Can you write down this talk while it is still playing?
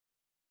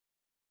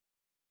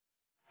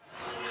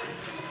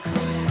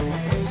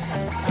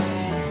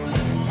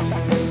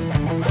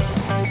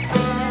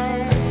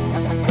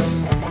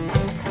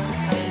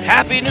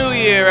Happy New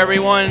Year,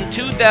 everyone.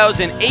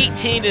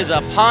 2018 is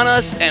upon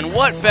us, and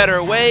what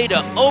better way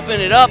to open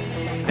it up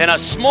than a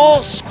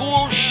small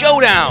school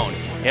showdown.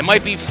 It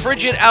might be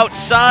frigid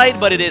outside,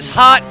 but it is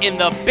hot in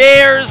the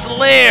Bears'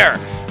 lair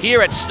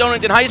here at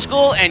Stonington High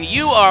School, and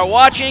you are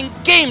watching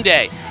Game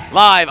Day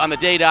live on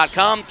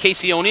theday.com.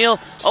 Casey O'Neill,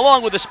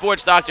 along with the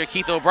sports doctor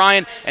Keith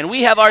O'Brien, and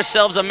we have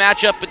ourselves a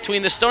matchup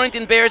between the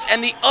Stonington Bears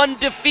and the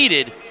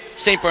undefeated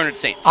St. Bernard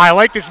Saints. I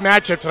like this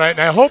matchup tonight, and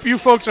I hope you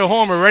folks at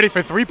home are ready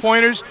for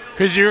three-pointers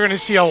because you're going to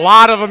see a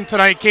lot of them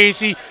tonight,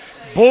 Casey.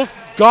 Both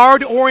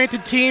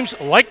guard-oriented teams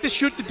like to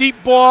shoot the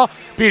deep ball.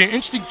 Be an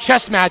interesting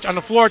chess match on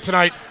the floor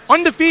tonight.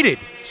 Undefeated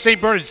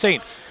St. Bernard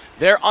Saints.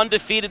 They're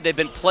undefeated. They've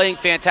been playing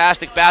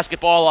fantastic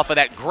basketball off of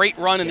that great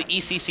run in the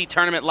ECC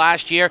tournament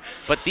last year.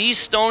 But these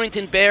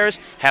Stonington Bears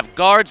have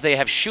guards, they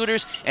have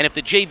shooters, and if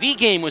the JV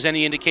game was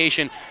any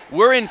indication,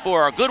 we're in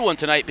for a good one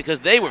tonight because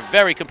they were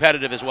very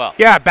competitive as well.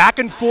 Yeah, back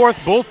and forth,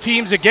 both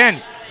teams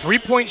again.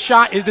 Three-point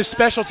shot is the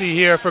specialty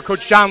here for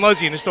Coach John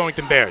Luzzi and the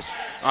Stonington Bears.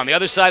 On the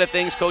other side of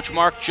things, Coach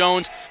Mark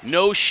Jones,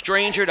 no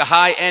stranger to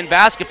high-end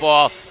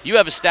basketball. You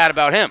have a stat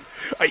about him.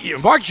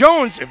 Mark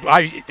Jones,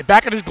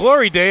 back in his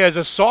glory day as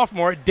a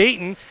sophomore at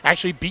Dayton,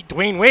 actually beat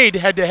Dwayne Wade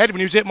head-to-head when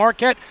he was at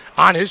Marquette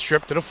on his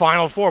trip to the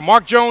Final Four.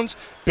 Mark Jones,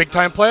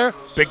 big-time player,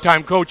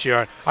 big-time coach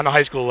here on the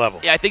high school level.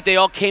 Yeah, I think they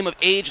all came of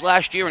age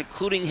last year,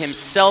 including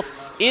himself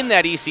in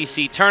that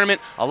ECC tournament.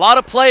 A lot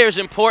of players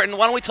important.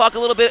 Why don't we talk a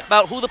little bit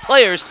about who the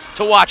players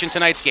to watch in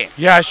tonight's game?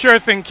 Yeah, sure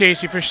thing,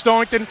 Casey. For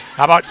Stonington,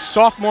 how about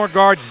sophomore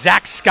guard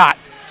Zach Scott?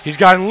 He's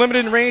got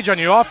unlimited range on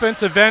the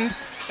offensive end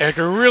and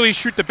can really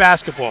shoot the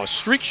basketball.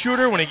 Streak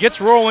shooter when he gets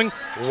rolling,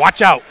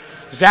 watch out.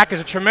 Zach is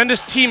a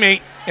tremendous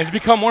teammate and has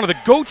become one of the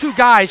go-to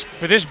guys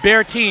for this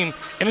Bear team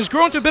and has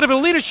grown to a bit of a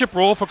leadership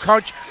role for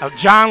Coach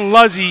John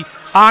Luzzi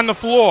on the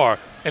floor.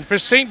 And for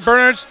St.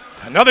 Bernard's,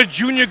 another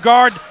junior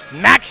guard,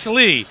 Max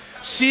Lee,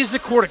 sees the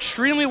court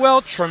extremely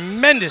well.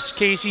 Tremendous,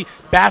 Casey,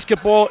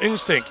 basketball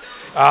instinct.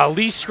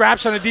 Lee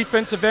scraps on the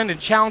defensive end and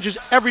challenges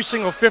every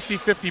single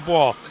 50-50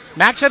 ball.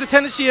 Max had a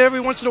tendency every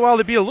once in a while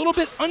to be a little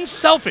bit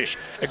unselfish.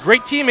 A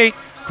great teammate.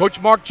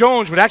 Coach Mark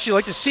Jones would actually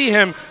like to see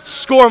him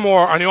score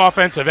more on the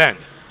offensive end.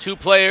 Two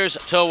players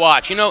to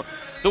watch. You know,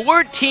 the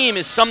word team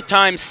is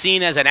sometimes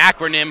seen as an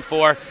acronym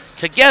for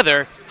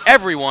together,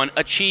 everyone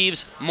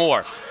achieves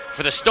more.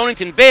 For the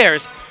Stonington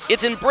Bears,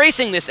 it's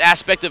embracing this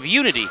aspect of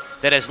unity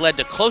that has led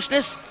to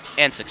closeness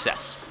and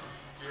success.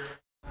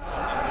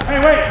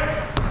 Hey, wait.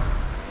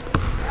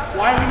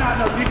 Why are we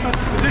not in a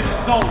defensive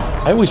position zone?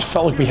 I always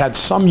felt like we had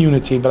some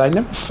unity, but I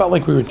never felt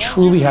like we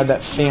truly had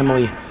that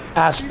family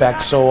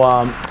aspect. So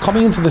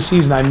coming into the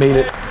season, I made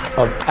it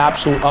of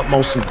absolute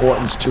utmost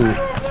importance to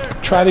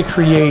try to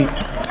create,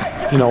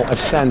 a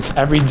sense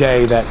every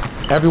day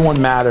that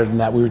everyone mattered and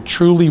that we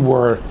truly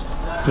were,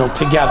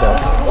 together.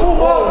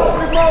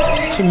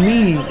 To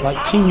me,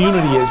 like team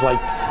unity is like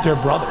they're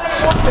brothers.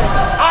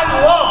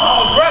 I love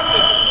how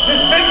aggressive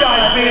this big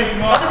guy's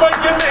being. Everybody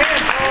give him a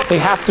hand. They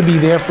have to be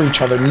there for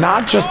each other,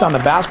 not just on the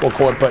basketball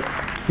court, but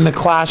in the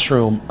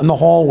classroom, in the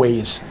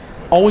hallways,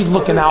 always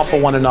looking out for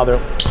one another.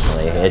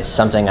 It's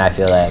something I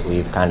feel that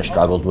we've kind of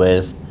struggled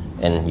with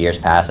in years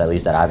past, at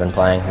least that I've been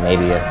playing.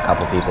 Maybe a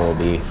couple people will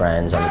be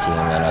friends on the team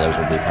and others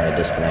will be kind of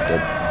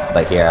disconnected.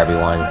 But here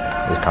everyone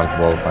is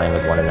comfortable playing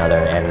with one another,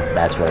 and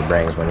that's what it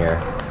brings when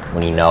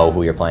you know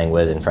who you're playing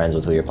with and friends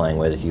with who you're playing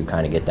with. If you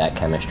kind of get that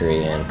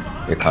chemistry and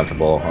you're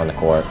comfortable on the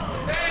court.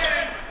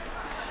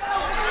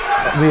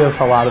 We have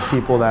a lot of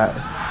people that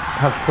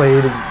have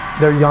played,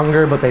 they're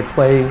younger, but they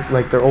play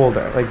like they're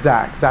older, like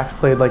Zach. Zach's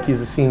played like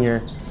he's a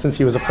senior since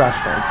he was a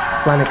freshman.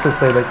 Lennox has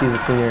played like he's a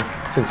senior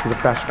since he's a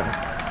freshman.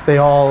 They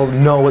all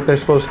know what they're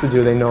supposed to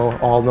do. They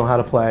all know how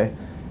to play.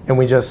 And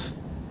we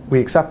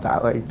accept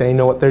that. Like, they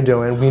know what they're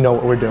doing, we know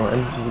what we're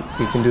doing.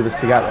 We can do this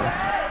together.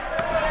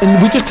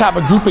 And we just have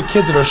a group of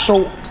kids that are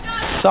so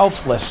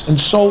selfless and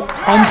so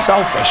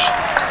unselfish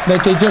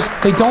that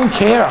they don't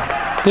care.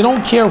 They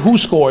don't care who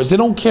scores. They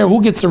don't care who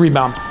gets the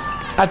rebound.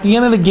 At the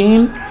end of the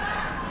game,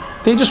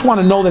 they just want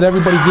to know that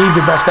everybody gave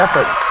their best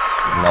effort.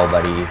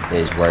 Nobody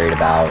is worried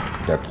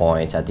about their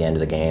points at the end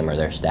of the game or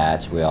their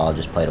stats. We all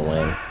just play to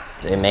win.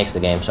 It makes the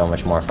game so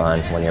much more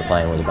fun when you're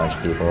playing with a bunch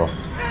of people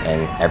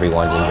and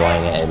everyone's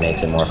enjoying it. It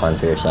makes it more fun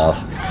for yourself.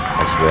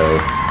 That's really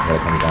what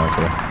it comes down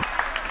to.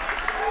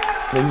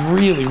 They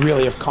really,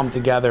 really have come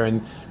together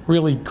and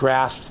really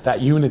grasped that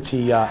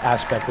unity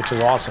aspect, which is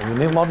awesome. And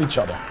they love each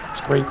other. It's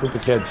a great group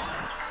of kids.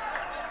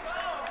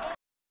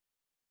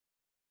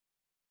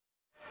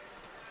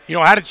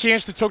 I had a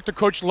chance to talk to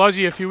Coach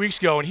Luzzi a few weeks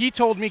ago, and he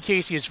told me,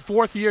 Casey, his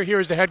fourth year here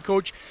as the head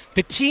coach,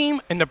 the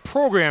team and the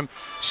program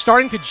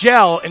starting to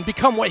gel and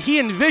become what he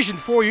envisioned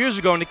 4 years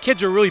ago, and the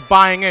kids are really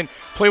buying in,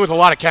 play with a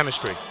lot of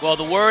chemistry. Well,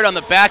 the word on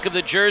the back of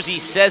the jersey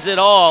says it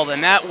all,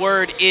 and that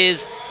word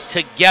is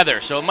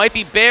together. So it might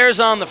be Bears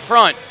on the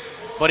front,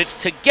 but it's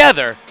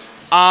together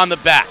on the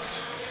back.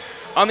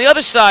 On the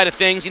other side of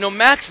things,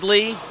 Max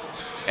Lee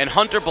and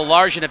Hunter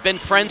Balarjian have been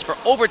friends for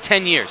over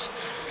 10 years.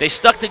 They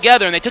stuck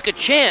together and they took a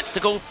chance to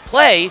go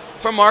play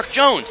for Mark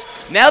Jones.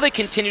 Now they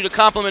continue to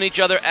complement each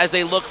other as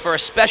they look for a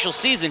special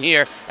season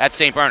here at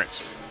St.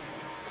 Bernard's.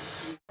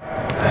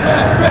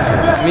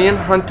 Me and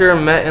Hunter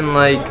met in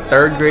like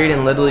 3rd grade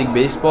in Little League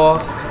Baseball.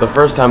 The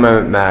first time I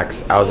met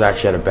Max, I was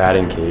actually at a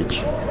batting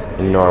cage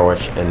in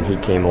Norwich, and he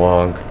came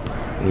along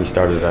and he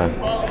started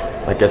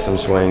to get some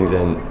swings,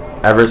 and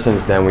ever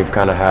since then we've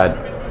kind of had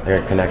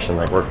like a connection,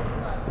 like we're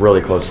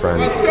really close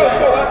friends.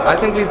 I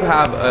think we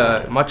have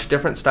a much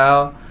different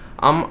style.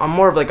 I'm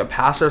more of like a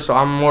passer, so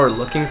I'm more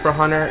looking for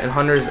Hunter, and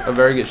Hunter's a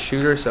very good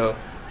shooter, so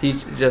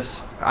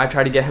I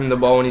try to get him the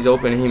ball when he's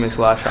open, and he makes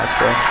a lot of shots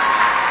for us.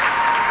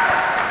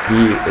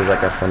 He is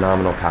like a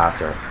phenomenal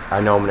passer.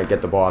 I know I'm going to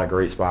get the ball at a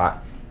great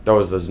spot.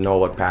 Those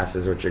no-look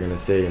passes, which you're going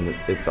to see, and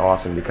it's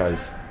awesome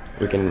because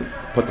we can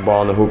put the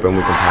ball in the hoop and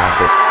we can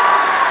pass it.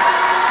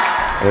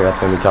 I think that's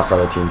going to be tough for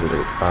other teams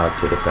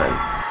to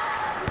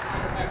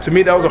defend. To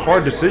me, that was a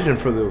hard decision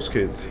for those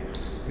kids,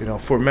 you know,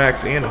 for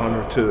Max and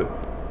Hunter to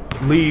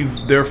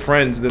leave their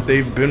friends that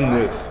they've been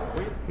with,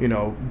 you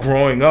know,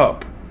 growing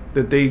up,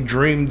 that they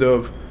dreamed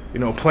of, you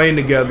know, playing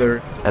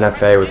together.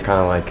 NFA was kind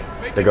of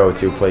like the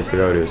go-to place to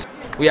go to.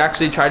 We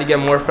actually tried to get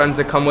more friends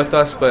to come with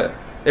us, but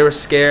they were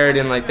scared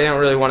and like they didn't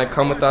really want to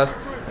come with us.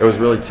 It was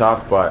really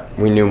tough, but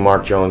we knew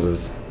Mark Jones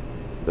was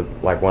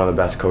one of the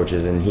best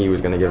coaches, and he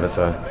was going to give us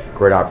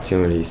great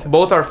opportunities.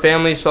 Both our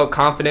families felt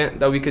confident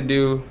that we could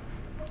do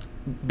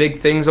big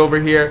things over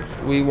here.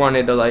 We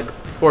wanted to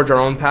forge our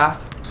own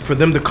path. For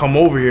them to come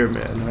over here,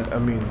 man, I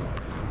mean,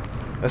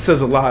 that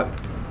says a lot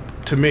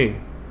to me,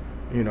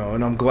 you know,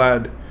 and I'm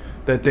glad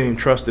that they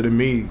entrusted in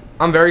me.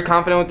 I'm very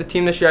confident with the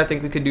team this year. I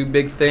think we could do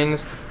big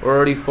things. We're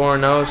already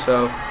 4-0,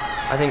 so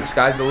I think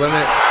sky's the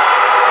limit.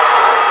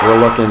 We're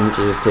looking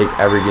to just take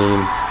every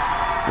game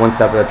one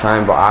step at a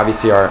time, but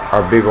obviously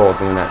our big goal is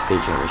to win that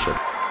state championship.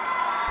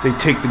 They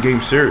take the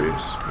game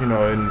serious, you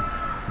know, and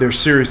they're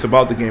serious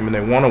about the game, and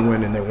they want to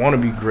win, and they want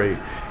to be great.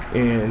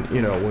 And,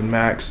 you know, when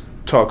Max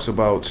talks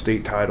about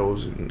state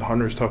titles and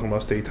Hunter's talking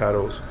about state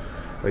titles,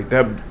 like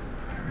that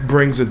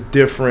brings a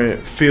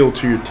different feel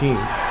to your team.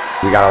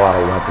 We got a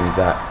lot of weapons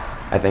that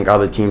I think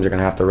other teams are going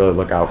to have to really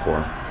look out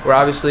for. We're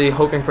obviously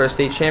hoping for a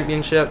state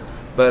championship,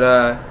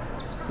 but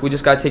we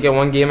just got to take it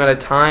one game at a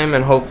time,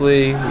 and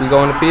hopefully we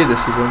go undefeated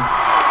this season.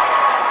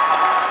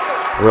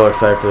 We're real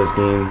excited for this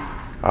game.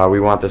 We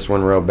want this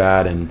one real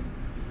bad, and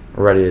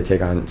we're ready to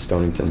take on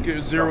Stonington. Let's get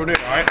it zeroed in,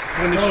 all right? Let's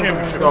win this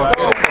championship. Let's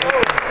go.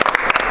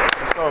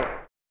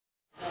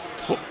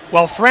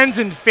 Well, friends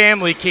and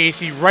family,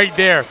 Casey, right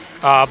there.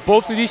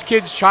 Both of these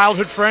kids,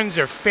 childhood friends,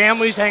 their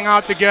families hang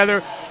out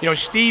together. You know,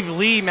 Steve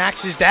Lee,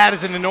 Max's dad,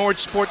 is in the Norwich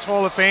Sports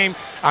Hall of Fame.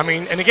 I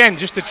mean, and again,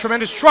 just the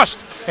tremendous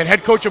trust and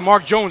head coach of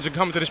Mark Jones in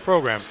coming to this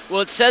program.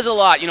 Well, it says a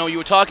lot. You know, you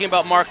were talking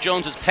about Mark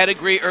Jones's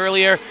pedigree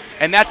earlier,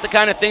 and that's the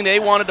kind of thing they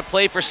wanted to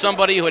play for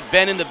somebody who had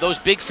been in those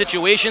big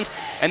situations.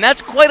 And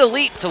that's quite a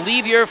leap to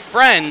leave your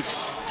friends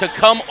to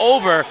come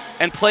over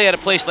and play at a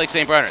place like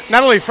St. Bernard's.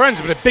 Not only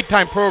friends, but a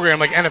big-time program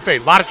like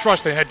NFA. A lot of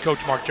trust in head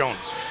coach Mark Jones.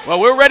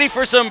 Well, we're ready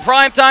for some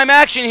primetime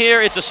action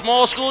here. It's a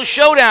small school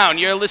showdown.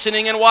 You're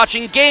listening and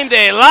watching Game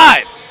Day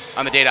live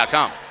on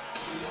theday.com.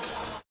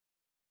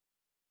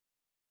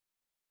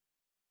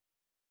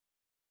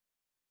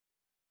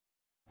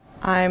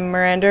 I'm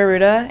Miranda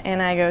Arruda,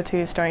 and I go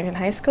to Stonington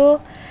High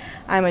School.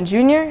 I'm a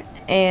junior,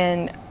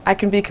 and I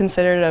can be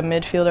considered a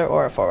midfielder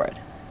or a forward.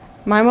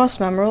 My most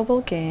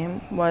memorable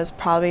game was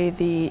probably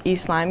the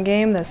East Lyme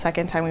game, the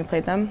second time we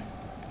played them.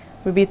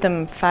 We beat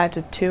them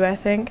 5-2, I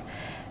think,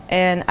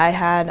 and I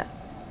had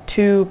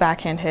 2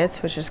 backhand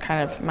hits, which is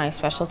kind of my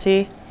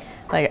specialty.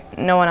 Like,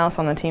 no one else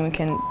on the team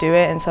can do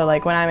it, and so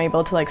like when I'm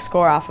able to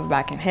score off of a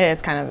backhand hit,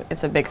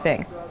 it's a big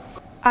thing.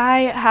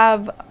 I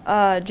have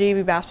a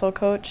JV basketball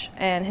coach,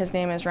 and his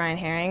name is Ryan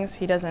Herrings.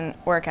 He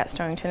doesn't work at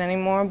Stonington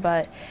anymore,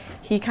 but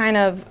he kind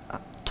of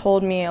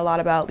told me a lot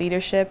about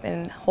leadership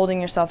and holding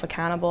yourself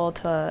accountable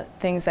to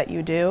things that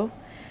you do.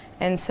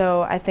 And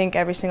so I think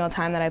every single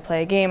time that I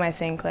play a game, I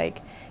think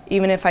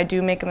even if I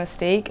do make a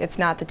mistake, it's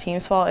not the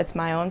team's fault, it's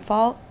my own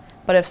fault.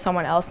 But if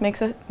someone else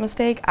makes a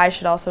mistake, I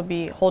should also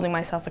be holding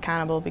myself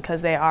accountable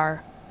because they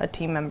are a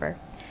team member.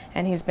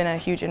 And he's been a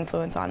huge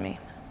influence on me.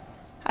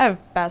 I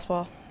have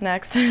basketball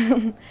next,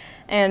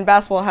 and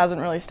basketball hasn't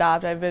really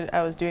stopped.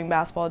 I was doing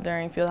basketball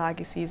during field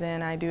hockey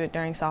season, I do it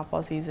during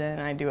softball season,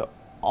 I do it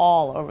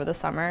all over the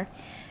summer.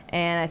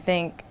 And I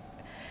think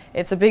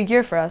it's a big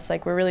year for us.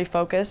 We're really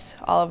focused.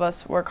 All of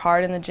us work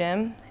hard in the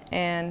gym,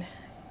 and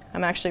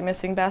I'm actually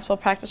missing basketball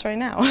practice right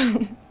now.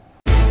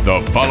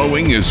 The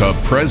following is a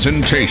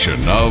presentation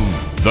of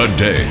The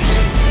Day.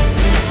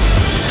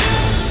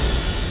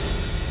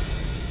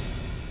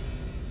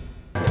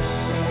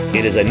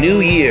 It is a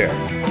new year,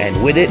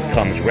 and with it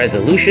comes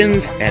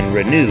resolutions and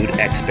renewed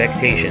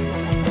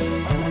expectations.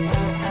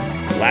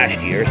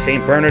 Last year,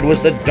 St. Bernard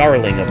was the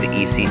darling of the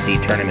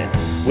ECC tournament,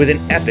 with an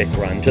epic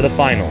run to the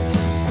finals.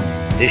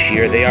 This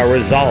year, they are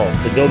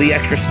resolved to go the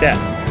extra step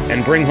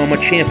and bring home a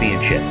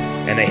championship,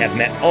 and they have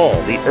met all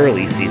the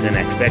early season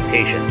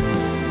expectations.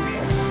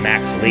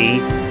 Max Lee,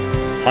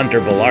 Hunter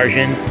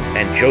Belarjan,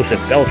 and Joseph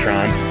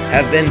Beltran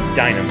have been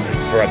dynamite.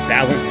 for a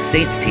balanced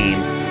Saints team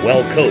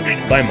well coached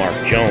by Mark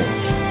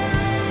Jones.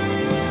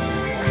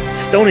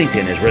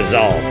 Stonington is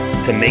resolved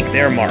to make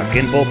their mark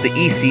in both the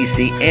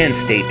ECC and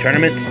state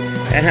tournaments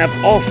and have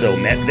also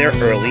met their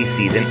early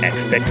season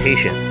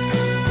expectations.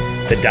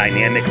 The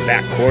dynamic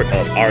backcourt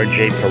of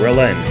R.J.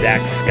 Perilla and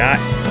Zach Scott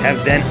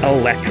have been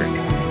electric,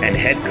 and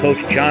head coach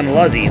John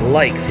Luzzy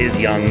likes his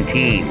young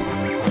team.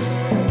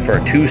 For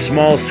two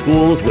small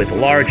schools with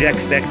large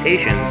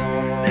expectations,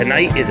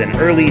 tonight is an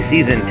early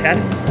season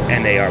test,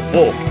 and they are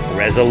both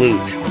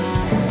resolute.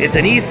 It's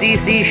an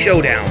ECC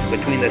showdown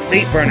between the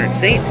St. Bernard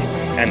Saints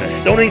and the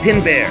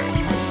Stonington Bears.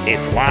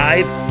 It's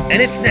live, and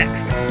it's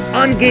next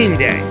on Game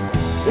Day,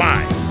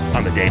 live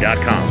on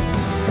theday.com.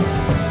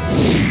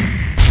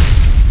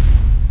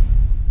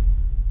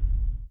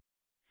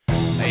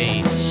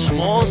 A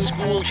small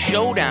school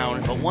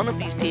showdown, but one of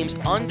these teams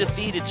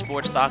undefeated,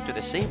 Sports Doctor.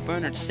 The St.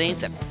 Bernard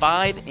Saints at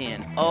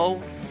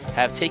 5-0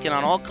 have taken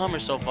on all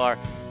comers so far.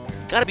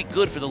 Got to be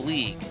good for the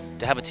league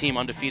to have a team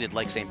undefeated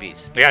like St.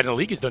 B's. Yeah, and the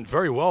league has done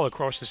very well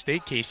across the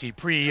state, Casey,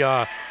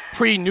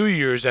 pre-New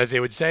Year's, as they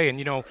would say.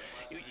 And,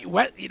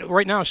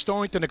 right now,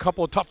 Stonington, a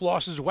couple of tough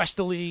losses,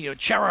 Westerly,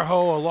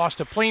 Charahoe, a loss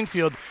to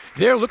Plainfield.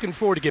 They're looking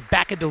forward to get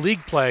back into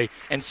league play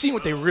and see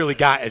what they really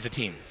got as a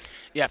team.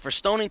 Yeah, for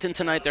Stonington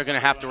tonight, they're going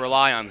to have to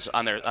rely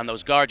on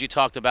those guards you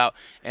talked about.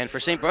 And for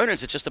St.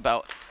 Bernard's, it's just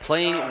about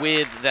playing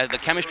with the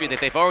chemistry that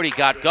they've already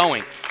got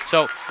going.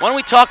 So why don't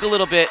we talk a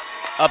little bit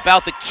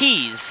about the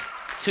keys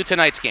to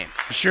tonight's game?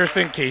 Sure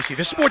thing, Casey.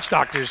 The Sports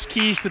Doctor's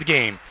keys to the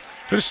game.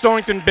 For the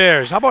Stonington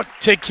Bears, how about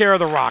take care of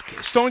the rock?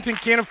 Stonington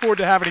can't afford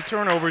to have any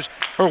turnovers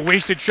or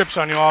wasted trips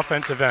on the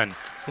offensive end.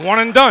 One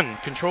and done.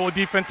 Control the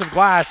defensive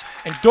glass,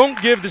 and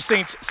don't give the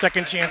Saints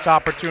second chance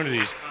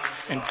opportunities.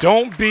 And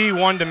don't be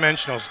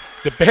one-dimensionals.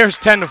 The Bears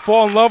tend to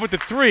fall in love with the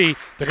three.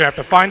 They're going to have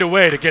to find a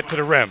way to get to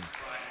the rim.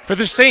 For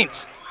the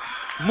Saints,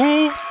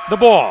 move the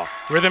ball.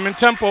 Rhythm and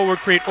tempo will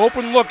create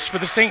open looks for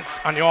the Saints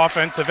on the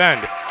offensive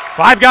end.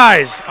 5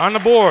 guys on the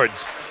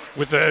boards.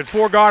 With a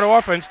 4-guard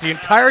offense, the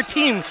entire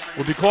team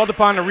will be called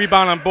upon to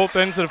rebound on both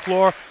ends of the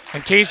floor.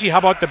 And Casey, how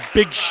about the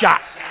big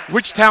shot?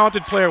 Which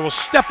talented player will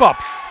step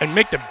up and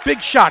make the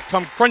big shot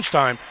come crunch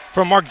time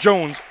for Mark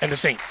Jones and the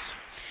Saints?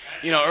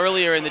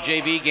 Earlier in the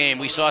JV game,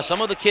 we saw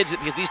some of the kids,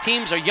 because these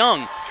teams are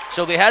young,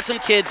 so they had some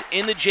kids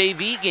in the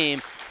JV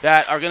game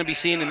that are going to be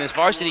seen in this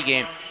varsity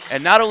game.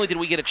 And not only did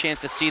we get a chance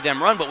to see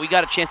them run, but we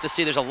got a chance to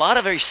see there's a lot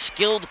of very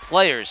skilled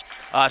players,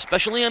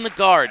 especially on the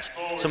guards,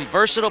 some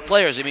versatile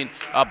players.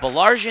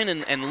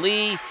 Belarjan and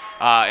Lee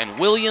and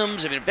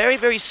Williams, very,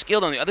 very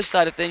skilled on the other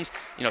side of things.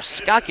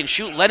 Scott can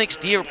shoot. Lennox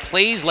Deer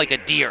plays like a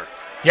deer.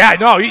 Yeah,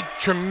 no, he's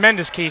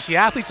tremendous, Casey.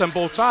 Athletes on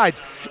both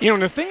sides.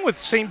 And the thing with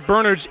St.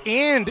 Bernard's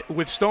and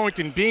with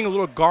Stonington being a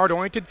little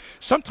guard-oriented,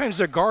 sometimes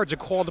their guards are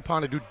called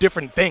upon to do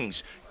different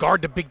things.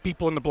 Guard the big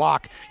people in the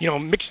block,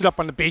 mix it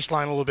up on the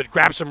baseline a little bit,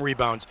 grab some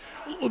rebounds.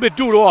 A little bit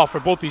do it all for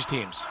both these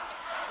teams.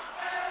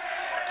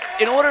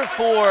 In order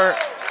for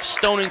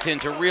Stonington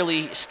to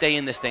really stay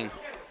in this thing,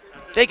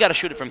 they got to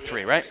shoot it from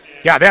 3, right?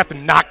 Yeah, they have to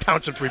knock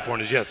down some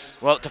three-pointers,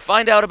 yes. Well, to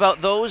find out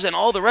about those and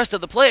all the rest of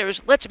the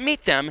players, let's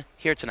meet them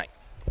here tonight.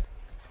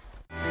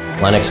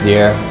 Lennox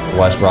Deer,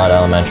 West Broad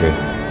Elementary.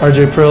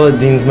 R.J. Perilla,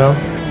 Dean's Mill.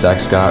 Zach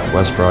Scott,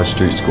 West Broad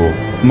Street School.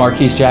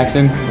 Marquise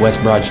Jackson, West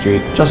Broad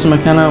Street. Justin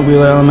McKenna,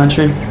 Wheeler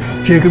Elementary.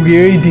 Jacob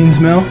Geary, Dean's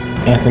Mill.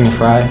 Anthony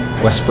Fry,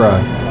 West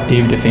Broad.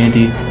 David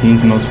DeFanti,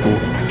 Dean's Mill School.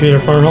 Peter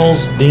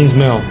Fernholz, Dean's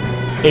Mill.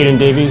 Aiden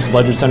Davies,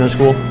 Ledger Center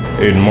School.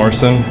 Aiden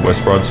Morrison,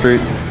 West Broad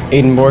Street.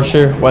 Aiden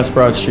Borscher, West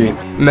Broad Street.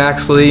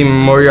 Max Lee,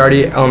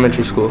 Moriarty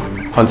Elementary School.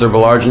 Hunter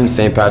Belarjan,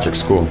 St. Patrick's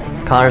School.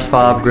 Connors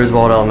Fobb,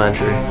 Griswold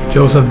Elementary.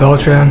 Joseph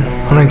Beltran,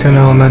 Huntington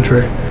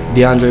Elementary.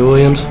 DeAndre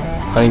Williams,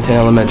 Huntington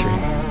Elementary.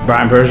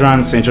 Brian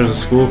Bergeron, St. Joseph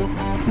School.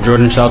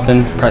 Jordan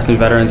Shelton, Preston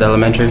Veterans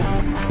Elementary.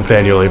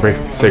 Nathaniel Avery,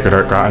 Sacred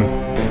Heart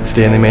Groton.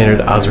 Stanley Maynard,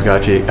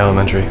 Oswegatchie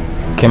Elementary.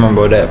 Cameron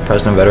Baudet,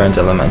 Preston Veterans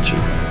Elementary.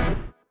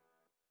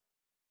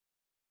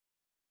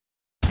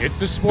 It's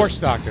the Sports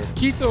Doctor,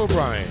 Keith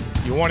O'Brien.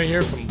 You want to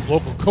hear from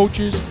local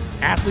coaches,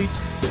 athletes,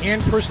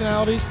 and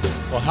personalities?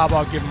 Well, how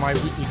about giving my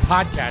weekly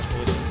podcast a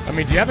listen?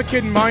 Do you have a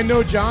kid in mind,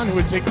 though, John, who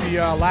would take the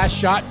last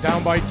shot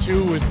down by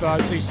 2 with,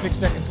 say, 6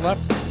 seconds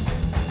left?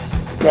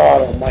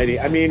 God almighty.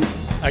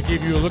 I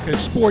give you a look at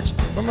sports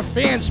from a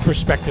fan's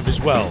perspective as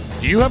well.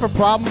 Do you have a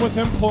problem with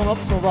him pulling up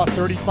from about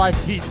 35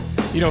 feet,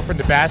 from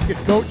the basket,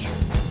 Coach?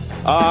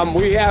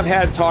 We have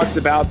had talks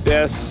about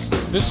this.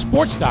 The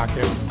Sports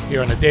Doctor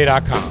here on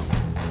theday.com.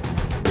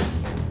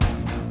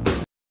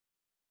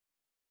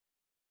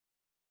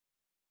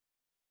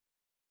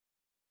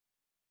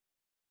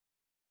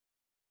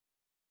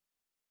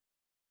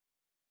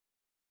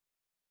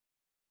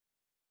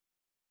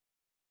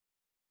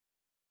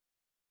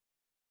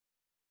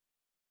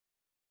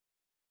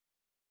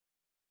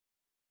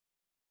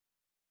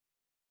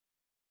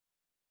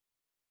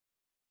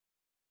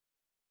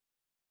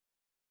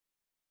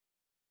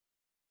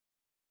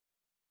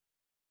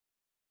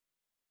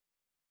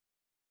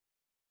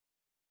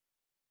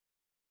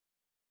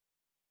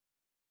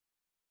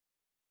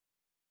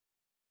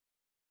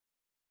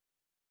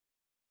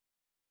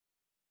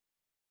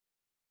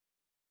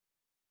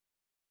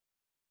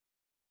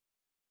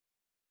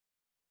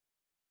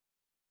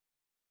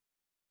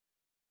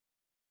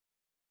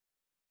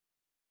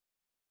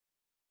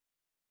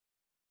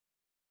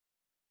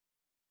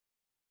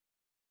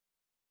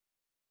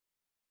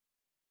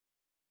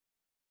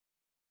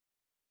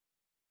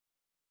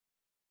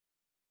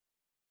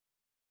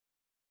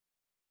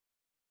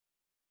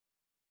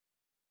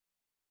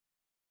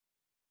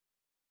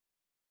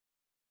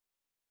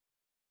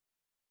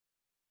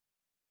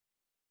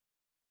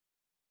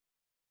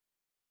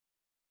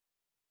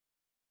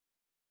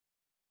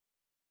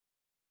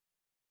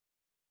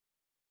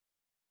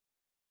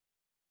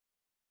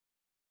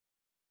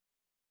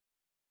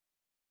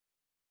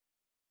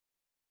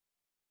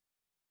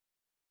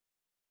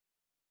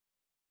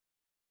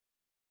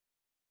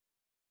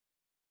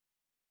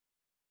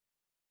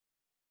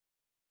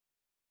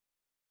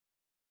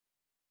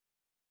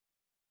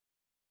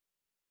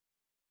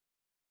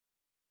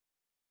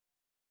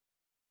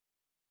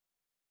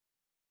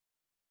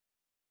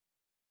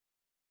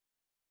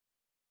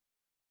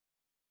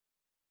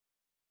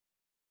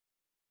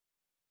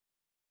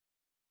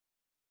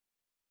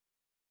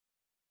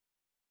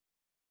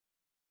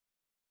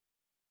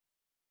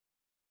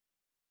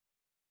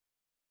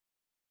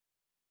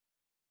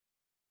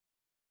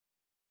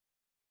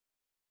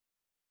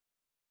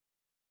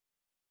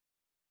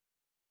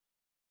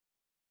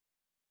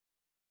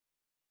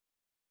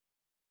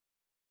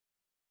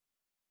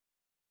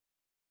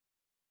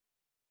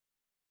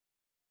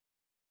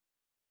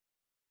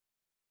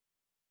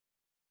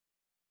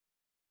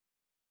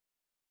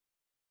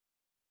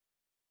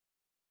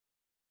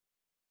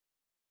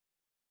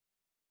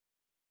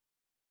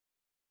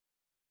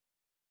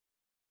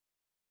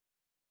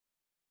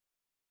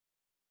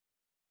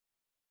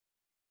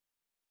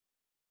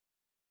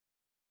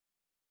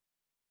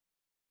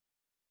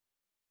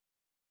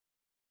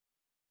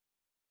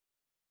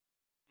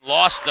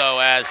 Lost, though,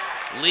 as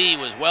Lee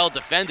was well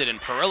defended,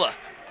 and Perilla.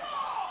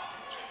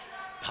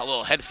 A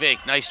little head fake,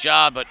 nice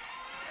job, but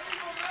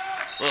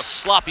a little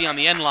sloppy on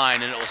the end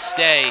line, and it will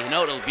stay.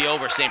 No, it'll be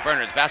over St.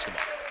 Bernard's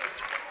basketball.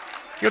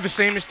 You know, the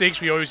same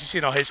mistakes we always see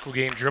in a high school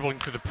game, dribbling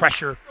through the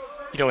pressure,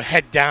 you know,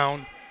 head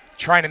down,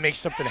 trying to make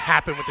something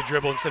happen with the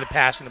dribble instead of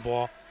passing the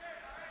ball.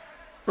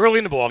 Early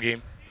in the ball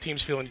game,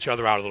 teams feeling each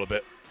other out a little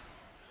bit.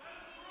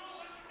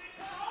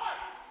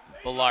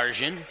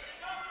 Belarjan,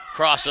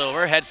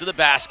 crossover, heads to the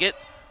basket.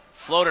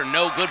 Floater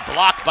no good,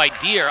 blocked by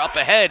Deere. Up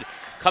ahead,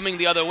 coming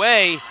the other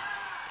way.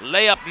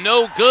 Layup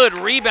no good,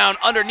 rebound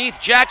underneath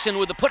Jackson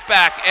with the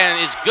putback,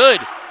 and is good.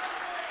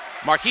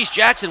 Marquise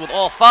Jackson with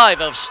all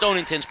 5 of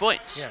Stonington's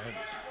points. Yeah,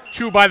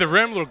 2 by the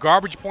rim, little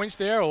garbage points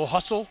there, a little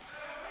hustle.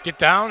 Get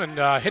down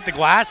and hit the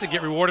glass and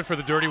get rewarded for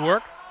the dirty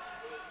work.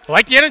 I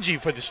like the energy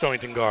for the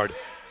Stonington guard.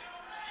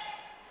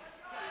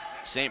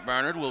 St.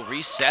 Bernard will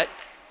reset.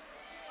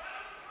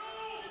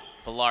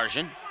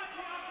 Belarjan.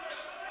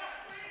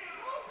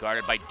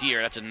 Guarded by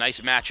Deere. That's a nice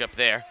matchup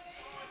there.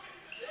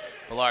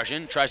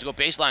 Belarjan tries to go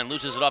baseline,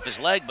 loses it off his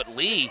leg, but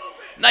Lee,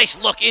 nice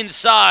look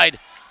inside,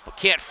 but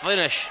can't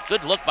finish.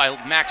 Good look by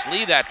Max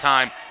Lee that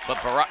time, but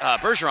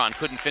Bergeron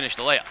couldn't finish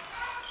the layup.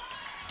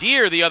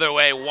 Deere the other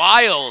way,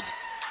 wild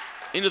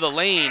into the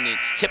lane.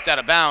 It's tipped out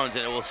of bounds,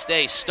 and it will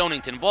stay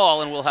Stonington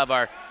ball, and we'll have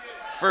our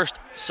first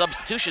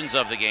substitutions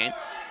of the game,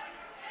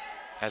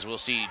 as we'll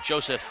see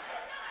Joseph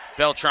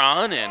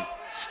Beltran and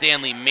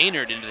Stanley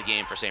Maynard into the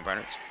game for St.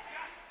 Bernard's.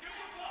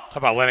 Talk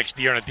about Lennox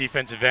Deere on a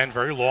defensive end,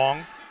 very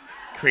long.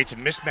 Creates a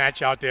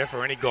mismatch out there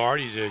for any guard.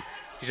 He's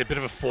a bit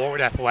of a forward,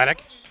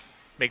 athletic.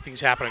 Make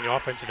things happen on the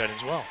offensive end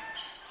as well.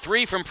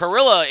 3 from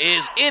Perilla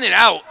is in and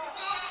out.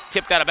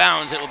 Tipped out of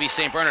bounds. It will be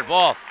St. Bernard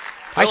ball.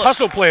 Nice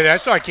hustle play there.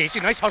 Sorry, Casey.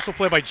 Nice hustle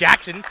play by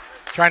Jackson,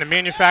 trying to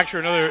manufacture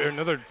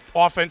another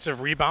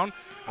offensive rebound.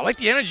 I like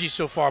the energy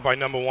so far by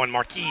number 1,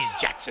 Marquise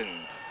Jackson.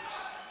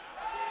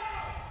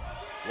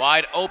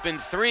 Wide open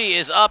 3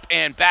 is up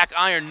and back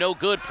iron no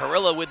good.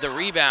 Perilla with the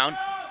rebound.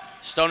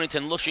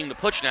 Stonington looking to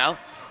push now.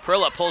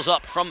 Perilla pulls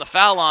up from the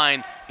foul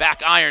line.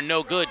 Back iron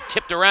no good.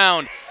 Tipped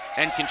around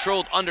and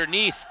controlled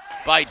underneath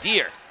by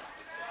Deere.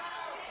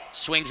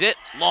 Swings it.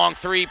 Long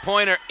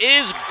 3-pointer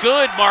is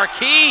good.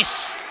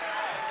 Marquise.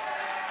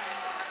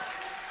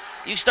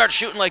 You start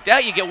shooting like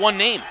that, you get 1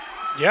 name.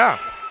 Yeah.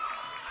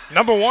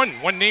 Number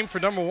 1. 1 name for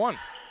number 1.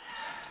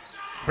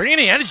 Bring in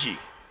the energy.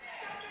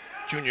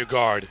 Junior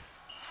guard.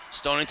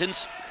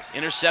 Stonington's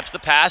intercepts the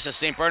pass as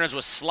St. Bernard's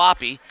was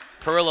sloppy.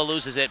 Perilla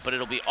loses it, but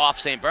it'll be off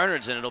St.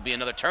 Bernard's, and it'll be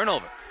another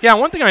turnover. Yeah,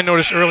 one thing I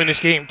noticed early in this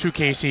game, too,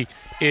 Casey,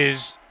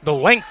 is the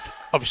length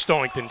of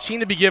Stonington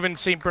seemed to be giving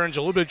St. Bernard's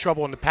a little bit of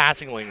trouble in the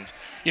passing lanes.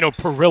 You know,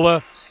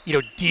 Perilla,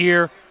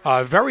 Deere,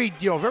 not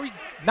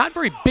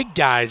very big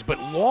guys, but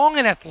long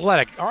and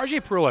athletic.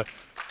 R.J. Perilla,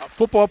 a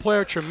football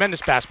player,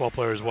 tremendous basketball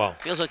player as well.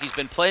 Feels like he's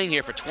been playing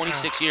here for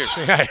 26 years.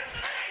 Yes.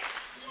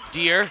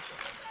 Deere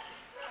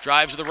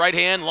drives to the right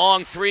hand.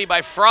 Long 3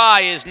 by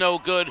Fry is no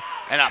good,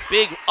 and a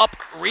big up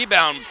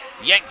rebound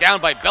yanked down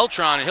by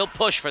Beltran, and he'll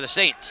push for the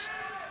Saints.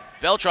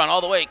 Beltran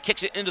all the way,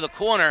 kicks it into the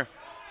corner,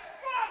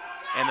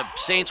 and the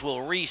Saints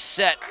will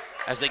reset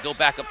as they go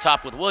back up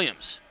top with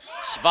Williams.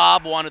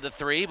 Svab wanted the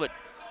 3, but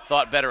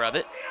thought better of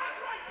it.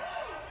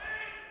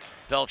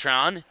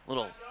 Beltran,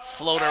 little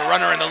floater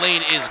runner in the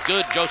lane is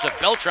good. Joseph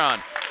Beltran,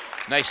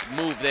 nice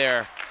move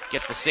there,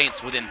 gets the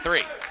Saints within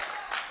 3.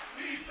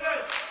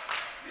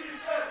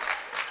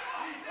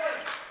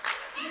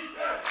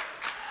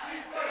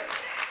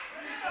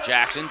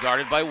 Jackson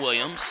guarded by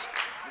Williams.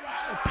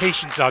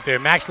 Patience out there.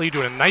 Max Lee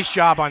doing a nice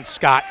job on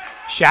Scott,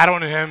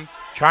 shadowing him,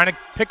 trying to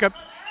pick up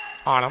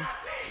on him.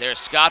 There's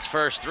Scott's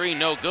first 3,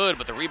 no good,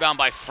 but the rebound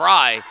by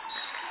Fry,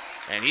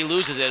 and he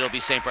loses it. It'll be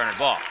St. Bernard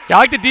ball. Yeah,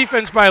 I like the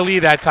defense by Lee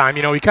that time.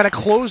 He kind of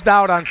closed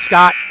out on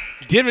Scott.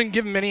 Didn't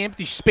give him any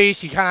empty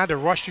space. He kind of had to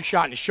rush the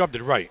shot and he shoved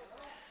it right.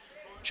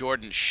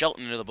 Jordan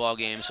Shelton into the ball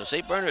game. So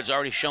St. Bernard's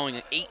already showing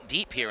an 8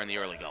 deep here in the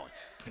early going.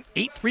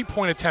 8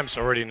 3-point attempts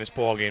already in this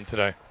ball game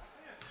today.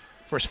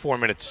 First 4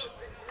 minutes.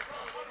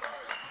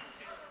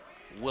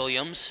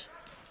 Williams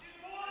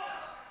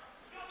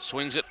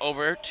swings it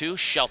over to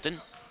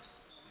Shelton.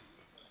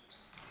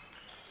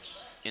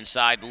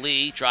 Inside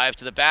Lee, drives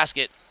to the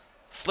basket,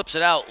 flips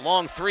it out,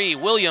 long 3,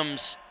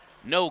 Williams,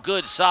 no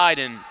good, side,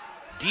 and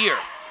Deere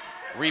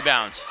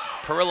rebounds.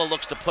 Perilla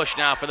looks to push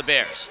now for the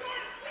Bears.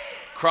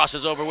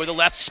 Crosses over with the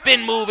left,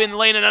 spin move in the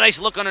lane, and a nice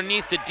look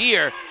underneath to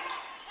Deere.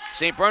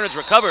 St. Bernard's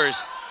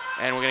recovers,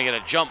 and we're going to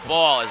get a jump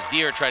ball as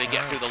Deere try to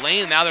get through the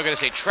lane. Now they're going to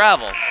say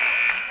travel.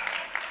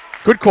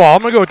 Good call.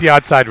 I'm going to go with the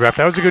outside ref.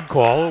 That was a good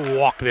call. A little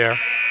walk there.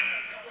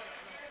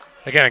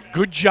 Again, a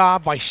good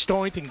job by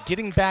Stonington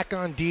getting back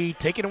on D,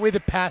 taking away the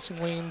passing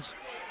lanes,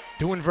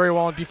 doing very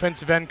well on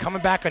defensive end.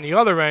 Coming back on the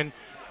other end,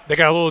 they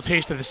got a little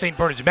taste of the St.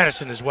 Bernard's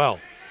medicine as well.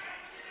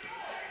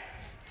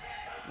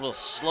 A little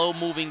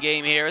slow-moving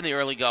game here in the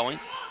early going.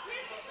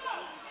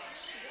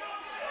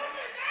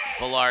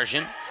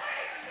 Belarjan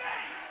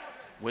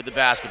with the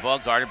basketball,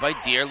 guarded by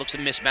Deere. Looks a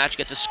mismatch,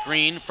 gets a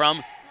screen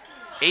from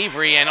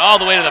Avery, and all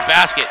the way to the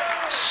basket.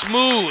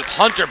 Smooth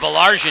Hunter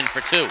Belargin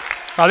for 2.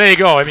 Oh, there you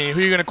go. I mean, who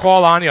are you going to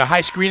call on? A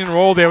high screen and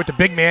roll there with the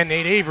big man,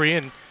 Nate Avery,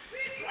 and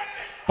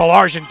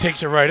Belargin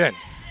takes it right in.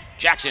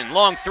 Jackson,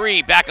 long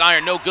 3, back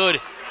iron, no good.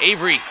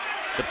 Avery,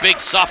 the big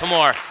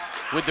sophomore,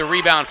 with the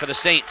rebound for the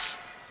Saints.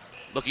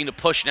 Looking to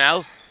push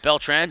now.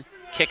 Beltran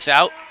kicks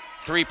out.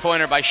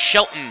 3-pointer by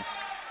Shelton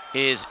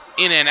is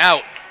in and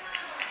out.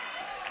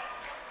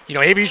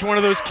 Avery's one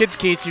of those kids,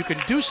 Casey, who can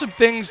do some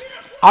things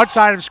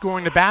outside of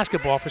scoring the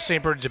basketball for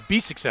St. Bernard's to be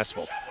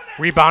successful.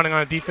 Rebounding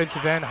on the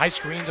defensive end, high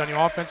screens on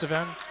the offensive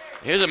end.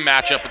 Here's a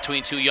matchup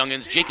between 2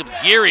 youngins. Jacob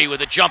Geary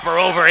with a jumper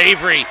over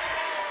Avery.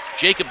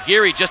 Jacob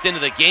Geary just into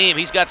the game.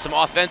 He's got some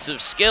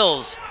offensive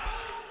skills.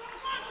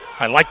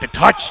 I like the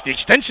touch, the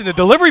extension, the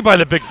delivery by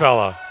the big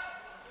fella.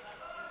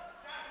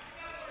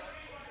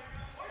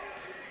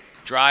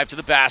 Drive to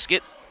the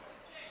basket.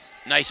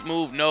 Nice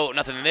move. No,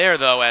 nothing there,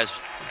 though, as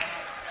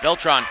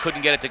Beltran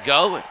couldn't get it to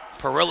go.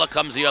 Perilla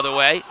comes the other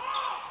way.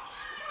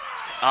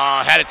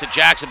 Had it to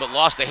Jackson, but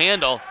lost the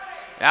handle.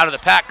 Out of the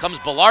pack comes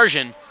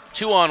Belargin.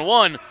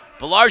 2-on-1.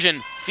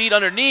 Belargin, feet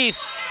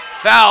underneath.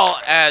 Foul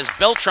as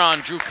Beltran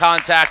drew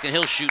contact, and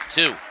he'll shoot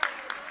 2.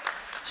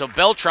 So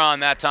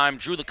Beltran that time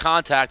drew the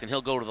contact, and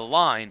he'll go to the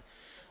line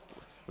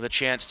with a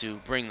chance to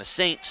bring the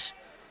Saints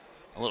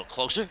a little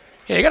closer.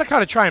 Yeah, you got to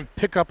kind of try and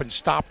pick up and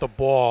stop the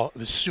ball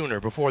the sooner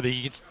before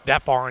he gets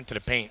that far into the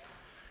paint.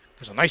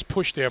 There's a nice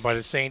push there by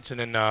the Saints, and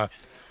then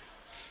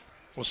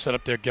we'll set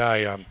up their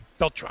guy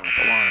Beltran at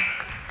the line.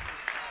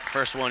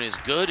 First one is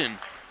good, and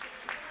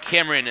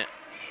Cameron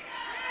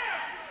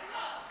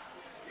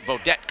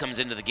Bodette comes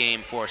into the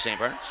game for St.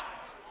 Bernard's.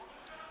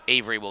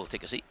 Avery will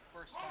take a seat.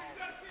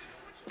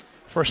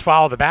 First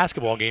foul of the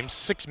basketball game,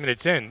 6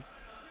 minutes in.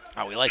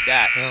 Oh, we like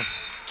that. Yeah.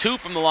 2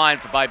 from the line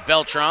by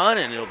Beltran,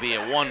 and it'll be a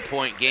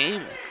 1-point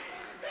game.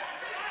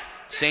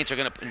 Saints are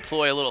going to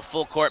employ a little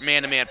full-court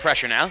man-to-man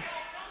pressure now.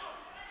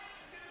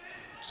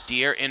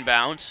 Deere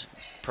inbounds.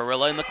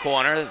 Perilla in the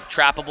corner,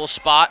 trappable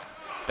spot.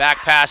 Back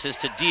passes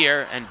to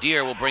Deere, and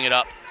Deere will bring it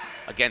up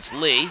against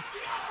Lee.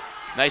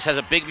 Nice has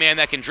a big man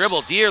that can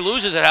dribble. Deere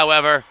loses it,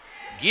 however.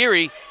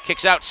 Geary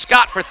kicks out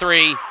Scott for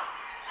 3.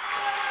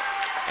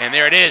 And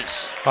there it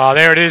is.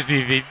 There it is,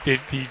 the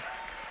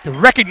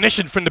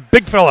recognition from the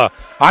big fella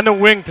on the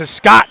wing to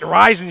Scott.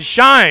 Rise and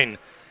shine,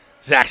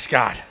 Zach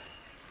Scott.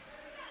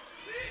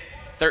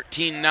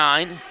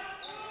 13-9,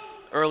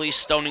 early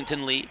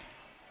Stonington lead.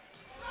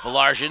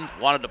 Belargin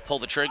wanted to pull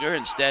the trigger,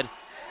 instead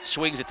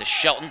swings it to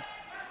Shelton.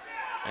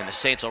 And the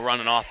Saints will run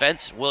an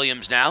offense.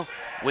 Williams now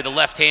with the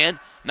left hand.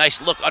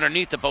 Nice look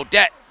underneath to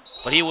Bodette,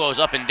 but he goes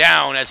up and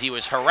down as he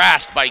was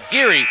harassed by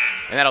Geary,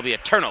 and that'll be a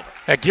turnover.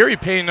 Geary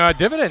paying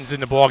dividends in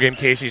the ballgame,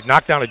 Casey. He's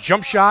knocked down a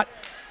jump shot,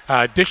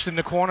 dished in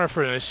the corner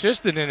for an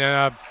assist, and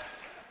then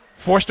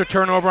forced a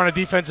turnover on a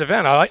defensive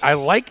end. I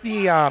like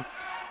the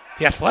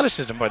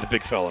athleticism by the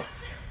big fella.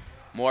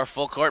 More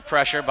full court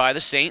pressure by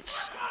the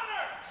Saints.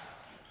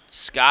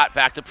 Scott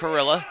back to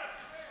Perilla.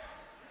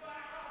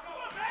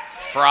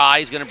 Fry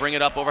is going to bring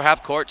it up over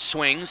half court.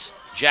 Swings.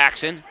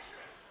 Jackson.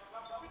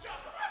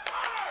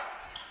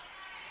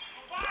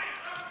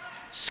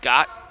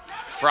 Scott.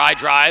 Fry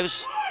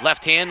drives.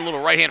 Left hand,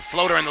 little right hand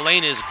floater in the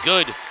lane is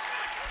good.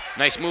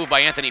 Nice move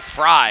by Anthony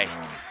Fry.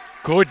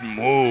 Good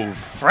move.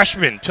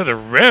 Freshman to the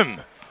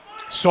rim.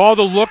 Saw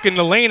the look in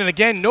the lane, and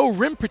again, no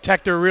rim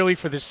protector really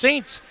for the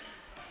Saints.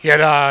 He had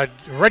a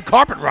red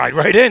carpet ride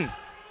right in.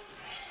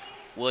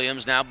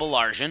 Williams now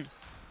Belargin.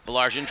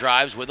 Belargin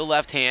drives with the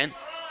left hand.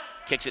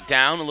 Kicks it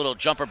down. A little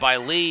jumper by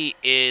Lee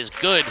is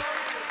good.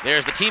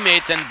 There's the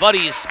teammates and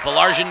buddies.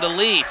 Belargin to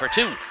Lee for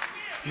 2.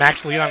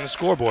 Max Lee on the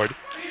scoreboard.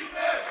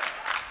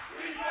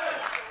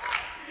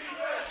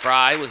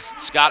 Fry with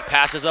Scott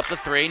passes up the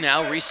 3.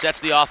 Now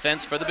resets the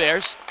offense for the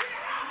Bears.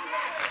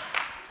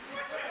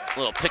 A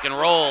little pick and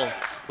roll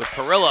with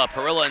Perilla.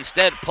 Perilla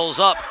instead pulls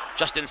up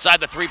just inside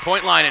the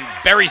 3-point line and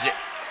buries it.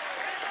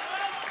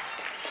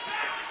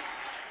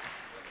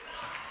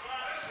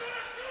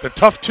 The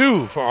tough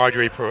 2 for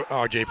R.J.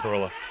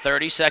 Perilla.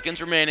 30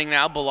 seconds remaining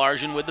now.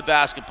 Belargin with the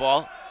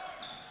basketball.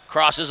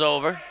 Crosses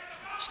over.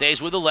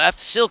 Stays with the left.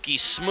 Silky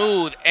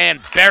smooth and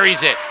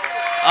buries it.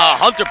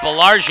 Hunter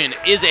Belargin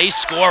is a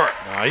scorer.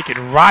 He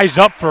can rise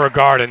up for a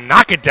guard and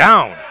knock it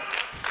down.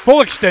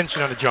 Full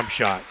extension on the jump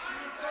shot.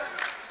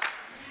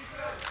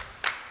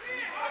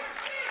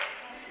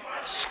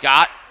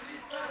 Scott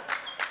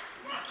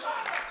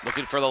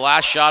looking for the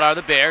last shot out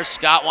of the Bears.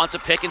 Scott wants a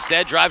pick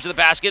instead. Drives to the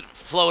basket.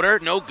 Floater,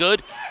 no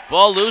good.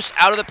 Ball loose.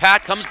 Out of the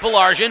pack comes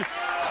Belargin.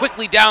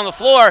 Quickly down the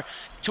floor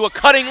to a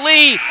cutting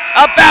Lee.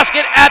 A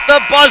basket at the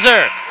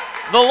buzzer.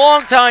 The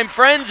longtime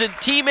friends and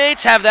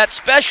teammates have that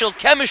special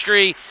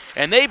chemistry,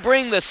 and they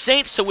bring the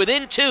Saints to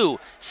within 2,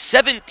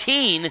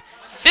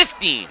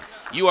 17-15.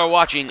 You are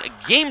watching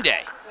Game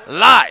Day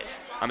live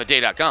on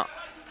theday.com.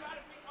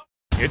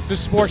 It's the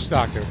Sports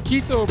Doctor,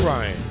 Keith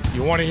O'Brien.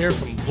 You want to hear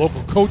from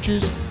local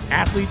coaches,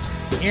 athletes,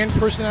 and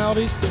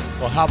personalities?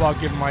 Well, how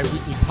about giving my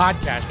weekly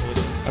podcast a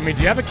listen? I mean,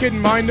 do you have a kid in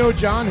mind, though,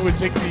 John, who would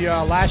take the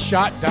last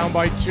shot down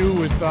by 2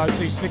 with,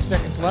 say, 6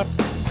 seconds left?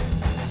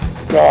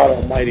 God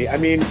almighty. I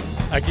mean,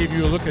 I gave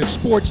you a look at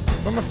sports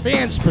from a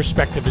fan's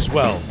perspective as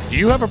well. Do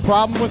you have a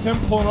problem with him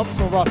pulling up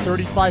from about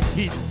 35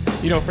 feet,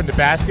 from the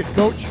basket,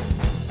 Coach?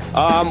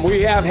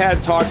 We have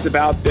had talks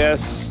about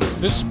this.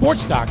 The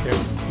Sports Doctor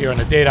here on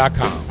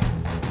theday.com.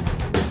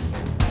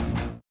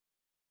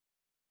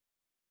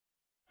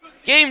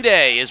 Game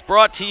Day is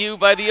brought to you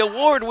by the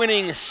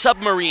award-winning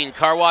Submarine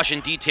Car Wash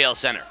and Detail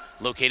Center.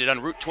 Located on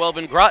Route 12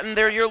 in Groton,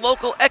 they're your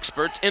local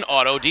experts in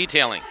auto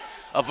detailing.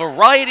 A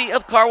variety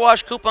of car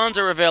wash coupons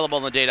are available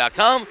on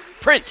theday.com.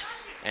 Print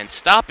and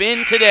stop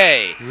in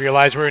today. You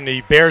realize we're in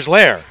the Bears'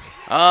 lair.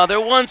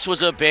 There once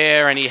was a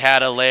bear and he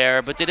had a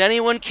lair, but did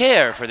anyone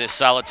care for this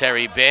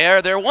solitary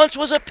bear? There once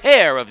was a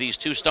pair of these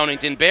two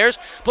Stonington Bears,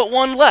 but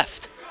one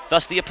left.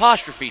 Thus the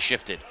apostrophe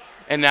shifted,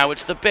 and now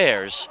it's the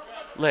Bears'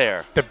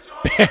 lair. The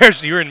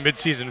Bears, you're in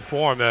midseason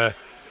form. The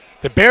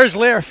Bears'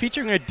 lair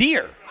featuring a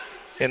deer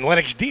in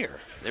Lennox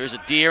Deer. There's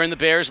a deer in the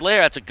Bears'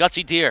 lair. That's a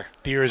gutsy deer.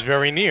 Deer is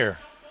very near.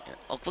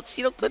 Oh,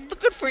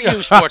 good for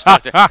you, Sports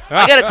Doctor. I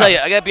got to tell you,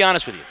 I got to be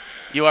honest with you.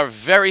 You are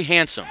very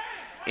handsome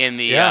in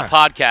the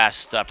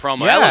podcast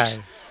promo. Yeah.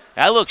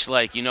 That looks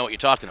like you know what you're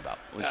talking about.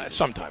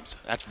 Sometimes.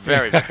 That's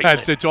very, very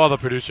good. It's all the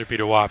producer,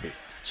 Peter Wappy.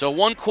 So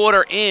 1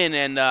 quarter in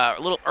and a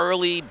little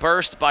early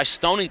burst by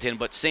Stonington,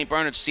 but St.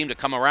 Bernard's seemed to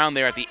come around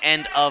there at the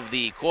end of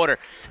the quarter.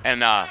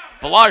 And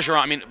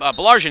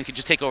Belargin could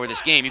just take over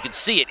this game. You can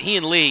see it. He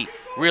and Lee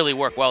really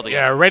work well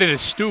together. Yeah, ready to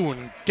stew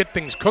and get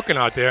things cooking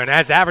out there. And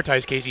as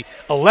advertised, Casey,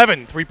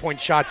 11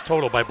 three-point shots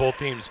total by both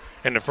teams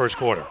in the first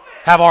quarter.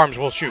 Have arms,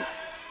 we'll shoot.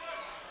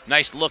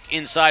 Nice look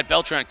inside.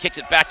 Beltran kicks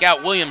it back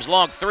out. Williams,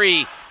 long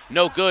three.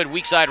 No good.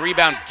 Weak side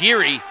rebound.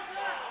 Geary.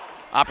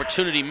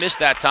 Opportunity missed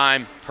that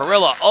time.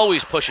 Perilla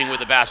always pushing with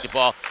the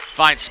basketball.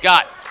 Finds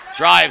Scott.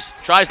 Drives.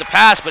 Tries to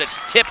pass, but it's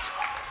tipped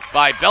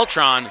by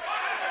Beltran.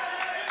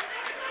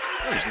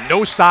 There's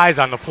no size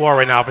on the floor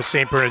right now for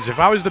St. Bernard's. If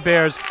I was the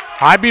Bears,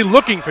 I'd be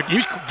looking for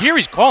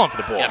Geary's calling for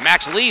the ball. Yeah,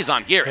 Max Lee's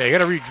on Geary. Yeah, you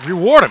got to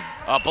reward him.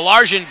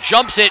 Belargin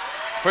jumps it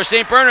for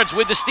St. Bernard's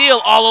with the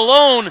steal all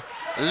alone.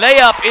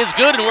 Layup is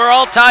good, and we're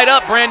all tied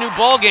up. Brand new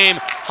ball game.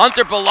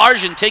 Hunter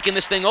Belargin taking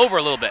this thing over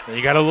a little bit.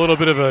 You got a little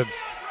bit of a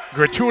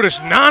gratuitous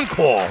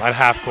non-call at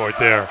half court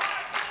there.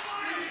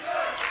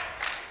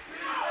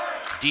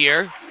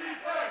 Deere,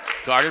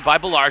 guarded by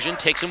Belargin,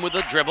 takes him with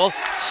a dribble.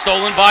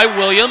 Stolen by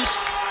Williams.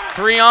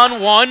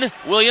 3-on-1.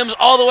 Williams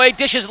all the way,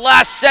 dishes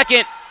last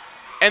second.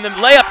 And the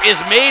layup is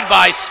made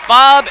by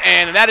Svab,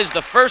 and that is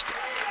the first,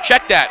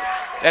 check that.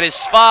 That is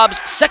Svab's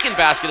second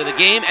basket of the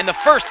game and the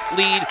first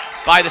lead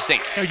by the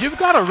Saints. Now, you've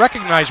got to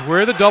recognize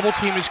where the double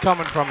team is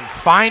coming from and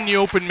find the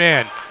open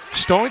man.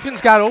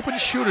 Stonington's got open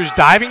shooters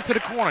diving to the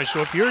corner,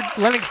 so if you're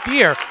Lennox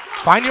Deer,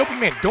 find the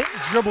open man. Don't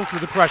dribble through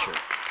the pressure.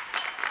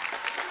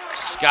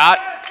 Scott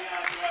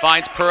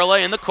finds Perla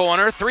in the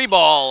corner.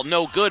 3-ball,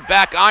 no good.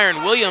 Back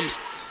iron. Williams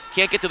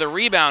can't get to the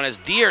rebound as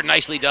Deere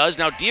nicely does.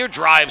 Now Deere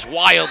drives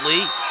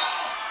wildly.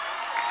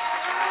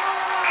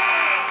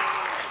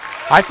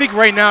 I think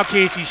right now,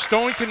 Casey,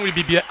 Stonington would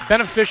be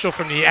beneficial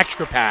from the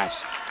extra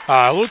pass.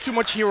 A little too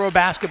much hero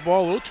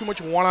basketball, a little too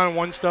much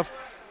one-on-one stuff.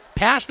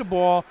 Pass the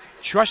ball,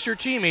 trust your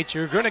teammates,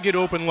 you're going to get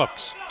open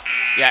looks.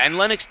 Yeah, and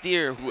Lennox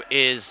Deere, who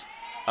is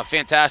a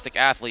fantastic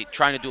athlete,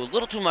 trying to do a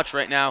little too much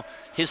right now.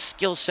 His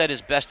skill set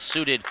is best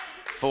suited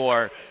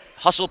for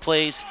hustle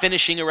plays,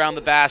 finishing around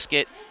the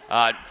basket,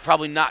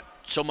 probably not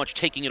so much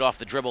taking it off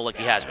the dribble like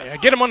he has been. Yeah,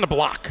 get him on the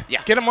block.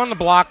 Yeah. Get him on the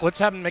block. Let's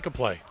have him make a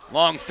play.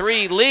 Long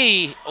three,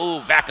 Lee.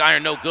 Oh, back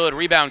iron, no good.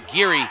 Rebound,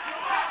 Geary.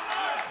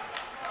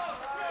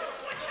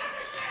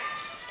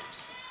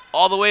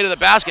 All the way to the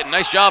basket.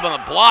 Nice job on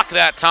the block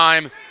that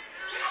time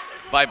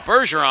by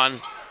Bergeron.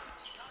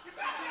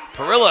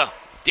 Perilla,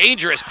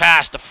 dangerous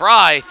pass to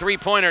Fry.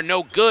 Three-pointer,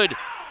 no good.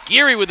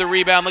 Geary with the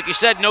rebound. Like you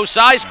said, no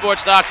size,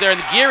 Sports Doctor.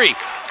 And Geary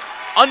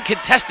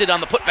uncontested on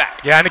the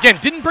putback. Yeah, and again,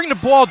 didn't bring the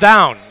ball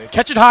down.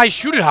 Catch it high,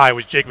 shoot it high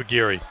was Jacob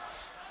Geary.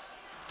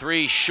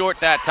 Three short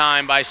that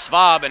time by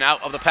Svab, and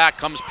out of the pack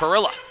comes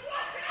Perilla.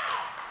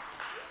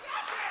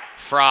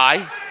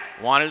 Fry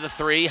wanted the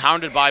three,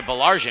 hounded by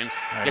Belargin.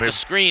 Gets a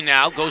screen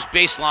now, goes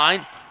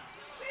baseline,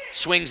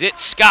 swings it.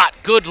 Scott,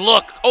 good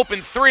look,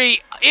 open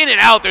three, in and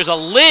out. There's a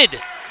lid.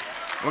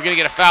 We're going to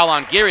get a foul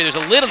on Geary. There's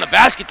a lid on the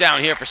basket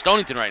down here for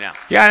Stonington right now.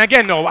 Yeah, and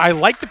again, no, I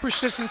like the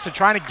persistence to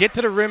trying to get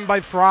to the rim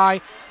by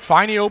Fry,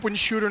 find the open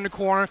shooter in the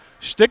corner,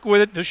 stick with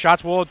it. The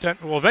shots will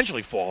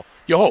eventually fall,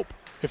 you hope,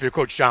 if you're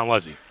Coach John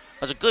Leslie.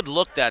 That was a good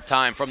look that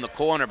time from the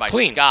corner by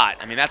Clean. Scott.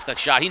 I mean, that's the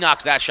shot. He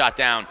knocks that shot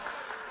down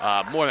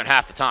more than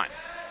half the time.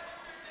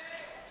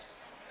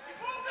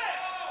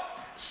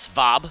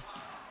 Svab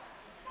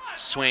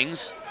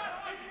swings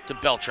to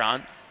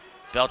Beltran.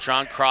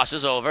 Beltran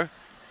crosses over.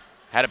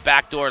 Had a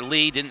backdoor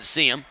lead, didn't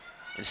see him.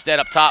 Instead,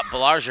 up top,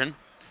 Belargin.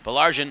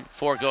 Belargin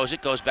foregoes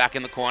it, goes back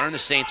in the corner, and the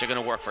Saints are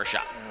going to work for a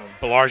shot.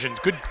 Belargin's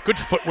good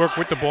footwork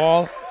with the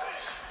ball.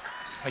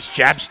 Nice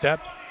jab step.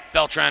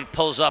 Beltran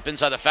pulls up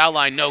inside the foul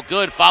line, no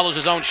good. Follows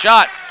his own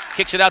shot,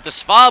 kicks it out to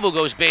Svab, who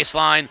goes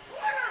baseline.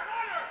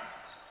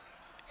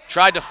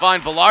 Tried to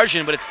find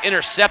Belargin, but it's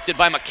intercepted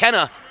by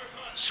McKenna.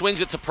 Swings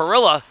it to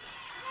Perilla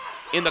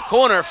in the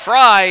corner.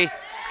 Fry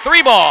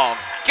 3 ball.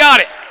 Got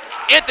it.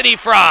 Anthony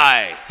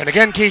Fry. And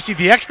again, Casey,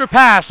 the extra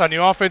pass on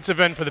the offensive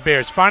end for the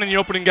Bears. Finding the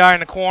opening guy in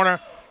the corner.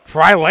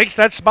 Fry likes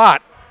that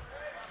spot.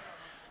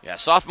 Yeah,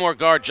 sophomore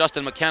guard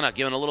Justin McKenna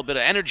giving a little bit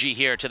of energy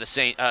here to the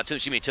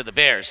to the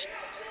Bears.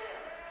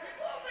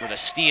 With a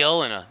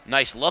steal and a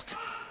nice look.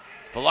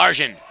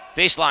 Balarjian,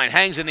 baseline,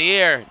 hangs in the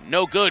air.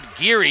 No good.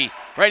 Geary.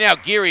 Right now,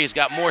 Geary has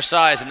got more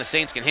size than the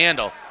Saints can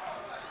handle.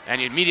 And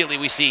immediately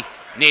we see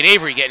Nate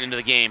Avery getting into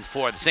the game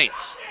for the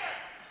Saints.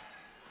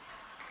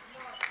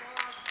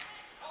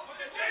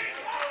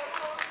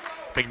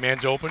 Big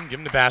man's open. Give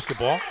him the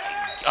basketball.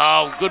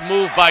 Oh, good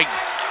move by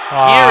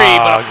Geary,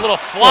 but a little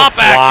flop action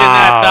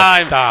that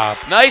time.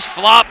 Stop. Nice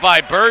flop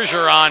by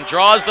Bergeron.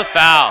 Draws the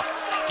foul.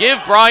 Give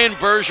Brian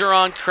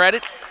Bergeron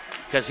credit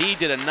because he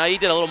did a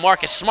little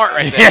Marcus Smart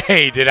right there. Yeah,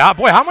 he did.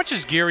 Boy, how much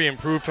has Geary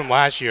improved from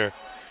last year?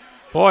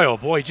 Boy, oh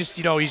boy, just,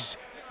 he's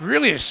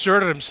really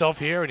asserted himself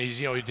here, and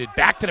he did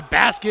back to the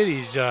basket.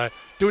 He's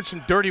doing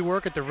some dirty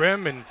work at the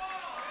rim, and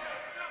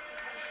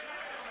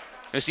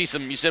I see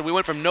you said we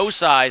went from no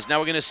size. Now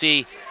we're going to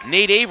see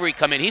Nate Avery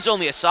come in. He's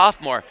only a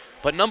sophomore,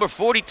 but number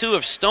 42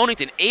 of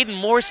Stonington, Aiden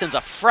Morrison's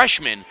a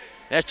freshman.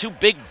 There's 2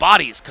 big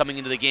bodies coming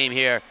into the game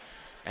here,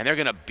 and they're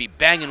going to be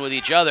banging with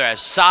each other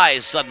as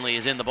size suddenly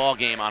is in the ball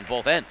game on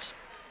both ends.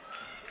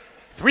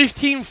 3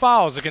 team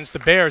fouls against the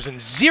Bears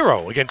and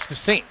 0 against the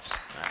Saints,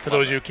 for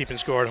those of you keeping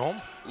score at home.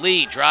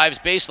 Lee drives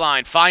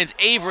baseline, finds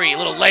Avery. A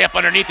little layup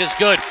underneath is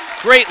good.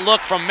 Great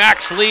look from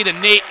Max Lee to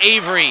Nate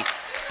Avery.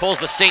 Pulls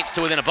the Saints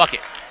to within a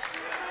bucket.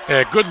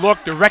 Yeah, good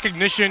look, the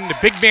recognition, the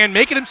big man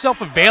making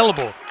himself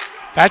available.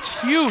 That's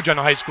huge on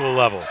a high school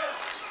level.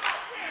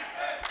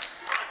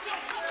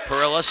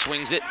 Perilla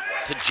swings it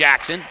to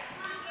Jackson.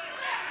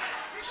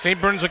 St.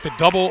 Bernard's like to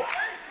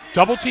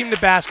double team the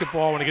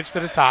basketball when it gets to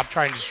the top,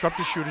 try and disrupt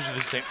the shooters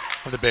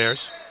of the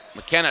Bears.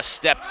 McKenna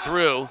stepped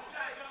through.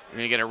 We're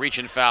going to get a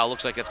reach-in foul.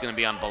 Looks like that's going to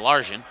be on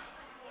Balarjian.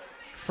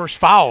 First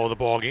foul of the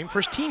ball game,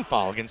 first team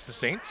foul against the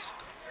Saints.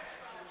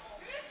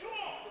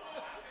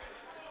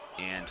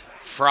 And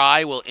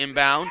Fry will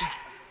inbound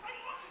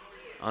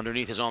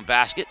underneath his own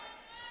basket.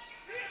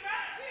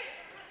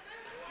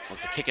 We'll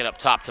kick it up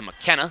top to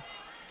McKenna.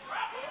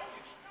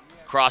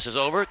 Crosses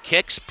over,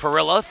 kicks,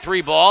 Perilla,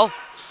 3 ball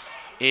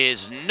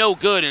is no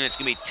good, and it's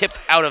going to be tipped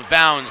out of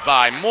bounds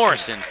by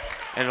Morrison,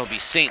 and it'll be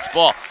Saints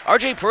ball.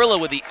 R.J. Perilla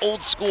with the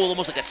old school,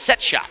 almost like a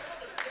set shot.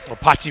 Or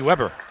Potsy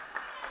Weber.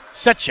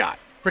 Set shot,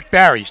 Rick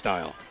Barry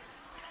style.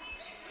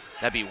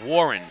 That'd be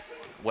Warren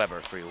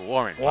Weber for you,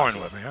 Warren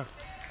Weber, yeah.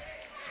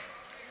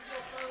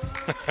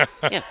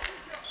 Yeah.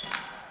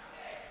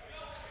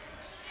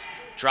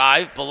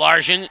 Drive,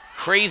 Balarjian,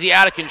 crazy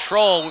out of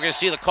control. We're going to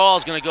see the call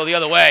is going to go the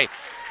other way.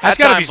 That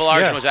time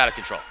Balarjian was out of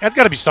control. That's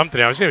got to be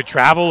something. I was saying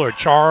travel or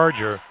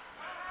charge, or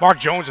Mark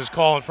Jones is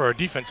calling for a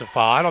defensive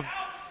foul.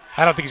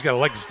 I don't think he's got a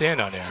leg to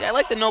stand on there. See, I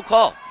like the no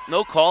call.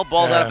 No call,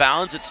 ball's out of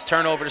bounds. It's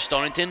turnover to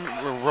Stonington.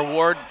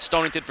 Reward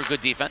Stonington for good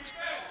defense.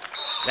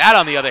 That,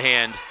 on the other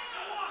hand,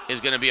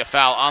 is going to be a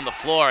foul on the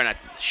floor and a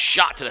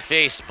shot to the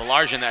face.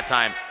 Balarjian that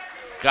time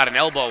got an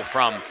elbow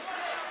from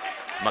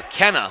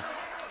McKenna,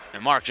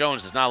 and Mark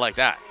Jones does not like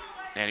that.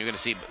 And you're going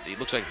to see, it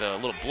looks like the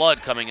little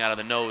blood coming out of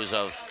the nose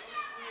of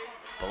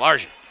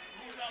Balarjian.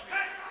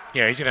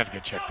 Yeah, he's going to have to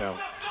get checked out.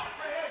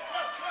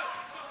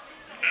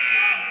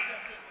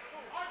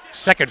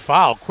 Second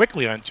foul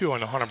quickly on 2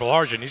 on Hunter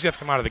Balarjian. He's going to have to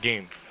come out of the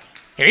game.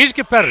 And he's a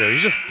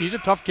competitor. He's a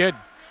tough kid.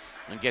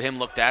 And get him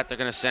looked at. They're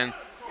going to send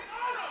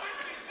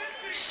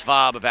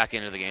Svab back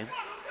into the game.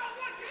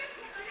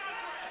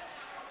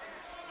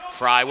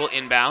 Fry will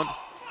inbound.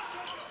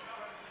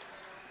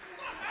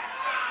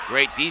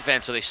 Great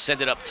defense, so they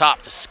send it up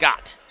top to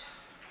Scott.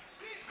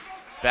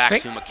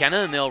 Back to McKenna,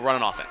 and they'll run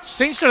an offense.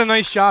 Saints did a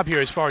nice job here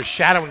as far as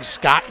shadowing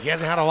Scott. He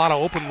hasn't had a lot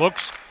of open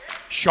looks.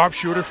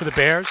 Sharpshooter for the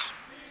Bears.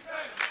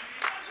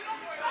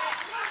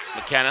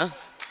 McKenna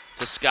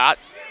to Scott.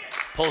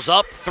 Pulls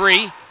up,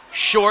 3.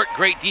 Short,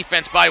 great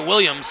defense by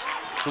Williams,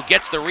 who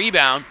gets the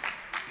rebound.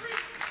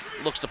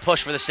 Looks to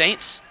push for the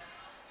Saints.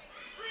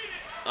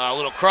 A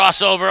little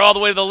crossover all the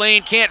way to the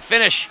lane, can't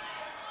finish.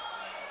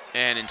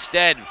 And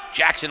instead,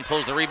 Jackson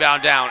pulls the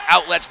rebound down.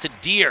 Outlets to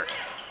Deere.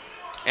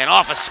 And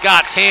off of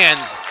Scott's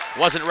hands,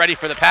 wasn't ready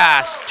for the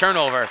pass.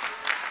 Turnover.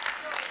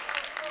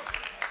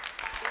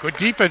 Good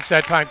defense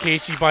that time,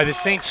 Casey, by the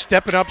Saints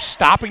stepping up,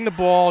 stopping the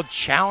ball,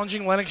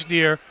 challenging Lennox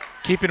Deere,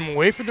 keeping him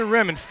away from the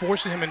rim and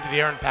forcing him into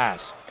the errant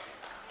pass.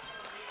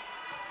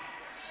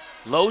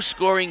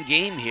 Low-scoring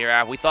game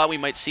here. We thought we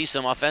might see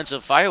some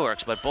offensive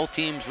fireworks, but both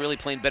teams really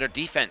playing better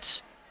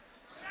defense.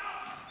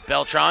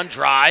 Beltran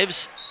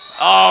drives.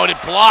 Oh, it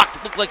blocked.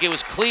 It looked like it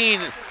was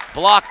clean.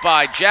 Blocked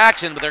by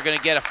Jackson, but they're going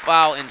to get a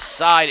foul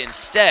inside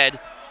instead.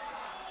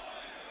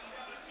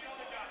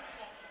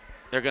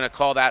 They're going to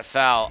call that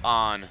foul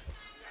on...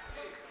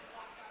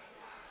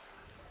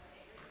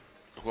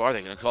 Who are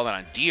they going to call that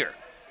on? Deere.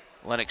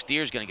 Lennox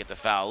Deere's going to get the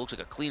foul. Looks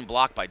like a clean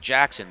block by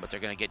Jackson, but they're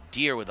going to get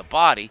Deere with the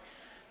body,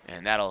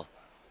 and that'll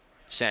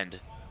send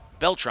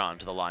Beltran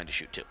to the line to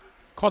shoot 2.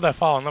 Called that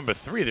foul on number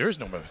 3. There is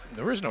no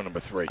number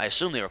 3. I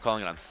assume they were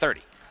calling it on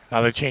 30.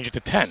 Now they change it to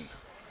 10.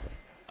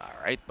 All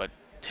right, but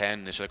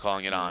 10 is they're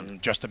calling it on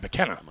Justin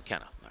McKenna.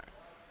 McKenna. All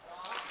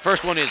right.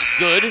 First one is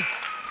good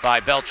by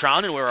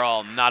Beltran, and we're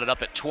all knotted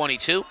up at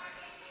 22.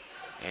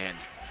 And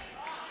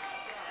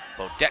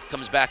Bodette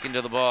comes back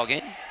into the ball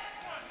game.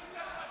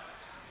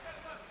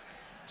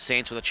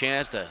 Saints with a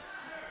chance to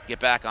get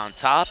back on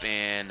top,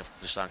 and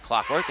just on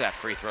clockwork, that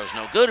free throw's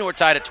no good, and we're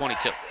tied at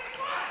 22.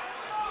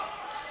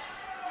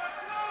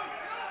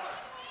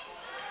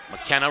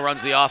 McKenna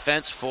runs the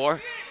offense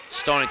for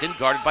Stonington,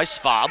 guarded by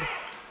Svab.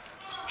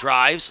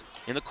 Drives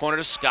in the corner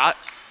to Scott.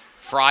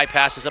 Fry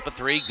passes up a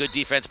three. Good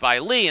defense by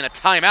Lee, and a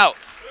timeout.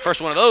 First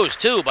one of those,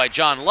 too, by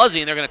John Luzzy,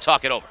 and they're going to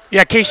talk it over.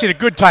 Yeah, Casey, a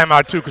good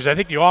timeout, too, because I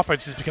think the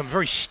offense has become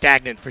very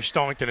stagnant for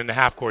Stonington in the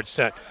half-court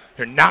set.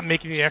 They're not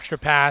making the extra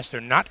pass.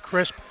 They're not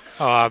crisp.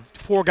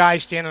 4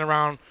 guys standing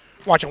around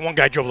watching one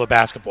guy dribble the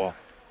basketball.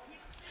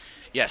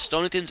 Yeah,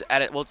 Stonington's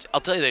at it. Well, I'll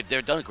tell you,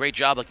 they've done a great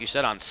job, like you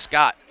said, on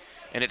Scott,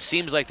 and it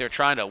seems like they're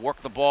trying to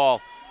work the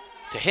ball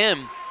to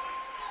him,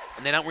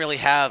 and they don't really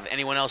have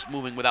anyone else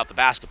moving without the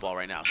basketball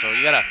right now. So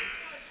you got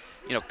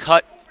to,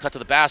 cut to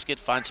the basket,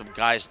 find some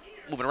guys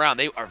moving around.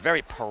 They are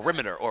very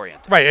perimeter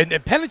oriented. Right,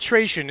 and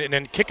penetration and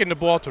then kicking the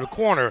ball to the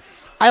corner,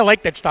 I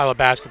like that style of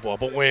basketball.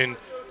 But when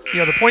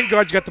the point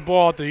guard's got the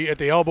ball at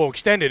the elbow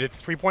extended at the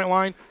three-point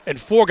line, and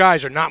 4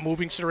 guys are not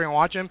moving, sitting around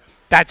watching him,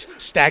 that's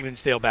stagnant,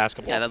 stale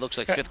basketball. Yeah, that looks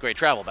like 5th grade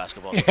travel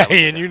basketball. Yeah,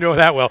 and you know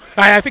that well.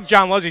 I think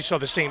John Luzzy saw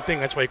the same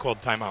thing. That's why he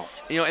called timeout.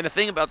 And the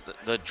thing about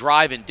the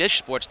drive and dish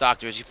sports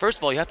doctor is, first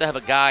of all, you have to have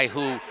a guy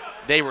who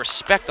they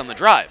respect on the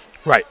drive.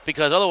 Right.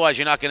 Because otherwise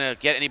you're not going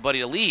to get anybody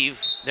to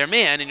leave their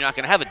man, and you're not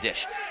going to have a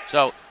dish.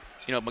 So,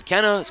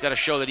 McKenna's got to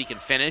show that he can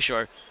finish,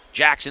 or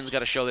Jackson's got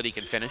to show that he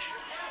can finish.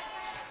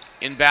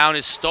 Inbound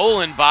is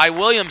stolen by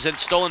Williams and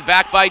stolen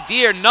back by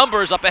Deere.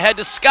 Numbers up ahead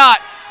to Scott.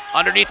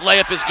 Underneath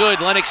layup is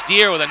good. Lennox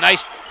Deere with a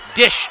nice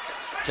dish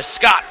to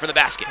Scott for the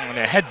basket. And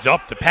a heads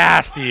up, the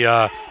pass,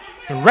 the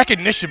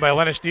recognition by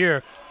Lennox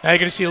Deere. Now you're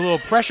going to see a little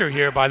pressure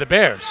here by the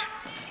Bears.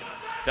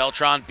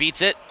 Beltran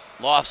beats it,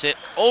 lofts it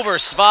over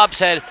Svab's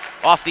head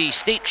off the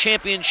state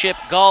championship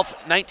golf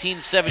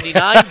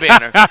 1979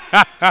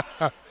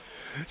 banner.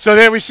 So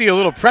there we see a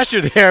little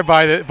pressure there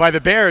by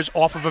the Bears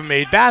off of a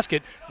made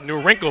basket.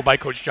 New wrinkle by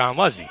Coach John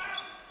Luzzy.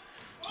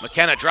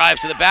 McKenna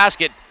drives to the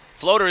basket.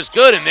 Floater is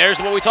good, and there's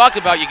what we talked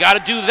about. You got to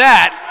do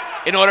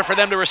that in order for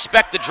them to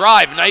respect the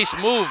drive. Nice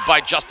move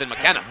by Justin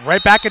McKenna.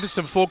 Right back into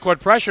some full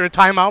court pressure. A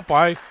timeout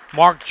by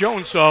Mark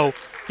Jones. So,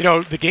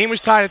 the game was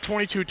tied at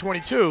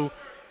 22-22.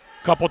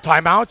 Couple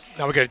timeouts.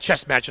 Now we got a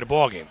chess match in the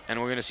ball game.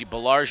 And we're going to see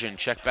Belarjan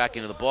check back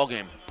into the ball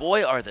game.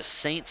 Boy, are the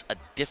Saints a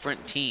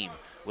different team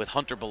with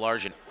Hunter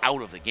Belarjan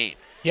out of the game.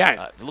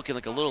 Yeah. Looking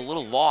like a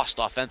little lost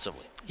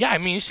offensively. Yeah, I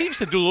mean, he seems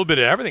to do a little bit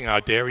of everything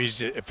out there.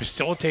 He's a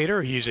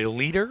facilitator. He's a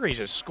leader. He's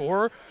a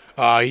scorer.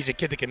 He's a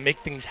kid that can make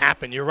things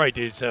happen. You're right.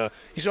 He's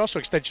also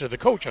an extension of the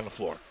coach on the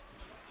floor.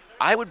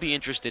 I would be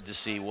interested to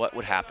see what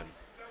would happen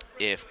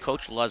if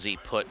Coach Luzzy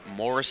put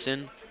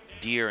Morrison,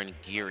 Deere, and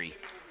Geary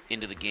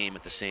into the game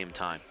at the same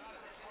time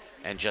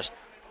and just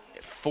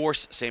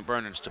force St.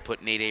 Bernard's to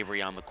put Nate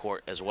Avery on the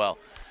court as well.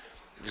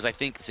 Because I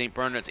think St.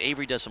 Bernard's,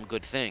 Avery does some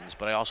good things,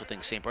 but I also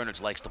think St.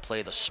 Bernard's likes to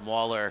play the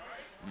smaller,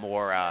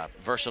 more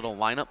versatile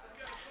lineup.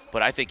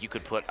 But I think they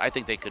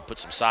could put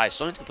some size.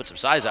 Stonington could put some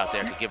size out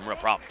there, could give them real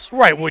problems.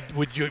 Right.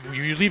 Would you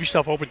leave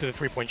yourself open to the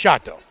three-point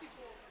shot, though?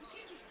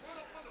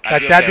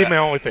 That'd be my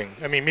only thing.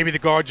 I mean, maybe the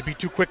guards would be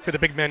too quick for the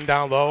big men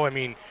down low. I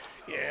mean,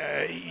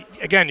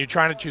 again, you're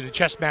trying to do the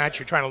chess match.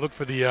 You're trying to look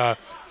for the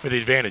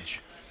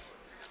advantage.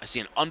 I see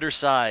an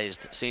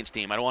undersized Saints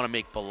team. I don't want to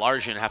make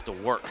Belarjan have to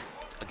work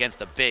against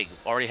the big.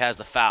 Already has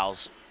the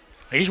fouls.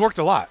 He's worked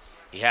a lot.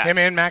 He has. Him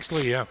and Max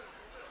Lee, yeah.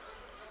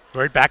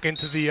 Right back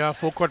into the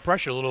full court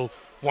pressure, a little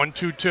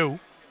 1-2-2.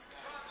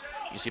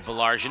 You see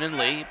Belarjan and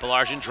Lee.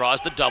 Belarjan draws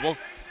the double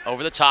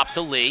over the top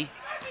to Lee.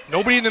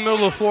 Nobody in the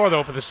middle of the floor,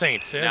 though, for the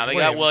Saints. Now they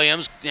got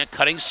Williams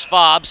cutting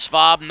Svab.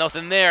 Svab,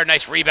 nothing there.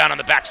 Nice rebound on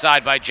the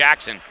backside by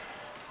Jackson.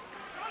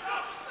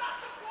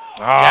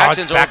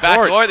 Jackson's over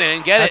backdoor. They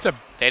didn't get it.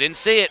 They didn't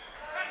see it.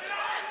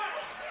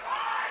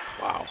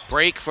 Wow.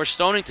 Break for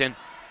Stonington.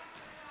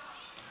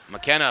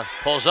 McKenna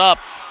pulls up.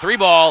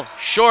 3-ball,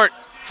 short,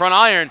 front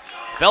iron.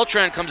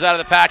 Beltran comes out of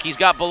the pack. He's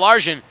got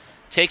Belarjan.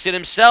 Takes it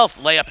himself.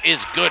 Layup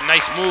is good.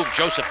 Nice move,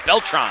 Joseph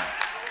Beltran.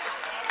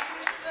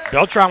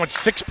 Beltran with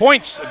 6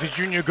 points, the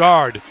junior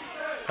guard.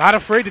 Not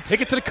afraid to take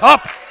it to the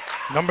cup.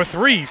 Number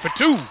 3 for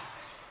 2.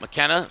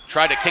 McKenna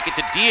tried to kick it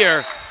to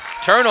Deere.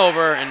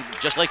 Turnover, and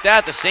just like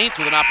that, the Saints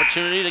with an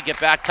opportunity to get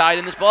back tied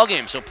in this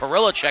ballgame. So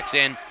Parilla checks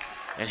in,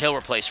 and he'll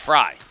replace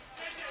Fry.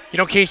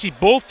 Casey,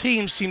 both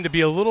teams seem to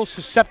be a little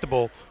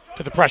susceptible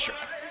to the pressure,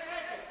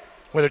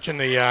 whether it's in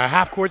the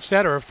half-court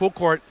set or a full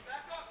court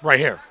right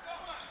here.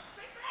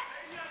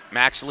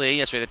 Max Lee,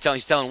 that's right.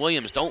 He's telling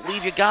Williams, don't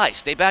leave your guy.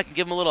 Stay back and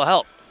give him a little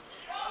help.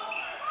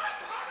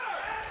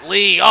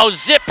 Lee,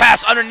 zip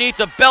pass underneath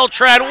the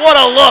Beltran. What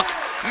a look.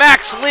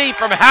 Max Lee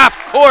from half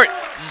court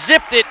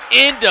zipped it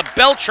into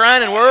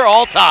Beltran, and we're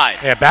all tied.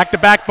 Yeah,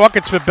 back-to-back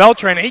buckets for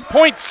Beltran. 8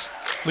 points,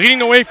 leading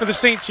the way for the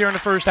Saints here in the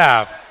first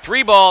half.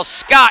 3 ball,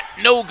 Scott,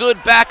 no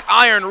good, back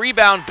iron,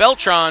 rebound,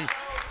 Beltran.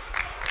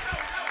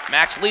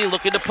 Max Lee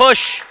looking to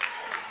push.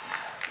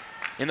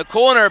 In the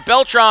corner,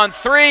 Beltran,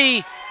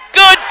 3,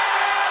 good!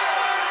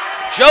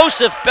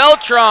 Joseph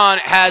Beltran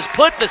has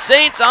put the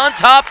Saints on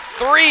top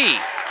 3.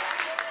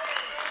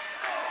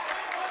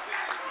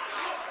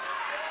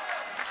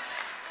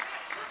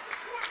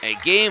 A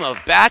game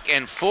of back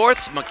and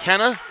forths.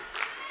 McKenna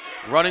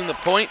running the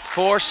point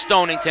for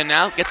Stonington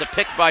now. Gets a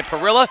pick by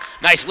Parilla.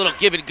 Nice little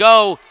give and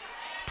go.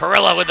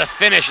 Parilla with the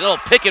finish. Little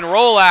pick and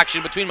roll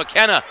action between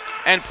McKenna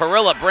and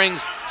Parilla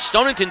brings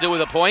Stonington to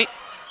the point.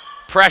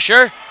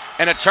 Pressure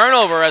and a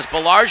turnover as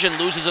Belarjan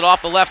loses it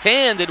off the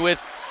left-handed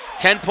with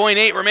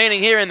 10.8 remaining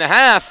here in the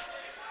half.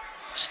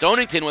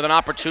 Stonington with an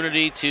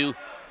opportunity to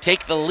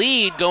take the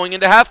lead going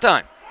into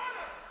halftime.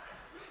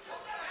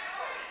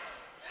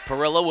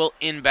 Parilla will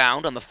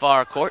inbound on the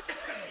far court.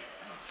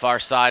 Far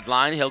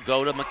sideline, he'll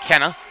go to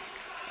McKenna.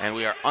 And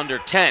we are under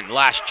 10.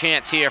 Last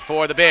chance here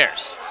for the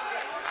Bears.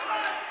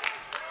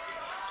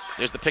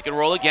 There's the pick and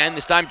roll again.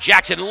 This time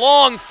Jackson,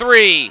 long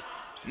 3.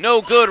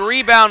 No good,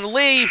 rebound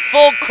Lee,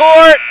 full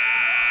court,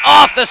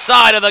 off the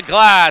side of the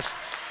glass.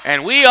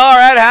 And we are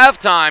at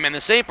halftime, and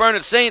the St.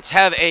 Bernard Saints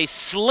have a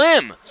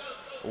slim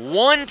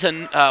 1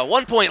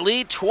 point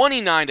lead,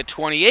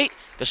 29-28.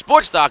 The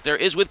Sports Doctor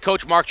is with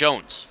Coach Mark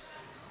Jones.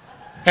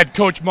 Head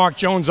coach Mark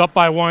Jones up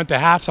by 1 to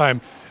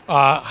halftime.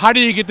 How do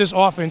you get this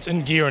offense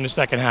in gear in the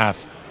second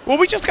half? Well,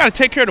 we just got to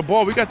take care of the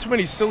ball. We got too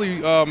many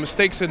silly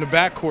mistakes in the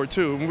backcourt,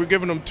 too. And we're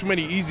giving them too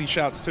many easy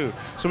shots, too.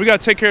 So we got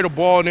to take care of the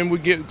ball, and then we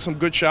get some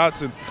good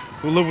shots, and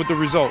we'll live with the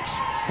results.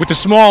 With the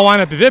small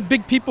lineup, did their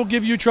big people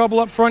give you trouble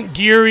up front?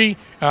 Geary,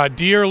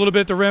 Deere a little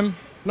bit at the rim?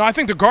 No, I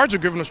think the guards are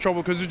giving us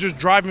trouble because they're just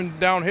driving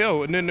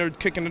downhill, and then they're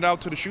kicking it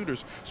out to the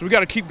shooters. So we got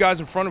to keep guys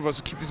in front of us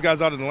and keep these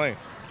guys out of the lane.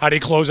 How do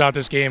you close out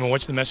this game, and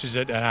what's the message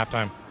at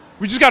halftime?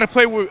 We just got to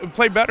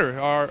play better.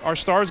 Our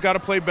stars got to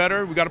play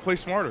better. We got to play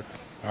smarter.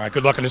 All right,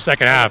 good luck in the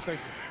second half.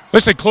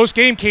 Listen, close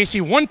game,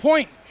 Casey. 1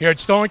 point here at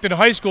Stonington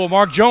High School.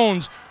 Mark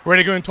Jones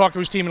ready to go and talk to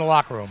his team in the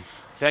locker room.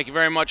 Thank you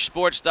very much,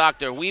 Sports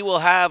Doctor. We will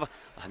have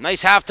a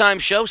nice halftime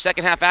show,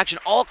 second half action,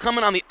 all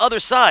coming on the other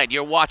side.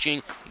 You're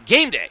watching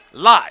Game Day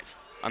live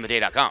on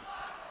theday.com.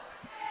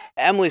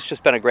 Emily's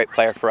just been a great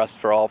player for us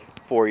for all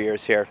 4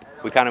 years here.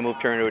 We kind of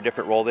moved her into a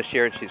different role this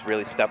year, and she's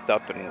really stepped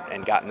up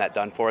and gotten that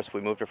done for us.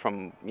 We moved her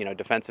from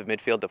defensive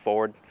midfield to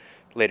forward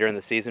later in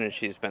the season, and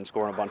she's been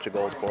scoring a bunch of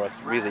goals for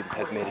us. Really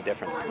has made a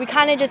difference. We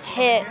kind of just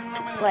hit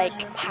like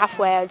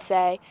halfway, I would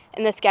say,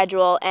 in the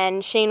schedule,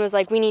 and Shane was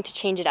like, we need to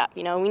change it up.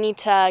 We need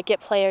to get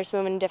players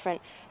moving in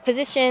different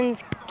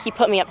positions. He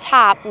put me up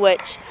top,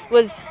 which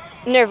was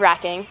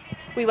nerve-wracking.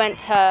 We went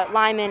to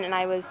Lyman, and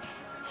I was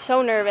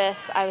so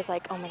nervous. I was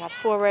like, oh my God,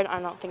 forward,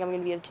 I don't think I'm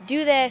going to be able to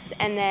do this.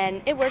 And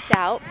then it worked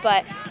out.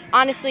 But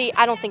honestly,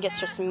 I don't think it's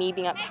just me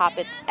being up top.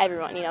 It's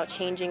everyone,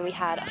 changing. We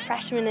had a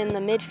freshman in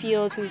the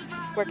midfield who's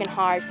working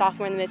hard,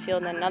 sophomore in the midfield,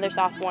 and then another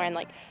sophomore. And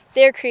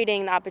they're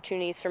creating the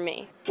opportunities for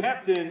me.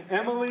 Captain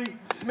Emily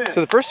Smith.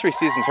 So the first 3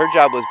 seasons, her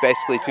job was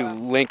basically to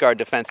link our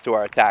defense to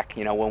our attack.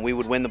 When we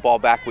would win the ball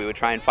back, we would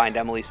try and find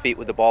Emily's feet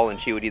with the ball, and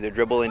she would either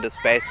dribble into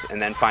space and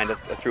then find a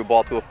through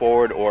ball to a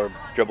forward or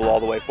dribble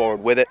all the way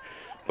forward with it.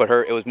 But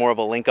it was more of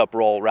a link-up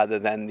role rather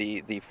than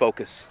the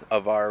focus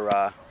of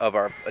our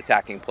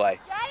attacking play.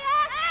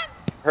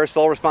 Her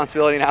sole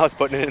responsibility now is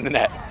putting it in the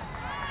net.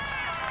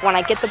 When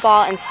I get the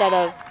ball, instead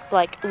of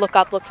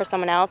look for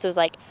someone else, it was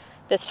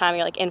this time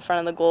you're in front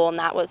of the goal, and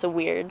that was a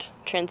weird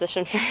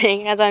transition for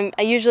me, as I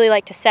usually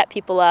like to set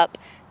people up,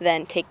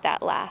 then take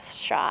that last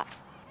shot.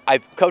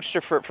 I've coached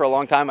her for a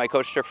long time. I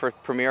coached her for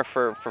Premier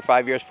for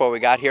 5 years before we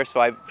got here.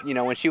 So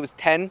when she was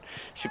 10,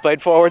 she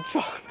played forward.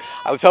 So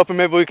I was hoping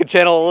maybe we could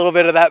channel a little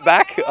bit of that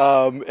back,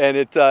 and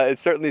it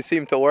certainly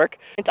seemed to work.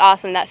 It's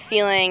awesome, that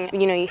feeling.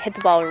 You hit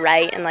the ball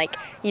right, and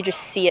you just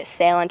see it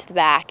sail into the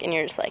back, and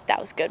you're just like, that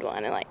was a good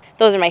one. And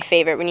those are my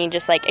favorite, when you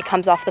just it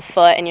comes off the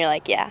foot, and you're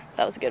like, yeah,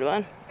 that was a good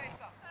one.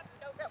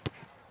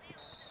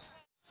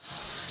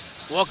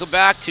 Welcome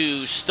back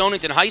to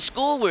Stonington High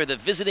School, where the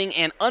visiting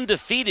and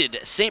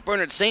undefeated St.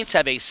 Bernard Saints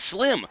have a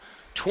slim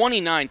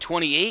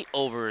 29-28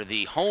 over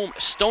the home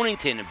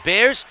Stonington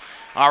Bears.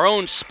 Our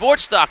own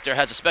Sports Doctor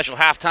has a special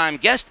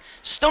halftime guest,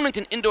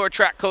 Stonington indoor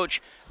track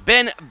coach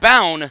Ben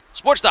Bown.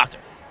 Sports Doctor.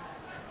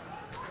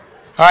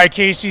 All right,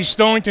 Casey,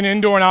 Stonington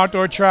indoor and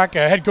outdoor track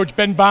head coach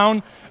Ben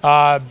Bown.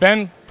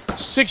 Ben,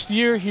 6th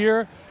year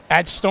here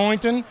at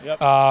Stonington. Yep.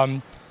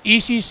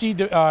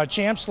 ECC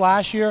champs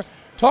last year.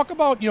 Talk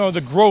about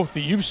the growth that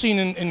you've seen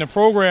in the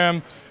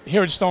program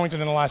here at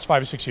Stonington in the last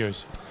 5 or 6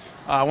 years.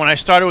 When I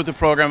started with the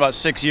program about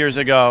 6 years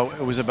ago,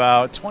 it was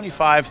about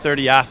 25,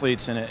 30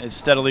 athletes, and it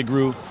steadily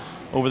grew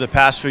over the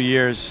past few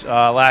years.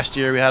 Last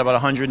year we had about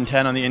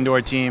 110 on the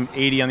indoor team,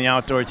 80 on the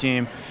outdoor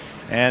team,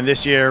 and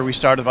this year we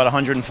started about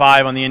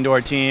 105 on the indoor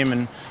team,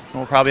 and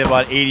we'll probably have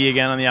about 80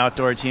 again on the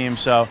outdoor team.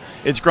 So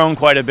it's grown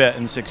quite a bit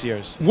in 6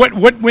 years.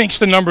 What makes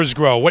the numbers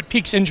grow? What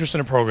piques interest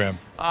in the program?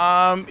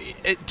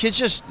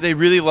 Kids they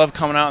really love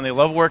coming out and they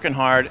love working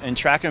hard, and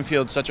track and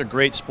field's such a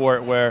great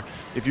sport where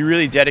if you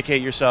really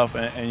dedicate yourself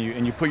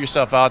and you put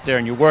yourself out there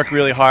and you work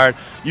really hard,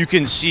 you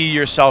can see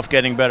yourself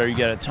getting better. You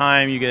get a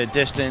time, you get a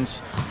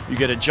distance, you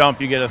get a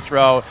jump, you get a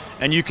throw,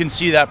 and you can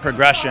see that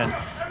progression.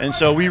 And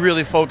so we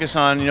really focus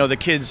on, the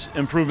kids'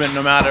 improvement,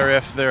 no matter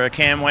if they're a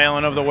Cam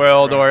Whalen of the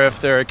world or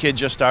if they're a kid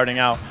just starting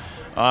out.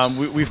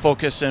 We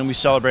focus and we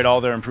celebrate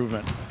all their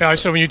improvement. Yeah,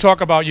 so when you talk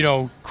about,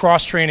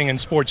 cross training in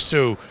sports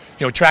too,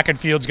 track and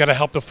field's got to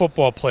help the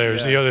football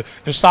players,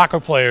 the soccer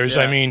players.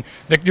 Yeah. I mean,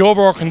 the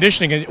overall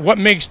conditioning. What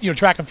makes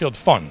track and field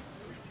fun?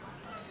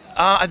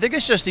 I think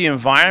it's just the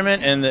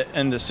environment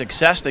and the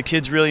success. The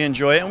kids really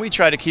enjoy it, and we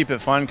try to keep it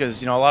fun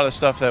because a lot of the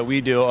stuff that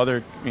we do,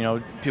 other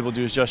people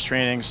do is just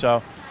training.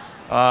 So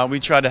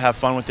we try to have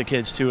fun with the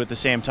kids too at the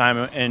same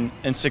time,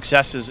 and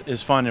success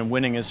is fun and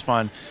winning is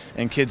fun,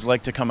 and kids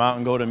like to come out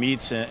and go to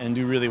meets and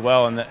do really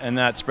well, and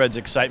that spreads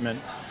excitement.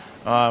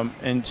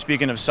 And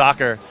speaking of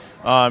soccer,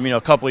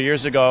 a couple of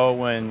years ago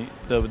when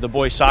the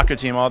boys soccer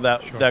team, all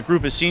that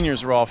group of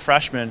seniors were all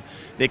freshmen,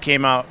 they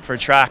came out for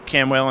track.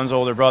 Cam Whalen's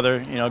older brother,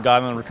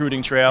 got on the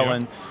recruiting trail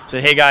and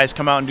said, "Hey guys,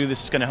 come out and do this.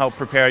 It's going to help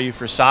prepare you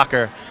for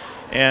soccer."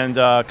 And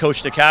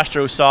Coach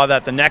DeCastro saw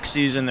that the next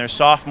season, their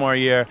sophomore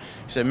year,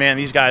 he said, "Man,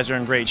 these guys are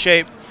in great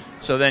shape."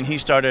 So then he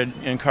started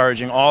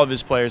encouraging all of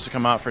his players to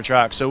come out for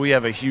track. So we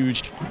have a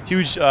huge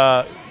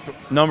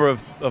number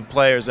of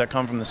players that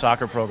come from the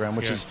soccer program,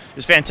 which is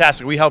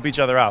fantastic. We help each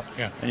other out,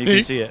 and you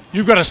can see it.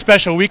 You've got a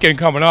special weekend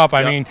coming up.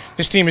 I mean,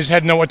 this team is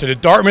heading over to the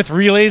Dartmouth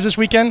Relays this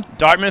weekend?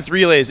 Dartmouth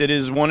Relays. It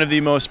is one of the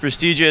most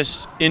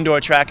prestigious indoor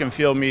track and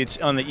field meets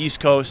on the East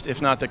Coast,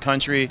 if not the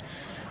country.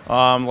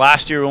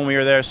 Last year when we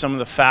were there, some of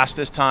the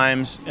fastest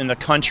times in the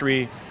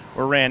country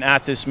were ran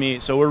at this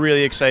meet, so we're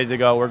really excited to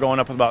go. We're going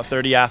up with about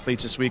 30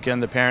 athletes this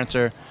weekend. The parents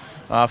are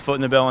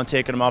footing the bill and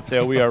taking them up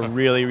there. We are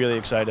really, really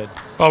excited.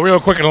 Well, real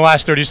quick in the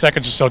last 30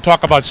 seconds or so,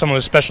 talk about some of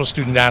the special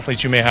student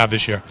athletes you may have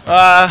this year.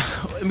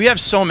 We have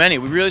so many.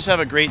 We really just have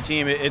a great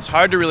team. It's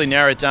hard to really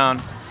narrow it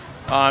down.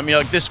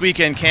 Like this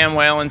weekend, Cam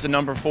Whalen's a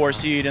number 4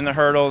 seed in the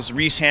hurdles.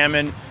 Reese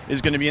Hammond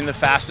is going to be in the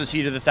fastest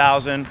heat of the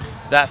 1,000.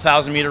 That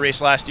 1,000-meter race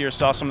last year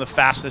saw some of the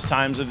fastest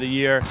times of the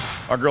year.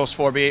 Our girls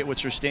 4x8,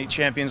 which were state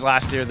champions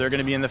last year, they're going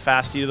to be in the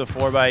fast heat of the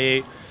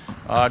 4x8.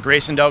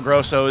 Grayson Del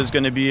Grosso is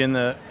going to be in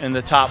the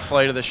top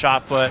flight of the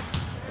shot put.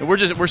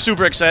 We're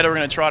super excited. We're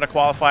going to try to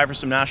qualify for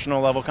some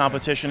national level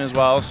competition as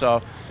well.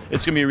 So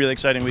it's going to be a really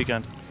exciting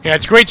weekend. Yeah,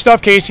 it's great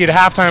stuff, Casey, at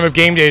halftime of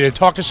game day to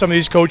talk to some of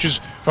these coaches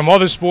from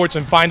other sports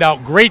and find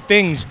out great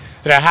things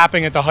that are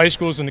happening at the high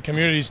schools and the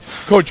communities.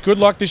 Coach, good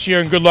luck this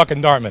year and good luck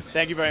in Dartmouth.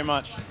 Thank you very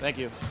much. Thank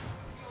you.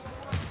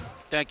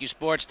 Thank you,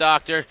 Sports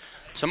Doctor.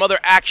 Some other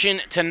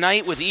action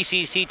tonight with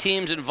ECC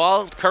teams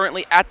involved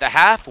currently at the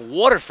half.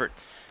 Waterford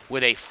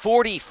with a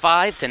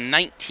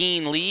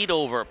 45-19 lead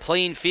over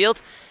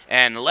Plainfield.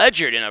 And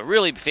Ledyard in a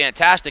really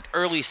fantastic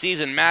early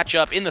season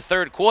matchup in the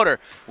third quarter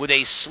with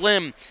a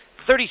slim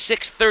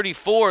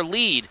 36-34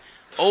 lead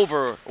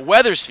over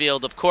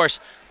Wethersfield. Of course,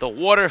 the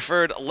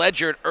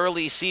Waterford-Ledyard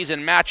early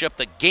season matchup,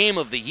 the game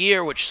of the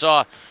year, which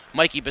saw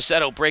Mikey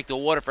Bassetto break the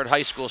Waterford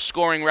High School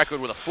scoring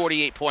record with a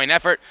 48-point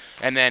effort.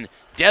 And then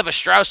Dev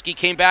Ostrowski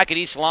came back at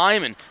East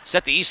Lyme and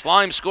set the East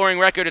Lyme scoring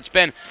record. It's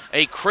been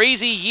a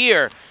crazy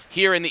year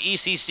here in the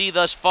ECC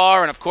thus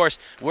far, and of course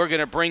we're going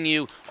to bring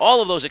you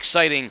all of those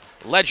exciting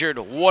Ledyard,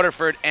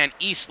 Waterford, and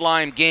East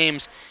Lyme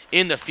games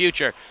in the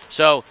future.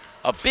 So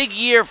a big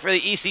year for the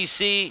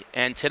ECC,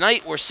 and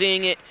tonight we're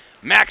seeing it.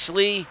 Max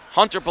Lee,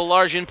 Hunter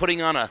Belargian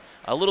putting on a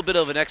little bit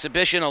of an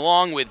exhibition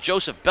along with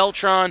Joseph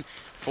Beltran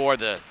for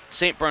the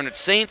St. Bernard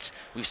Saints.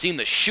 We've seen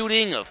the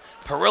shooting of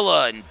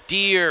Perilla and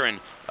Deere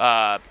and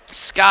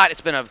Scott.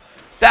 It's been a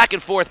back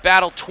and forth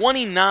battle,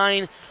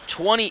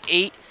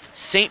 29-28.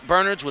 St.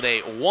 Bernard's with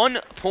a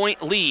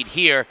 1-point lead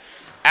here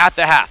at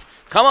the half.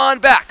 Come on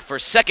back for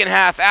second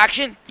half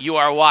action. You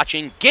are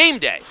watching Game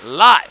Day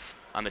live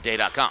on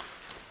theday.com.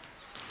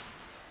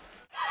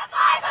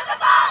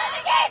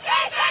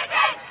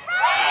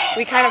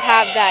 We kind of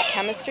have that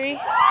chemistry,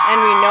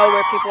 and we know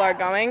where people are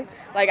going.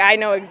 Like, I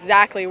know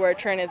exactly where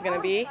Trin is going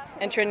to be,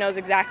 and Trin knows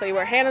exactly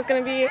where Hannah's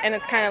going to be, and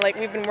it's kind of like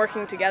we've been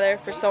working together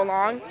for so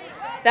long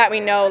that we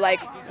know, like,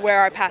 where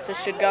our passes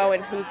should go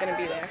and who's going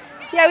to be there.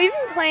 Yeah, we've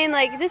been playing,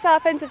 like, this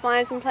offensive line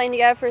has been playing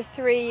together for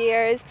 3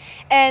 years,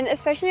 and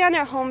especially on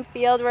our home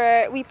field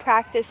where we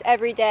practice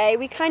every day,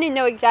 we kind of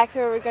know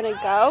exactly where we're going to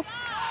go.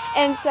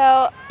 And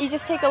so you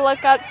just take a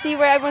look up, see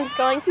where everyone's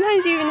going.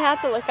 Sometimes you even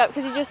have to look up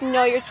because you just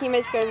know your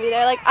teammate's going to be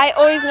there. Like, I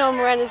always know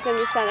Miranda's going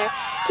to be center.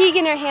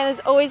 Keegan or Hannah's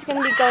always going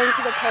to be going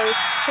to the post.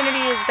 Trinity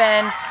has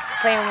been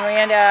playing with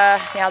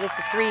Miranda, now this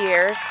is 3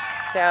 years.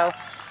 So,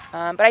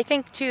 but I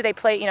think, too, they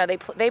play,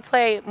 they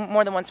play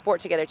more than one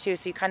sport together, too,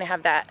 so you kind of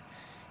have that,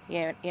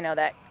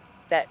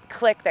 that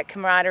clique, that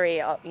camaraderie,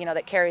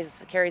 that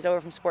carries over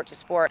from sport to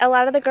sport. A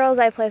lot of the girls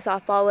I play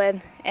softball with,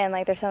 and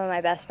like they're some of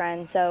my best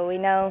friends, so we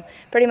know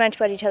pretty much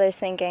what each other's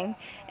thinking,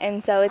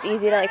 and so it's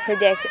easy to like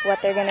predict what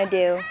they're gonna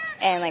do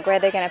and like where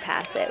they're gonna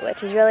pass it,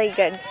 which is really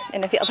good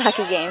in a field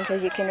hockey game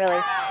because you can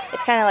really,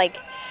 it's kind of like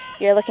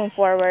you're looking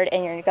forward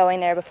and you're going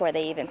there before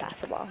they even pass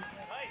the ball.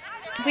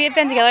 We have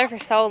been together for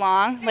so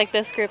long, like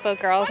this group of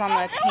girls on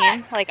the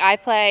team. Like I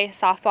play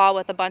softball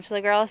with a bunch of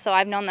the girls, so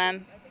I've known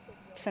them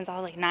since I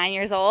was like 9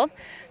 years old.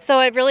 So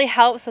it really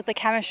helps with the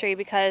chemistry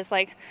because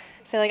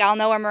I'll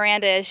know where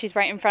Miranda is, she's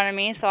right in front of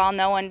me, so I'll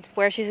know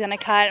where she's going to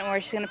cut and where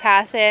she's going to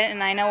pass it,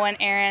 and I know when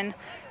Erin,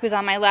 who's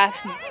on my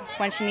left,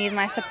 when she needs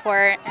my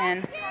support,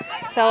 and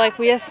so like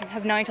we just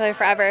have known each other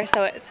forever,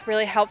 so it's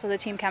really helped with the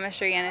team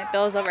chemistry and it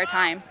builds over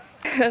time.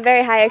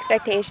 Very high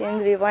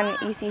expectations. We've won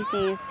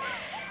ECCs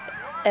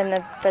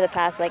for the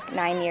past like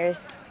 9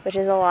 years, which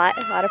is a lot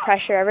of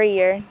pressure every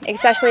year,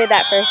 especially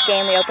that first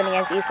game we opened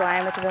against East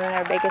Lyme, which was one of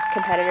our biggest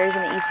competitors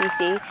in the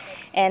ECC,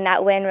 and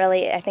that win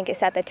really, I think it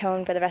set the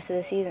tone for the rest of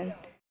the season.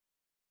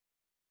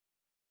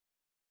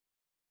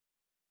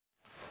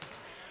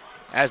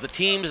 As the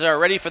teams are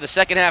ready for the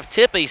second half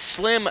tip, a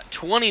slim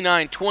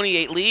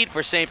 29-28 lead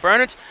for St.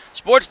 Bernard's.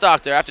 Sports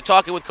Doctor, after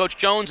talking with Coach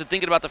Jones and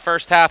thinking about the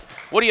first half,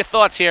 what are your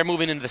thoughts here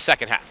moving into the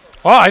second half?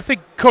 Well, I think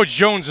Coach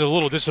Jones is a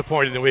little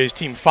disappointed in the way his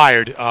team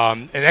fired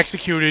and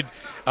executed.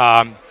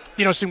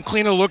 Some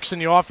cleaner looks in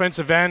the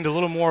offensive end, a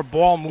little more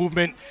ball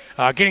movement,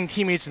 getting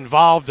teammates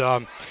involved.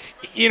 I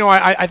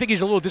think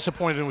he's a little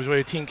disappointed in the way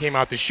the team came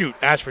out to shoot.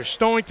 As for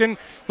Stonington,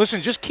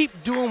 listen, just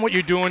keep doing what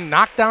you're doing,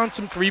 knock down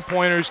some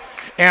three-pointers.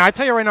 And I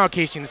tell you right now,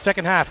 Casey, in the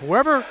second half,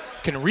 whoever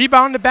can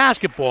rebound the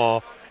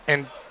basketball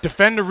and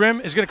defend the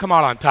rim is going to come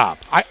out on top.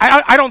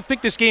 I don't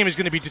think this game is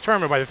going to be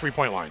determined by the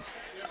three-point line.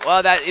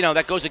 Well,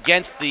 that goes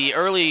against the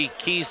early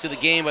keys to the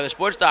game by the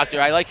Sports Doctor.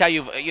 I like how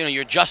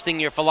you're adjusting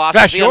your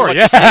philosophy. Yeah, sure. On what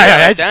you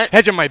see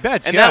hedging my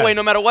bets. And that way,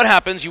 no matter what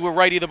happens, you were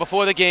right either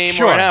before the game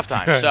or at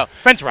halftime. So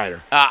fence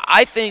rider.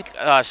 I think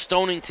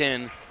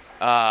Stonington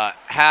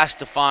has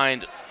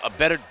to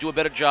do a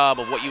better job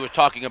of what you were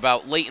talking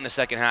about late in the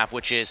second half,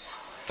 which is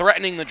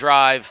threatening the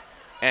drive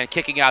and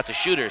kicking out to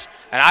shooters.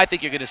 And I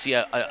think you're going to see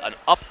an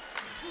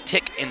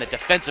uptick in the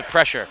defensive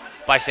pressure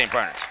by St.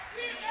 Bernard's.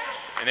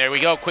 And there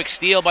we go, quick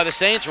steal by the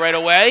Saints right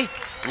away.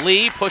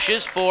 Lee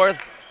pushes for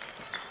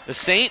the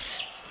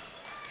Saints.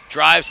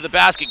 Drives to the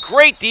basket.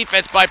 Great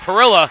defense by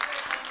Perilla.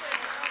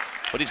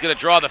 But he's going to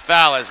draw the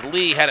foul as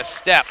Lee had a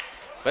step.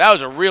 But that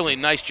was a really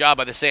nice job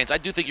by the Saints. I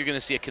do think you're going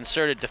to see a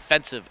concerted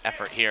defensive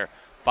effort here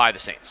by the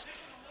Saints.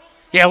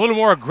 Yeah, a little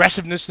more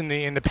aggressiveness in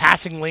the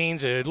passing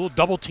lanes, a little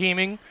double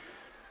teaming.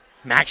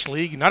 Max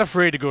Lee, not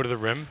afraid to go to the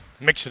rim,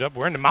 mix it up.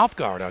 Wearing the mouth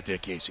guard out there,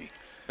 Casey.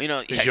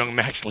 Young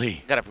Max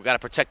Lee. Got to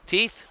protect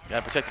teeth.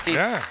 Got to protect the teeth.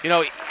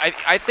 Yeah.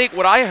 I think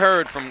what I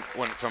heard from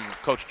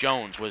Coach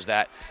Jones was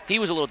that he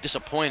was a little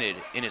disappointed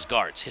in his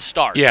guards, his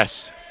stars.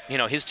 Yes.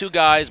 His two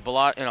guys,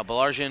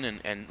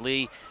 Balarjian and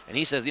Lee, and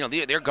he says,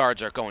 their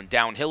guards are going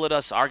downhill at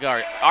us.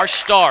 Our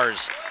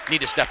stars need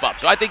to step up.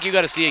 So I think you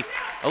got to see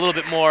a little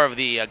bit more of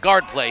the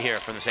guard play here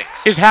from the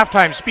Saints. His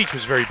halftime speech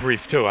was very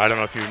brief too. I don't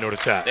know if you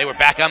noticed that. They were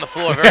back on the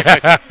floor very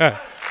quick.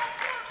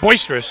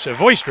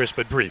 boisterous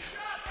but brief.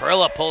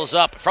 Perilla pulls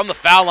up from the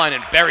foul line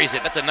and buries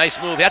it. That's a nice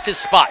move. That's his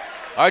spot.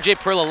 R.J.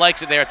 Perilla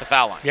likes it there at the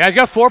foul line. Yeah, he's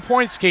got 4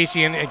 points,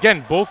 Casey, and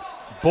again, both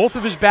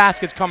of his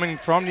baskets coming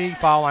from the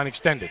foul line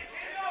extended.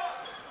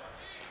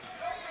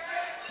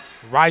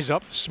 Rise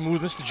up,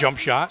 smoothness, the jump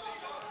shot.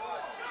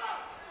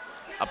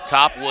 Up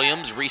top,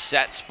 Williams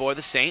resets for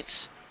the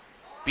Saints.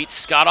 Beats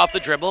Scott off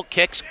the dribble,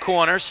 kicks,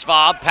 corner,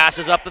 Svab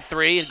passes up the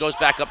three and goes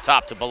back up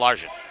top to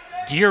Balarjian.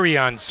 Geary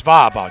on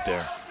Svab out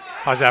there.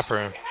 How's that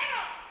for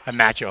a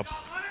matchup?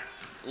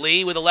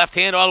 Lee with the left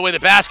hand all the way to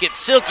the basket.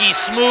 Silky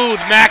smooth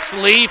Max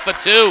Lee for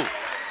 2.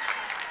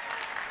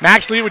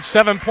 Max Lee with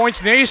 7 points.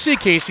 And there you see,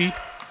 Casey.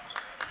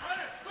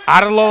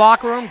 Out of the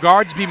locker room,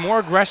 guards be more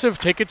aggressive,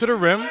 take it to the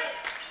rim.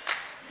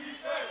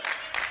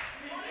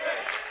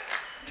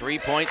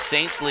 3-point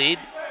Saints lead.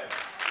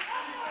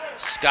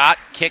 Scott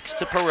kicks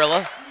to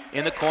Perilla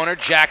in the corner.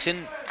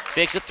 Jackson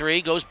fakes a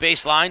three, goes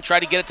baseline, tried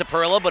to get it to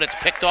Perilla, but it's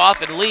picked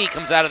off, and Lee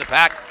comes out of the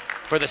pack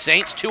for the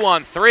Saints.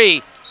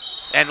 2-on-3.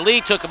 And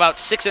Lee took about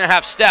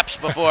 6.5 steps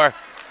before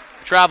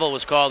travel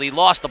was called. He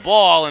lost the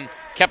ball and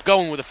kept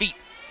going with the feet.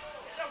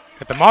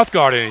 Got the mouth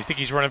guard in. I think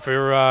he's running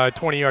for a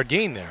 20-yard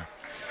gain there.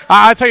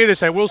 I'll tell you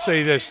this. I will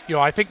say this.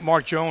 I think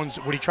Mark Jones,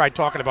 what he tried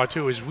talking about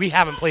too, is we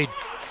haven't played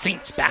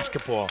Saints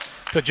basketball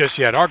to just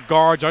yet. Our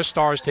guards, our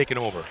stars taking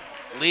over.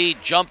 Lee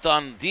jumped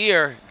on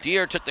Deere.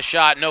 Deere took the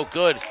shot. No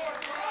good.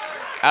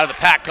 Out of the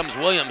pack comes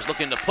Williams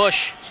looking to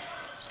push.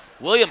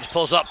 Williams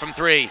pulls up from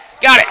 3.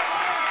 Got it.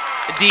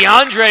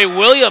 DeAndre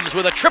Williams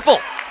with a triple.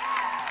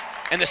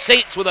 And the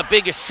Saints with a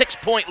big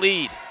 6-point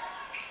lead.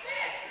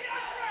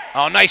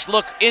 Oh, nice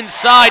look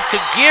inside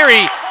to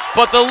Geary,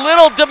 but the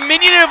little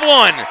diminutive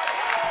one.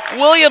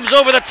 Williams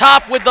over the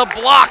top with the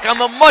block on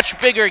the much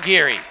bigger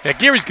Geary. Yeah,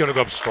 Geary's going to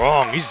go up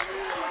strong. He's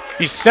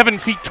 7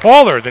 feet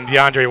taller than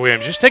DeAndre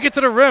Williams. Just take it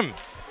to the rim.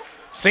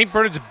 St.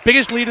 Bernard's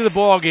biggest lead of the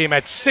ball game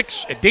at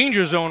 6, a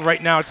danger zone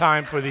right now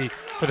time for the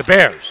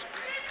Bears.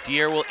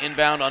 Deere will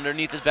inbound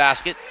underneath his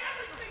basket.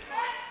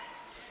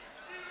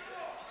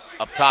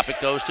 Up top it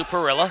goes to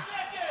Perilla.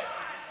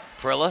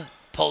 Perilla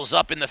pulls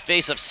up in the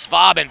face of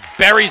Svab and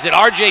buries it.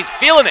 RJ's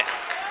feeling it.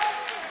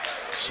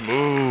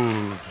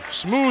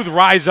 Smooth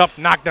rise up,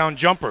 knockdown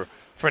jumper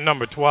for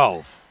number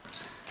 12.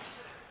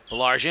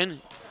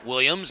 Belarjan,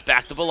 Williams,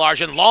 back to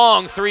Belarjan.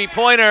 Long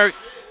three-pointer.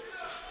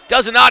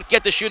 Does not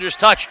get the shooter's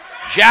touch.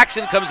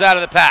 Jackson comes out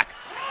of the pack.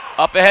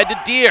 Up ahead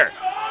to Deere.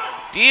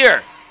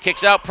 Deere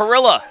kicks out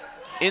Perilla.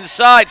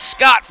 Inside,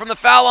 Scott from the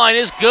foul line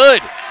is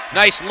good.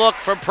 Nice look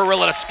from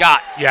Perilla to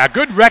Scott. Yeah,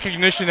 good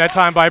recognition that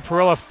time by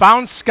Perilla.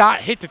 Found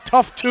Scott, hit the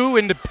tough two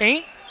in the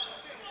paint.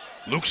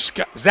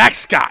 Zach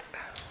Scott.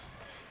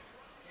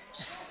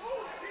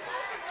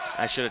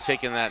 I should have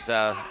taken that.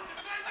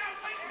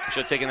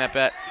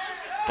 Bet.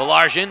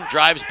 Belarjan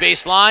drives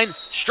baseline.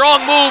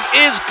 Strong move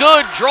is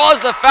good.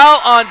 Draws the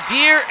foul on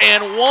Deere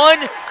and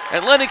one.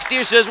 And Lennox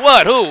Deere says,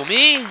 "What? Who?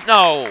 Me?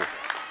 No."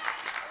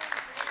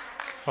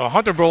 Well,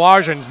 Hunter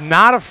Belarjan's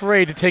not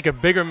afraid to take a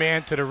bigger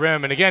man to the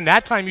rim. And again,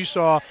 that time you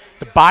saw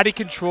the body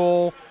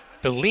control,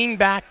 the lean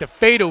back, the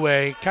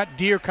fadeaway. Got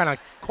Deere kind of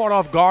caught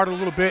off guard a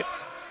little bit.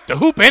 The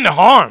hoop and the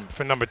harm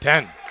for number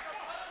 10.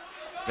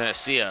 Going to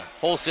see a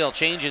wholesale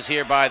changes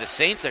here by the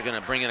Saints. They're going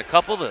to bring in a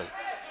couple. The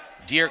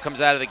Deere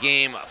comes out of the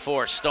game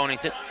for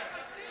Stonington.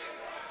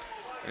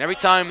 And every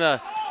time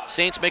the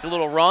Saints make a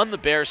little run, the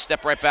Bears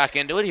step right back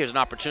into it. Here's an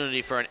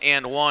opportunity for an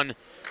and one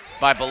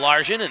by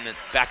Belarjan, and then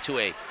back to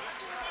a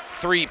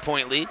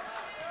 3-point lead.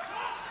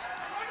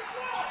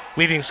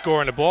 Leading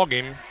scorer in the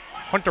ballgame,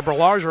 Hunter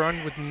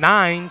Belarjan with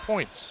 9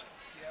 points.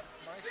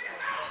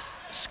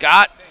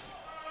 Scott,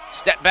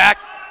 step back.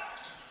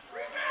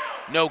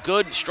 No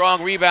good.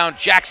 Strong rebound,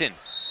 Jackson.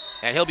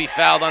 And he'll be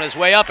fouled on his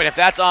way up. And if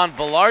that's on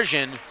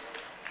Belarjan,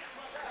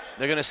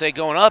 they're going to say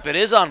going up. It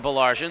is on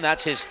Belarjan.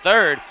 That's his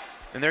third.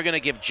 And they're going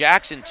to give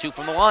Jackson 2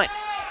 from the line.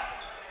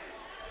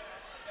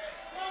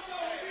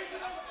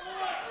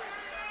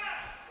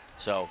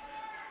 So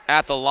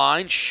at the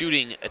line,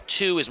 shooting a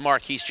 2 is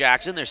Marquise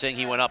Jackson. They're saying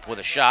he went up with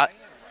a shot.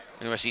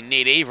 And we're going to see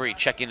Nate Avery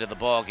check into the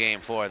ball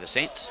game for the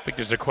Saints. I think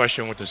there's a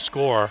question with the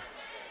score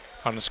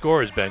on the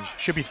scorer's bench.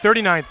 Should be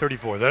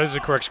 39-34. That is the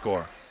correct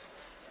score.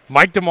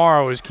 Mike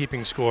DeMauro is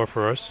keeping score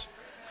for us.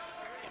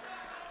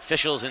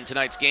 Officials in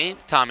tonight's game,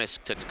 Thomas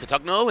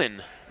Cotugno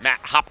and Matt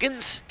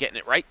Hopkins getting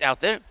it right out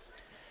there.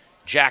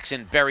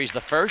 Jackson buries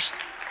the first.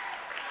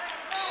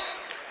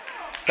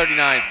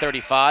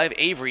 39-35.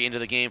 Avery into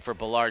the game for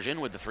Belarjan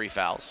with the 3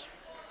 fouls.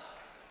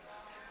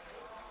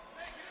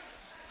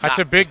 That's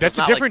a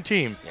different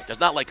team. Yeah, does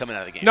not like coming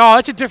out of the game. No,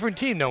 that's a different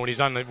team though when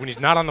he's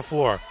not on the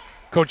floor.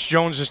 Coach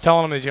Jones is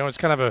telling him that it's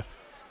kind of a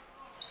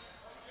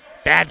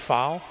bad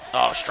foul.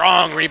 Oh,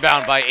 strong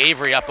rebound by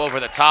Avery up over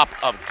the top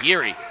of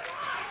Geary.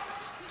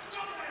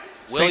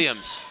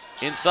 Williams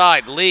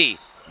inside, Lee.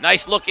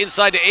 Nice look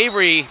inside to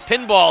Avery.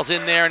 Pinball's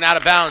in there and out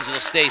of bounds. It'll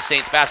stay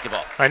Saints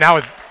basketball. Right now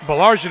with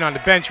Belarjan on the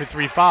bench with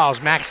 3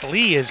 fouls, Max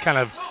Lee is kind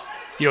of,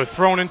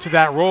 thrown into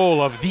that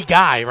role of the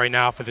guy right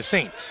now for the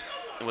Saints.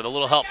 And with a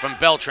little help from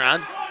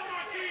Beltran.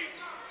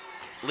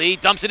 Lee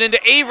dumps it into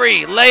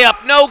Avery.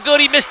 Layup, no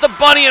good. He missed the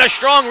bunny, and a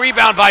strong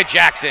rebound by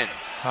Jackson.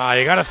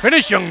 You got to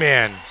finish, young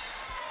man.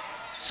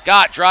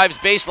 Scott drives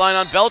baseline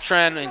on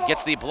Beltran and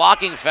gets the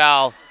blocking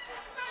foul.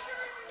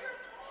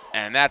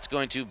 And that's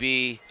going to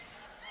be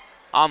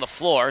on the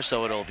floor,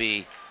 so it'll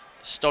be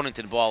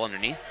Stonington ball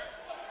underneath.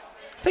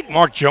 I think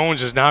Mark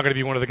Jones is now going to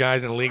be one of the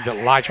guys in the league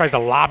that tries to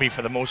lobby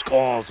for the most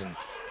calls and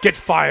get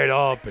fired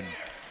up and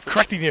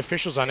correcting the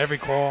officials on every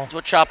call. That's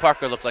what Chop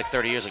Parker looked like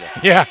 30 years ago.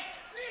 Yeah.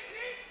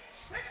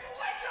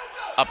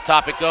 Up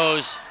top it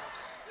goes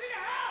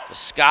to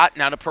Scott,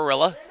 now to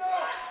Perilla.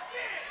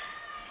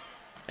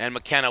 And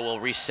McKenna will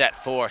reset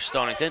for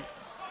Stonington.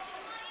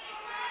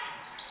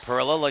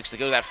 Perilla likes to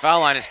go to that foul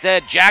line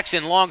instead.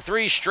 Jackson, long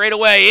 3, straight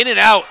away, in and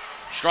out.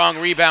 Strong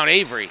rebound,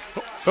 Avery.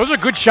 Those are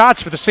good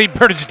shots for the St.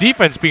 Bernard's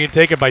defense being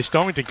taken by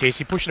Stonington,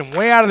 Casey, pushing them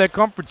way out of their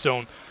comfort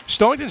zone.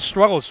 Stonington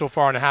struggled so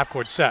far in the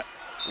half-court set.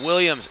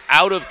 Williams,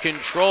 out of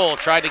control,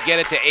 tried to get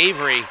it to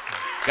Avery.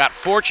 Got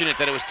fortunate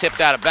that it was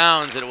tipped out of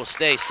bounds, and it will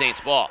stay Saints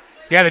ball.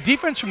 Yeah, the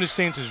defense from the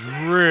Saints has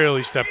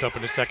really stepped up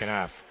in the second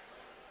half.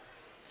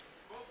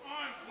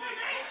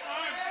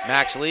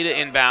 Max Lee to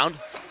inbound.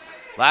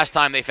 Last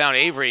time they found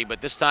Avery,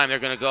 but this time they're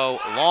going to go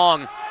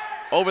long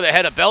over the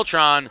head of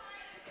Beltran.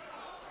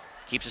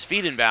 Keeps his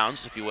feet in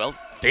bounds, if you will.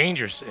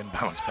 Dangerous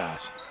inbounds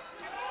pass.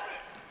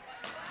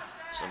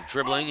 Some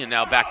dribbling, and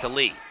now back to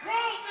Lee.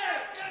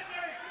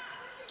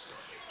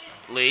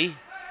 Lee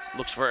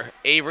looks for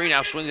Avery,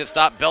 now swings at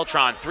stop.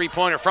 Beltran,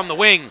 3-pointer from the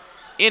wing.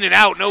 In and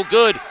out, no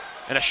good.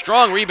 And a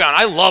strong rebound.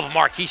 I love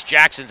Marquise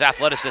Jackson's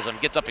athleticism.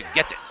 Gets up and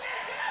gets it.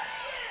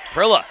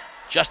 Perilla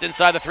just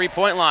inside the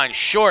 3-point line.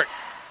 Short.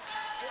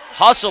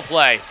 Hustle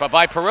play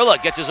by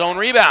Perilla. Gets his own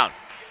rebound.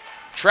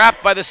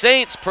 Trapped by the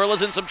Saints.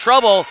 Perilla's in some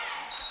trouble.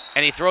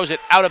 And he throws it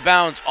out of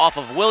bounds off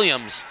of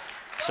Williams.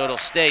 So it'll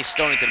stay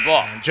Stonington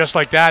ball. And just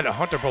like that,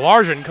 Hunter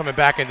Belarjan coming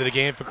back into the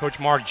game for Coach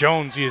Mark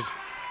Jones. He is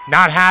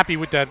not happy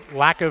with that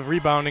lack of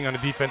rebounding on the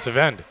defensive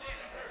end.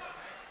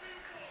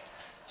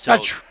 So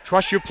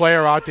trust your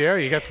player out there.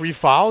 You got 3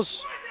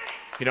 fouls.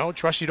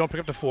 Trust you don't pick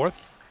up the 4th.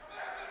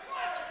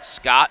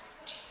 Scott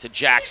to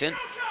Jackson.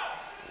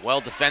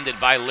 Well defended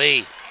by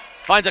Lee.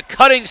 Finds a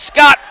cutting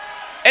Scott.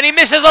 And he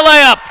misses the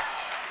layup.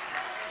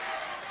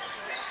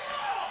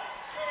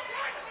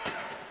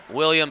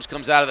 Williams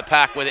comes out of the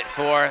pack with it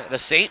for the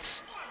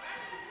Saints.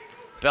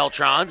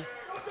 Beltran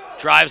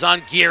drives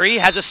on Geary,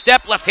 has a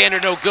step,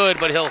 left-hander no good,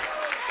 but he'll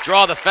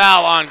draw the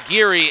foul on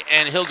Geary,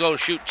 and he'll go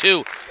shoot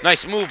 2.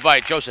 Nice move by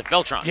Joseph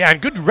Beltran. Yeah,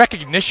 and good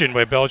recognition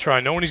by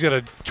Beltran, knowing he's got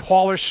a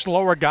taller,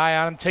 slower guy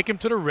on him. Take him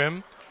to the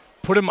rim,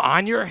 put him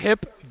on your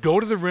hip, go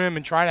to the rim,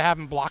 and try to have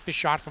him block the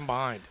shot from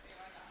behind.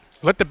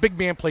 Let the big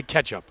man play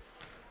catch-up.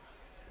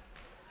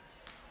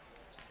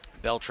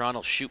 Beltran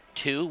will shoot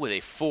 2 with a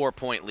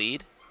 4-point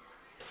lead.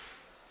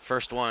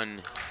 First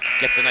one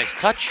gets a nice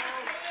touch,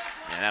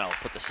 and that'll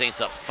put the Saints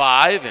up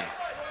 5, and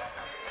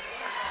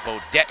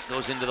Bodette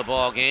goes into the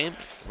ball game,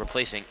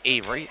 replacing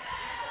Avery.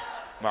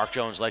 Mark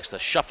Jones likes to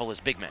shuffle his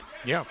big men.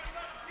 Yeah,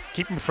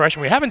 keep him fresh.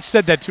 And we haven't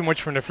said that too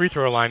much from the free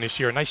throw line this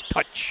year. Nice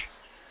touch.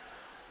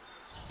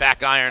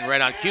 Back iron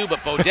right on cue, but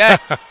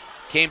Bodette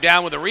came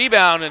down with a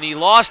rebound, and he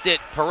lost it.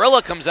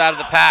 Perilla comes out of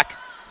the pack.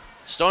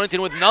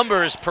 Stonington with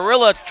numbers.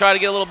 Perilla tried to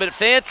get a little bit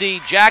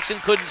fancy. Jackson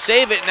couldn't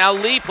save it. Now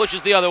Lee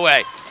pushes the other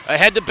way.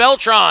 Ahead to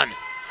Beltran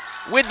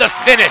with the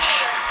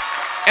finish.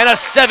 And a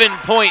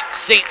 7-point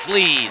Saints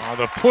lead. Oh,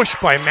 the push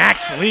by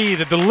Max Lee,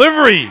 the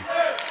delivery.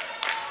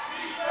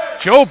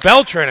 Joe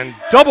Beltran in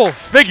double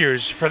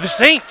figures for the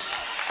Saints.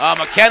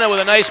 McKenna with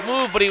a nice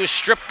move, but he was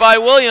stripped by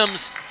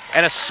Williams.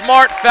 And a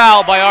smart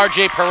foul by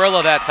R.J.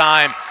 Perilla that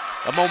time.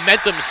 A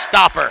momentum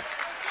stopper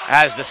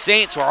as the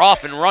Saints were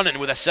off and running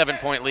with a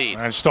 7-point lead.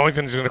 And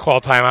Stonington's going to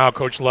call timeout.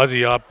 Coach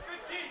Luzzy up.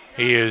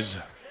 He is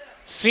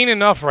seen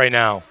enough right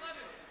now.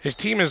 His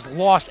team has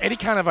lost any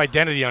kind of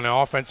identity on the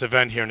offensive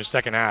end here in the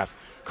second half.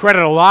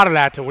 Credit a lot of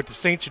that to what the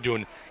Saints are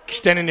doing,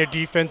 extending their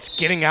defense,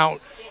 getting out,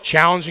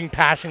 challenging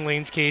passing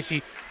lanes,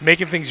 Casey,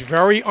 making things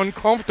very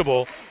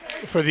uncomfortable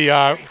for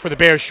the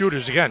Bears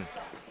shooters again.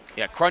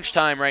 Yeah, crunch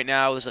time right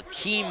now. There's a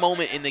key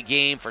moment in the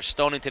game for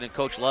Stonington and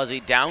Coach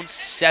Luzzy. Down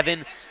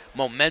 7,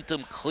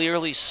 momentum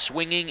clearly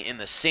swinging in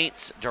the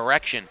Saints'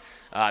 direction.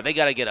 They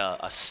got to get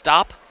a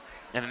stop,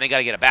 and then they got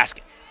to get a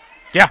basket.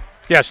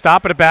 Yeah,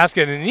 stop at a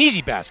basket, and an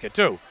easy basket,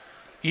 too.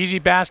 Easy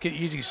basket,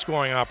 easy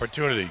scoring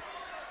opportunity.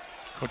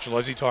 Coach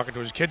Luzzy talking to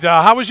his kids.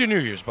 How was your New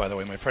Year's, by the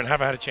way, my friend?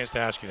 Haven't had a chance to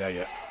ask you that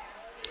yet.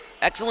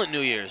 Excellent New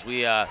Year's.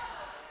 We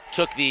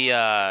took the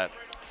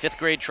 5th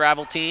grade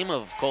travel team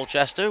of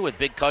Colchester with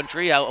Big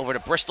Country out over to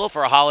Bristol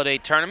for a holiday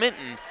tournament,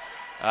 and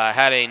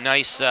had a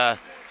nice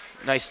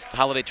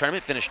holiday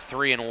tournament. Finished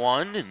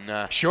 3-1,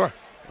 and sure,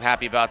 I'm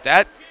happy about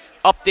that.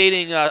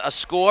 Updating a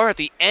score at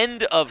the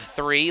end of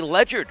 3,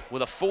 Ledyard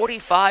with a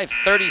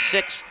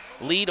 45-36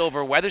 lead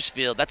over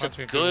Wethersfield. That's a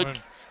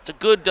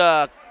good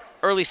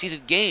early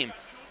season game.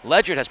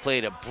 Ledyard has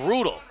played a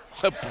brutal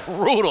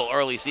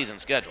early season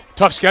schedule.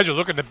 Tough schedule.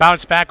 Looking to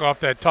bounce back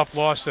off that tough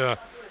loss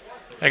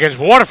against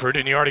Waterford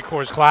in the Artie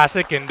Coors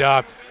Classic, and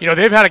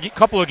they've had a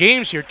couple of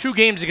games here. 2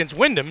 games against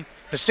Wyndham.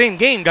 The same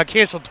game got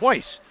canceled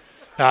twice.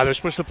 They're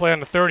supposed to play on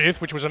the 30th,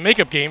 which was a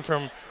makeup game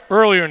from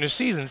earlier in the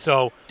season.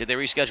 So did they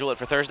reschedule it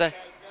for Thursday?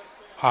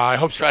 I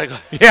hope so. Try to go.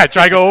 Yeah,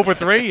 try to go over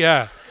 3.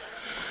 Yeah.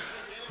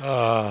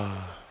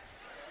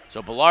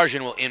 So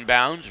Belargin will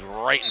inbound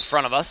right in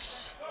front of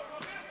us,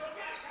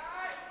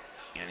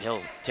 and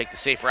he'll take the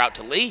safe route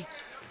to Lee.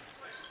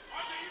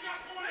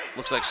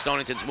 Looks like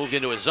Stonington's moved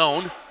into his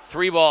zone.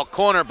 3-ball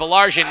corner.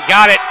 Belargin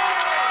got it.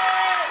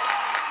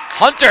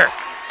 Hunter.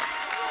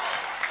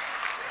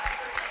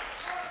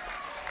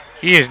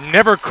 He is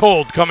never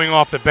cold coming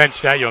off the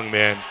bench, that young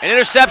man. An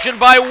interception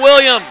by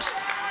Williams.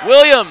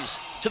 Williams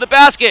to the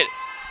basket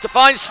to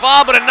find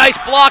Svab, but a nice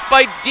block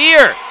by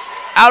Deere.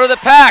 Out of the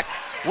pack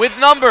with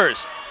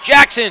numbers.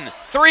 Jackson,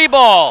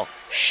 3-ball,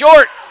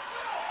 short.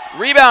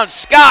 Rebound,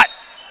 Scott,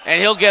 and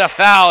he'll get a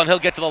foul, and he'll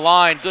get to the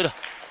line. Good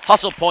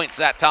hustle points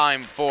that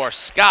time for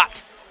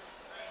Scott.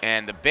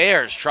 And the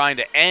Bears trying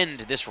to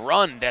end this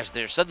run as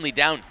they're suddenly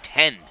down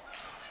 10.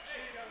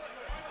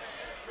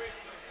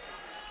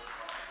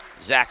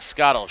 Zach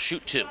Scott will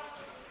shoot 2.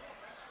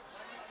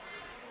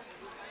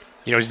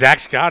 Zach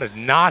Scott has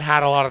not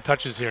had a lot of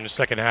touches here in the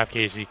second half,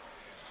 Casey.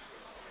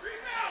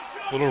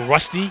 A little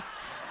rusty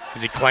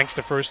as he clanks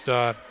the first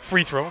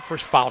free throw,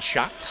 first foul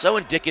shot. So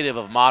indicative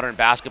of modern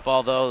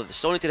basketball, though.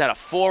 Stonington had a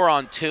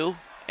 4-on-2,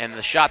 and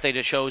the shot they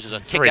just chose is a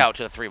kick out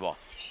to the 3-ball.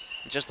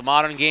 It's just the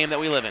modern game that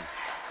we live in.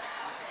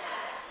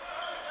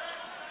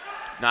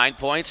 9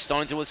 points,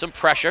 Stonington with some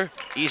pressure,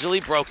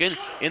 easily broken,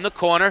 in the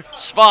corner,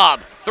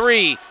 Svab,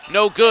 3,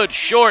 no good,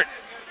 short,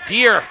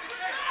 Deere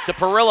to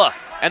Perilla,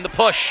 and the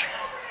push.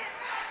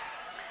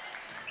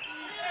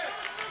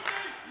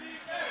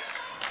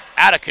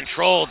 Out of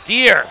control,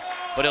 Deere,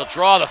 but he'll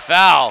draw the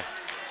foul,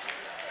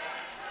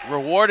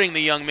 rewarding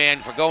the young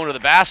man for going to the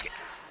basket.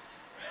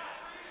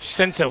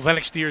 Sense that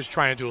Lennox Deere is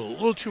trying to do a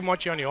little too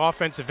much on the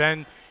offensive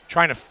end,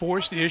 trying to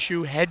force the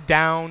issue, head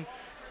down,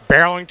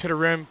 barreling to the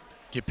rim.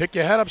 You pick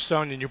your head up,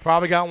 son, and you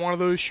probably got one of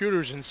those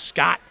shooters in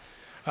Scott.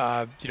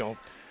 Anthony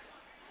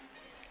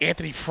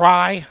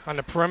Fry on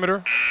the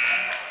perimeter.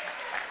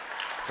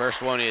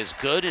 First one is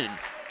good, and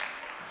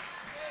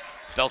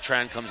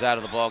Beltran comes out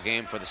of the ball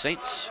game for the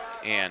Saints,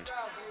 and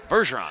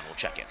Bergeron will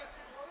check in.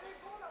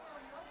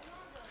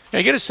 Yeah,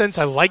 I get a sense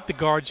I like the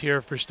guards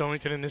here for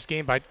Stonington in this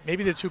game, but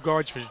maybe the two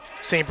guards for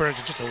St.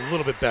 Bernard's are just a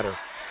little bit better.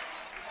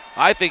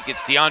 I think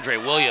it's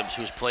DeAndre Williams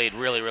who's played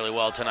really, really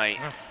well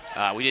tonight.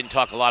 We didn't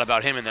talk a lot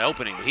about him in the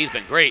opening, but he's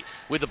been great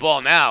with the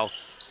ball now.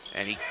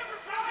 And he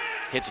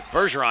hits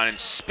Bergeron and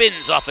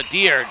spins off a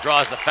Deer,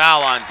 draws the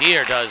foul on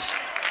Deer, does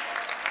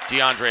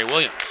DeAndre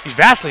Williams. He's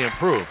vastly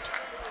improved.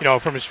 You know,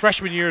 from his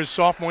freshman year, his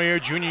sophomore year,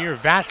 junior year,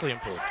 vastly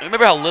improved.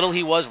 Remember how little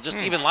he was just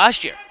even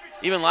last year?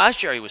 Even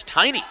last year he was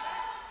tiny,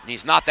 and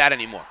he's not that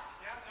anymore.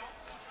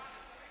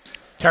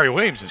 Terry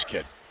Williams, this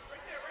kid.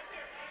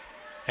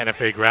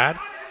 NFA grad.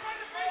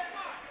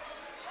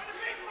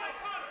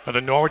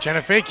 Another Norwich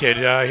NFA kid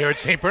here at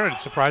St. Bernard.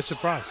 Surprise,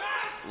 surprise.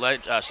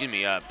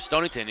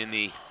 Stonington in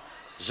the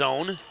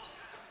zone.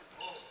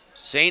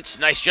 Saints,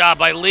 nice job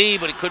by Lee,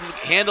 but he couldn't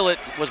handle it.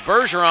 Was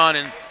Bergeron,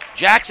 and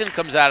Jackson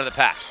comes out of the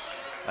pack.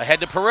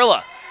 Ahead to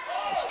Parilla.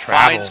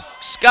 Finds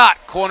Scott,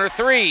 corner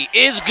three,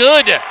 is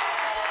good.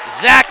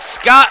 Zach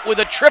Scott with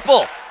a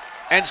triple,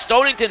 and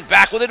Stonington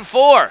back within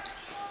 4.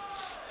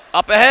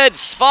 Up ahead,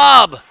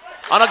 Svab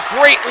on a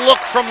great look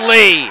from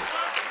Lee.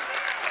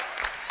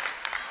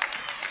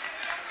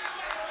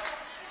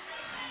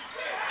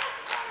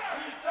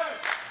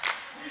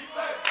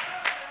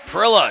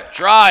 Parilla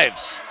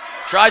drives,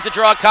 tries to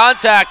draw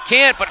contact,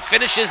 can't, but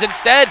finishes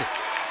instead.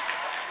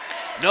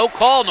 No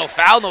call, no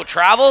foul, no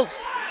travel.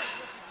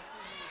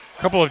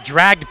 A couple of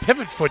dragged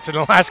pivot foots in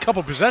the last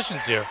couple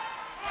possessions here.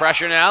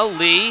 Pressure now,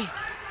 Lee.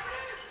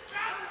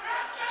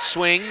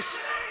 Swings.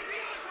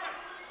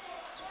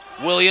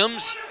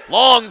 Williams,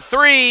 long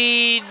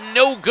three,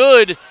 no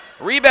good.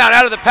 Rebound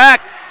out of the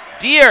pack.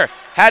 Deer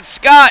had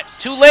Scott,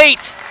 too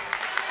late.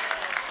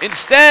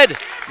 Instead,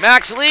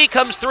 Max Lee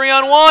comes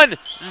 3-on-1.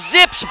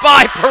 Zips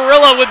by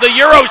Parilla with the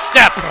Euro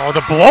step. Oh,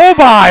 the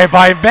blow-by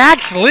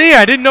Max Lee.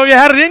 I didn't know you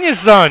had it in you,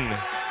 son.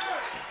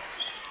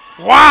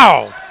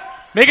 Wow.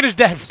 Making his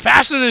dad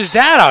faster than his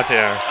dad out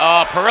there.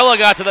 Parilla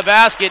got to the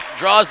basket,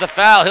 draws the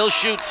foul. He'll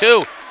shoot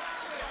 2.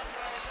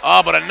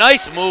 Oh, but a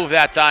nice move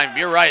that time.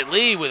 You're right.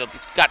 Lee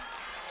got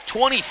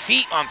 20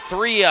 feet on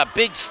 3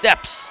 big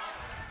steps.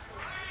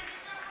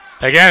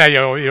 Again,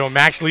 you know,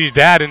 Max Lee's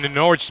dad in the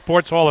Norwich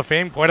Sports Hall of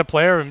Fame, quite a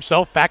player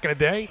himself back in the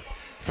day.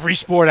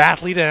 3-sport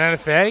athlete at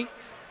NFA.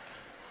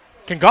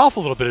 Can golf a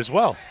little bit as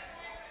well.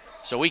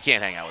 So we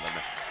can't hang out with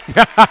him.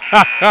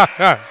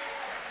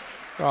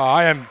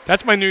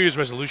 That's my New Year's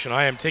resolution.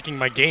 I am taking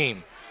my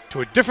game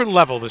to a different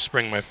level this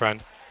spring, my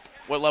friend.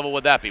 What level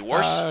would that be?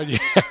 Worse?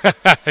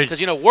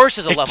 Because, Yeah. worse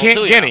is a level, too.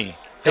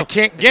 It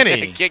can't get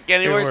any. It can't get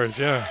any worse.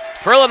 Yeah.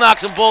 Parilla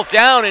knocks them both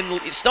down,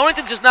 and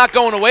Stonington's just not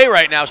going away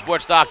right now,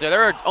 Sports Doctor.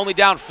 They're only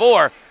down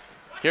 4.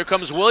 Here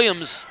comes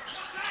Williams.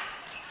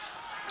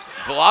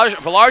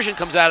 Belarjan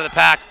comes out of the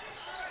pack,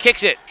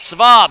 kicks it.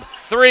 Svab,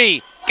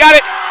 3, got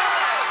it.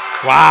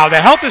 Wow, the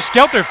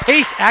helter-skelter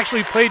pace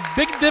actually played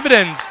big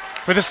dividends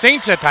for the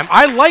Saints that time.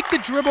 I like the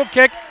dribble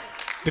kick,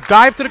 the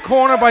dive to the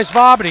corner by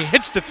Svab, and he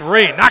hits the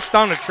 3, knocks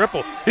down the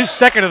triple, his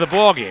second of the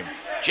ball game.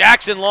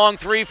 Jackson, long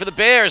 3 for the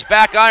Bears.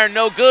 Back iron,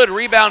 no good.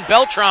 Rebound,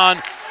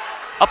 Beltran.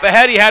 Up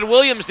ahead, he had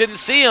Williams, didn't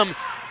see him.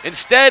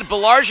 Instead,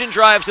 Belarjan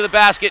drives to the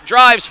basket,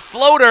 drives,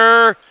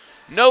 floater,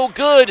 no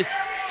good,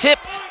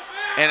 tipped.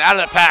 And out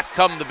of the pack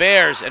come the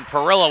Bears, and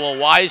Parilla will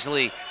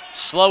wisely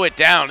slow it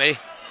down. They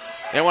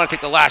want to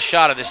take the last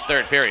shot of this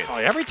third period.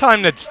 Every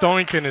time that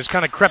Stonington has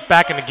kind of crept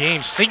back in the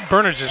game, St.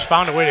 Bernard's has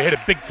found a way to hit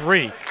a big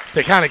 3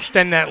 to kind of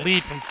extend that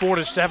lead from 4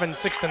 to 7,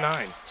 6 to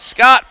 9.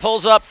 Scott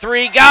pulls up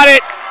 3, got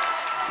it.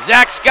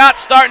 Zach Scott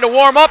starting to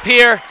warm up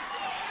here.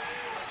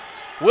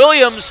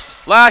 Williams,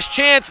 last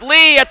chance.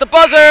 Lee at the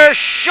buzzer,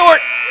 short.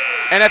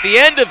 And at the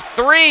end of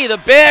 3, the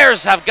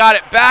Bears have got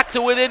it back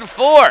to within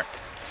 4.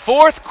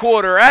 Fourth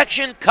quarter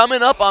action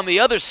coming up on the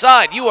other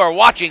side. You are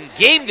watching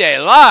Game Day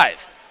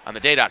live on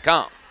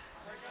theday.com.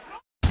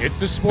 It's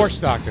the Sports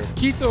Doctor,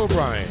 Keith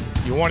O'Brien.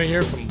 You want to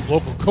hear from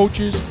local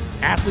coaches,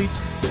 athletes,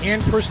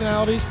 and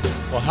personalities?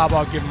 Well, how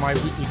about giving my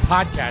weekly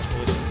podcast a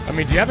listen? I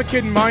mean, do you have a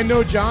kid in mind,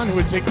 though, John, who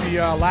would take the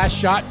last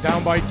shot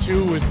down by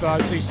 2 with,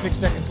 say, 6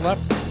 seconds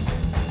left?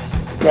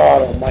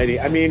 God almighty.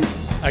 I mean,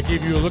 I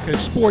give you a look at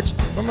sports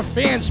from a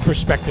fan's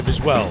perspective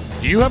as well.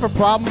 Do you have a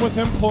problem with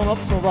him pulling up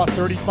from about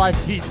 35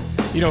 feet,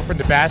 from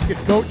the basket,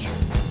 Coach?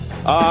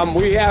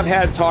 we have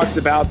had talks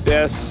about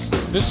this.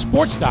 The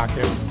Sports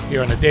Doctor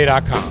here on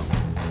theday.com.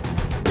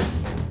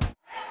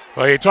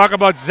 Well, you talk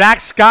about Zach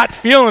Scott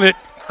feeling it,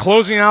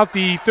 closing out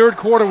the third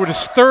quarter with his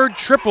 3rd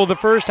triple the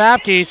first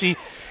half, Casey.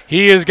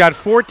 He has got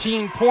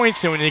 14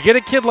 points, and when you get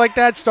a kid like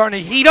that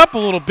starting to heat up a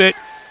little bit,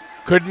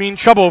 could mean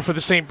trouble for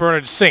the St.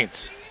 Bernard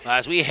Saints.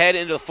 As we head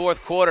into the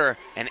fourth quarter,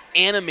 an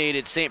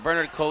animated St.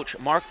 Bernard coach,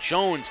 Mark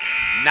Jones,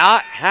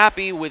 not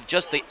happy with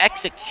just the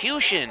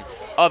execution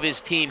of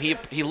his team. He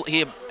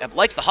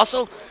likes the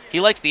hustle. He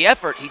likes the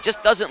effort. He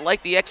just doesn't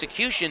like the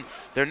execution.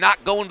 They're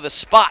not going to the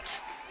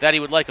spots that he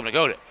would like them to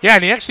go to. Yeah,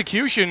 and the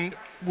execution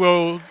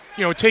will,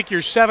 take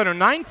your 7 or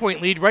 9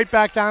 point lead right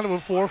back down to a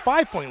 4 or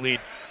 5 point lead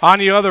on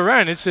the other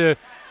end. It's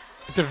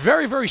It's a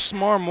very, very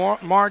small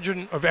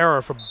margin of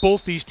error for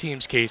both these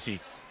teams,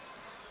 Casey.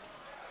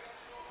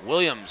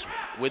 Williams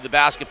with the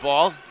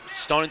basketball.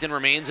 Stonington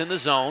remains in the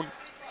zone.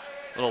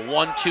 Little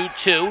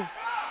 1-2-2.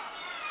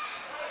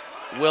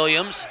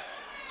 Williams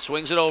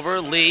swings it over.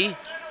 Lee.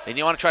 Then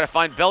you want to try to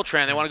find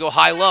Beltran. They want to go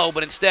high-low,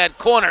 but instead,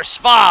 corner,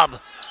 Svab.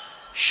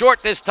 Short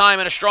this time,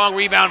 and a strong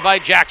rebound by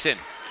Jackson.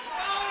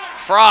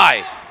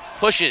 Fry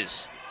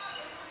pushes.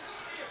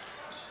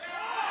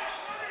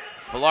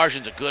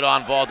 Belarjan's a good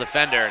on-ball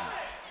defender.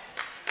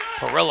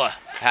 Perilla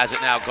has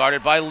it now,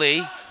 guarded by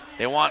Lee.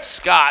 They want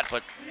Scott,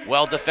 but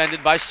well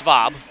defended by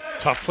Svab.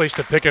 Tough place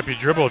to pick up your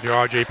dribble if you're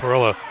R.J.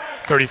 Perilla,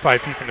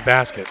 35 feet from the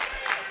basket.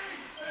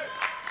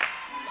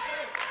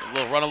 A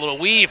little run, a little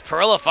weave.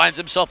 Perilla finds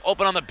himself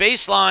open on the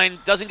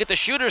baseline, doesn't get the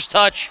shooter's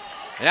touch,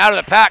 and out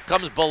of the pack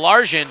comes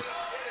Belarjan.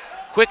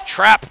 Quick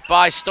trap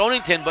by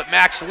Stonington, but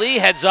Max Lee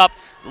heads up.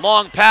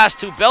 Long pass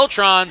to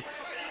Beltran.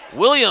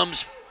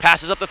 Williams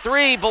passes up the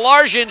three.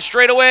 Belarjan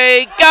straight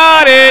away.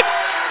 Got it!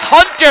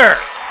 Hunter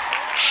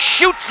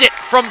shoots it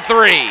from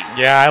three.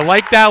 Yeah, I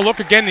like that look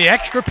again. The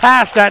extra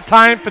pass that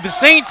time for the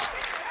Saints.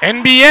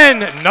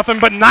 NBN, nothing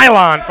but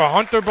nylon for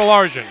Hunter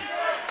Belarjan.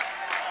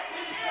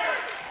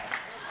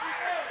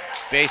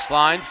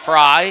 Baseline,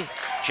 Fry,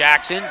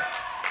 Jackson,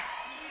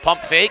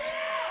 pump fake,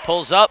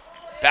 pulls up,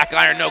 back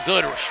iron no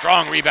good,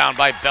 strong rebound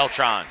by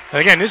Beltran.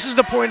 And again, this is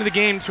the point of the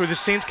game where the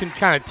Saints can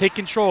kind of take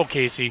control,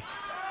 Casey.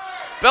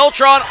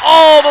 Beltran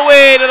all the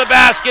way to the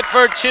basket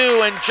for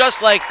two, and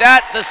just like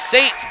that, the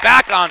Saints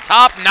back on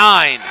top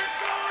 9.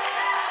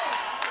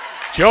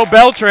 Joe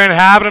Beltran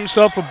having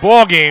himself a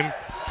ball game.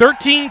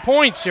 13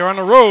 points here on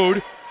the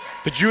road,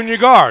 the junior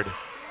guard.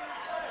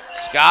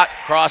 Scott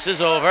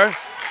crosses over.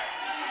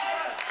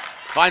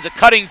 Finds a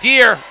cutting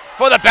deer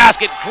for the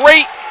basket.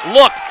 Great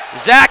look.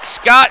 Zach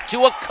Scott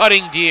to a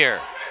cutting deer.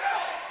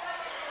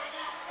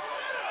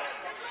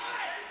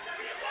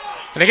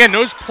 And again,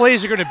 those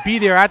plays are going to be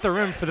there at the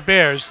rim for the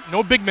Bears.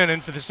 No big men in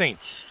for the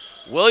Saints.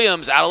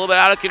 Williams a little bit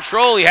out of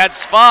control. He had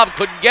Svab,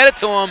 couldn't get it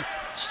to him.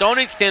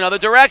 Stonington other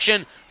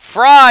direction.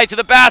 Fry to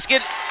the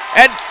basket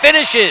and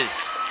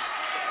finishes.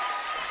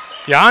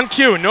 Yeah, on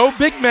cue. No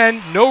big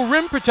men, no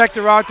rim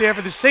protector out there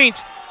for the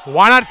Saints.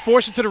 Why not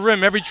force it to the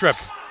rim every trip?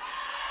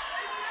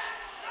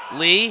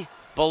 Lee,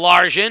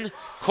 Belarjan,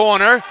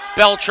 corner,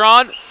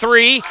 Beltran,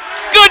 three,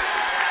 good!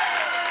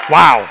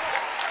 Wow.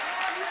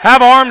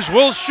 Have arms,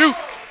 will shoot.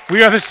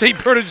 We are the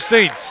St. Bernard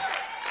Saints.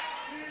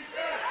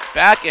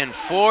 Back and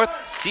forth,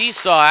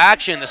 seesaw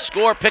action. The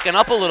score picking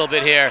up a little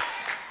bit here.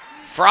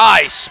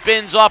 Fry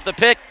spins off the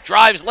pick,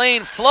 drives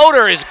lane,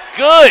 floater is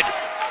good.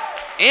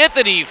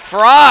 Anthony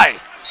Fry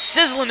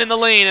sizzling in the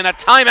lane, and a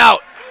timeout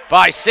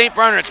by St.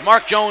 Bernard's.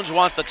 Mark Jones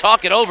wants to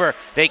talk it over.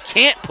 They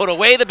can't put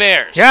away the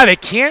Bears. Yeah, they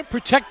can't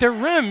protect their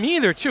rim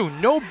either, too.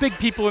 No big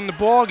people in the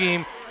ball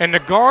game, and the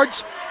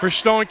guards for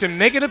Stonington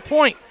make it a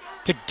point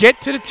to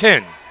get to the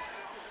 10.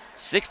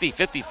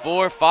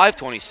 60-54,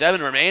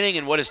 5:27 remaining,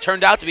 and what has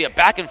turned out to be a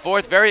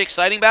back-and-forth, very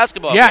exciting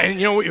basketball Yeah, game. and,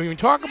 you know, when you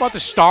talk about the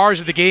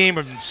stars of the game,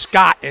 of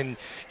Scott and,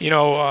 you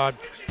know,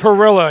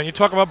 Perilla, and you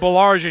talk about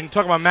Belarjan, you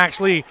talk about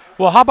Max Lee,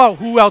 well, how about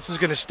who else is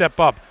going to step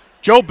up?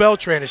 Joe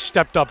Beltran has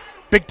stepped up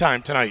big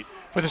time tonight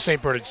for the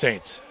St. Bernard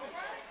Saints.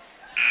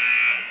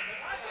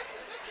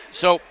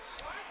 So,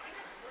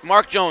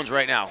 Mark Jones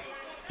right now,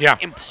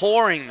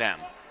 imploring them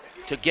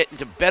to get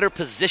into better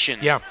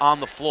positions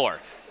on the floor.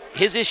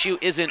 His issue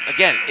isn't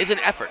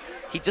effort.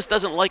 He just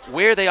doesn't like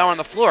where they are on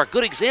the floor. A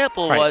good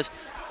example was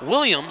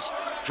Williams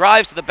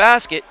drives to the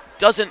basket,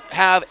 doesn't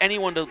have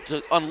anyone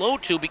to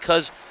unload to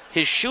because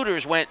his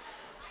shooters went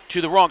to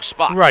the wrong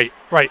spot. Right.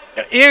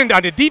 And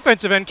on the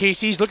defensive end,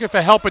 KC's looking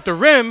for help at the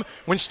rim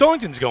when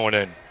Stonington's going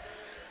in.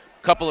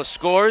 Couple of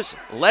scores.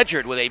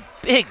 Ledgerd with a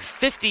big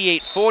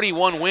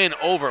 58-41 win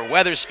over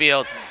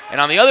Wethersfield.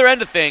 And on the other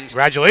end of things,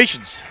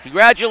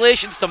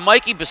 Congratulations to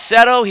Mikey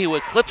Bassetto. He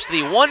eclipsed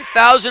the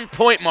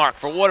 1,000-point mark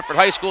for Waterford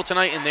High School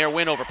tonight in their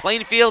win over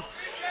Plainfield.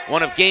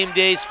 One of game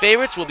day's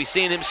favorites. We'll be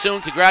seeing him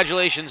soon.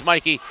 Congratulations,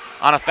 Mikey,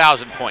 on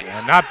 1,000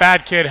 points. Yeah, not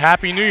bad, kid.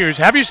 Happy New Year's.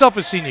 Have yourself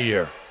a senior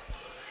year.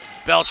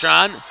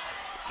 Beltran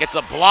gets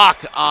the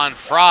block on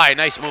Fry.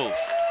 Nice move.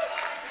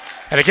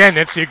 And again,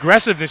 that's the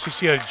aggressiveness you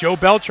see out of Joe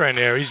Beltran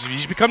there.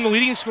 He's become the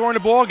leading scorer in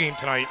the ball game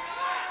tonight.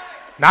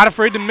 Not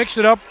afraid to mix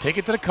it up, take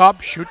it to the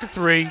cup, shoot the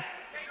three.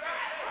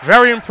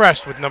 Very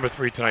impressed with number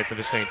 3 tonight for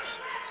the Saints.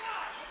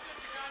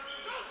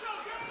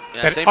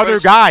 Yeah, that other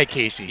guy,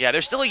 Casey. Yeah,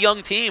 they're still a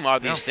young team, are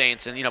these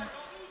Saints, and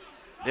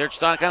they're just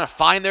trying to kind of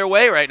find their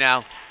way right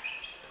now.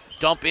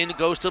 Dump in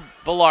goes to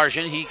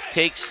Belarjan. He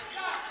takes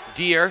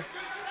Deere,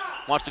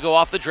 wants to go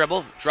off the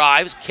dribble,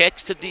 drives,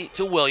 kicks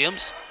to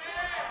Williams.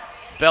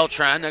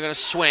 Beltran, they're going to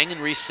swing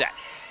and reset.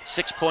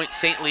 6-point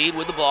Saint lead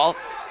with the ball.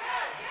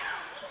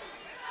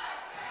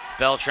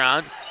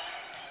 Beltran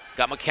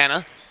got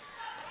McKenna.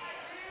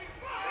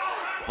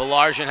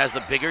 Belarjan has the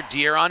bigger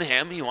Deere on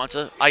him. He wants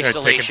an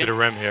isolation. Take him to the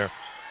rim here.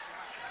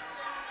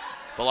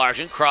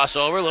 Belarjan,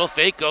 crossover, little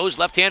fake, goes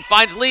left hand,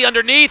 finds Lee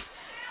underneath.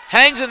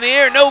 Hangs in the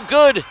air, no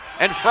good.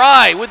 And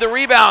Fry with the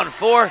rebound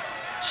for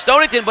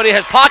Stonington, but he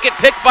has pocket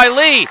picked by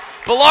Lee.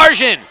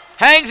 Belargin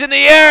hangs in the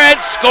air and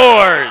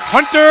scores.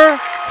 Hunter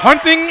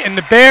hunting in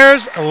the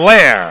Bears'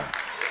 lair.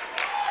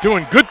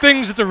 Doing good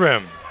things at the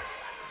rim.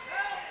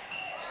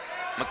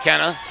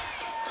 McKenna,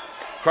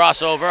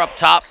 crossover up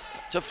top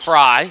to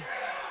Fry.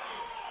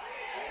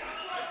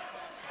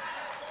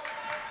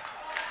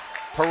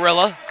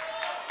 Perilla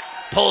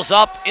pulls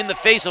up in the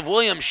face of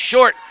Williams.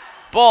 Short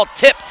ball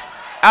tipped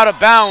out of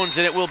bounds,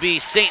 and it will be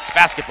Saints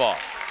basketball.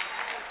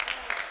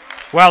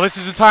 Well, this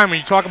is the time when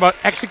you talk about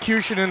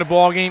execution in the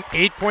ball game.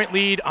 8-point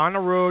lead on the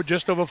road,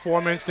 just over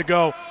 4 minutes to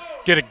go.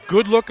 Get a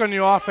good look on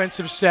the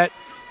offensive set.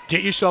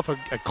 Get yourself a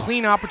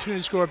clean opportunity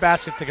to score a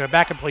basket. Then go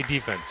back and play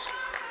defense.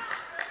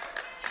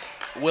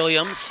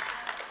 Williams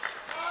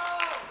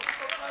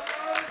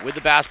with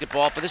the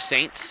basketball for the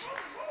Saints.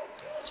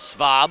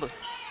 Svab.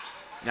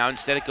 Now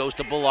instead it goes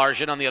to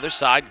Belargin on the other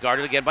side,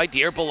 guarded again by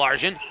Deere.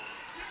 Belargin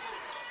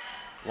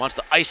wants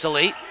to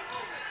isolate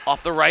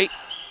off the right.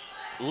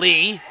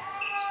 Lee,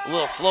 a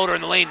little floater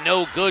in the lane,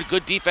 no good.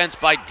 Good defense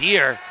by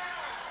Deere.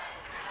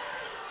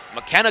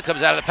 McKenna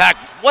comes out of the pack.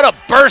 What a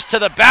burst to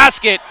the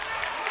basket.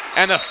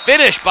 And the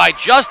finish by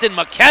Justin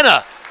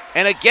McKenna.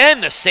 And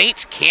again, the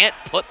Saints can't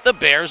put the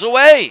Bears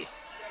away.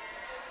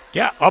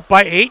 Yeah, up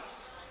by 8.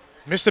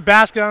 Missed the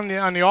basket on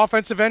the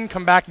offensive end,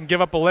 come back and give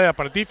up a layup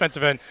on the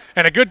defensive end.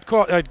 And a good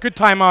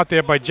timeout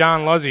there by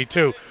John Luzzy,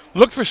 too.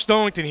 Look for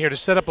Stonington here to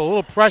set up a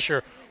little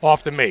pressure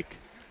off the make,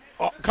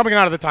 coming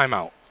out of the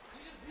timeout.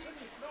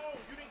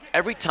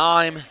 Every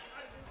time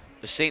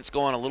the Saints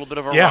go on a little bit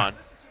of a run,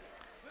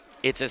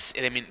 I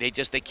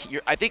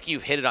think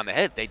you've hit it on the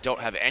head. They don't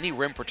have any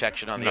rim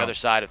protection on the other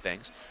side of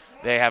things.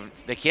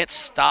 They can't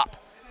stop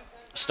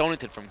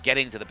Stonington from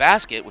getting to the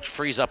basket, which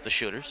frees up the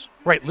shooters.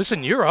 Right,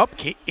 listen, you're up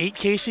 8,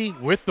 Casey,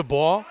 with the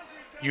ball.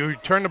 You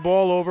turn the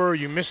ball over,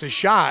 you miss a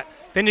shot,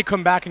 then you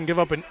come back and give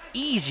up an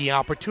easy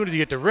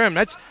opportunity at the rim.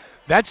 That's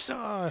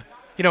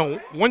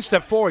one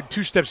step forward,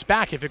 2 steps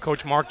back if you're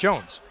Coach Mark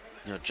Jones.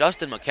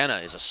 Justin McKenna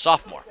is a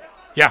sophomore.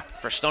 Yeah.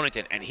 For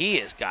Stonington, and he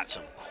has got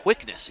some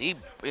quickness. He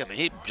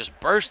just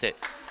burst it.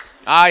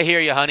 I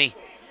hear you, honey.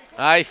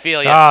 I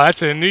feel you. Ah,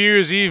 that's a New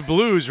Year's Eve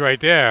blues right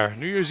there.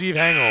 New Year's Eve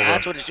hangover.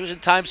 That's what it was in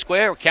Times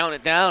Square. We're counting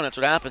it down. That's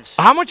what happens.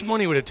 How much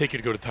money would it take you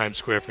to go to Times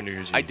Square for New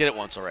Year's Eve? I did it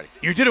once already.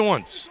 You did it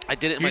once? I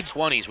did it in my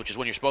 20s, which is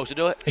when you're supposed to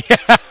do it.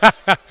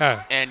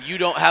 And you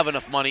don't have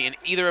enough money in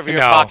either of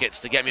your pockets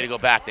to get me to go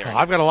back there. Well,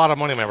 I've got a lot of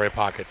money in my right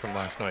pocket from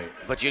last night.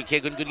 But you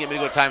couldn't get me to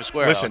go to Times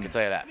Square, listen, I can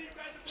tell you that.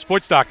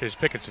 Sports Doctor's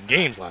picking some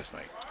games last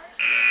night.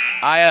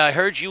 I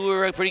heard you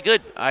were pretty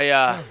good.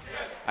 I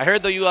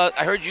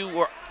heard you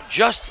were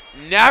just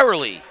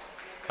narrowly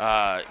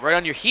right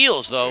on your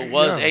heels, though,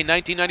 was a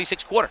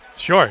 1996 quarter.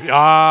 Sure.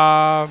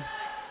 I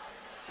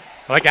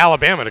like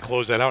Alabama to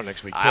close that out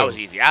next week, too. That was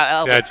easy.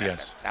 That's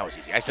yes. That was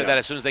easy. I said that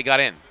as soon as they got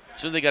in.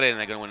 As soon as they got in,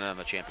 they're going to win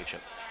another championship.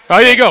 Oh,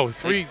 there you go.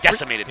 They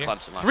decimated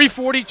Clemson last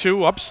 3:42,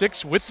 night. Up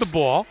 6 with the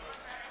ball.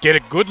 Get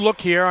a good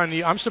look here on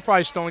the. I'm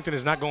surprised Stonington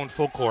is not going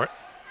full court.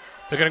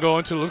 They're going to go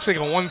into, looks like a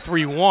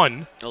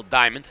 1-3-1. Little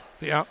diamond.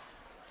 Yeah.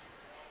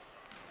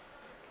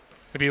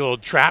 Maybe a little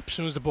trap as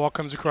soon as the ball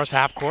comes across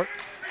half court.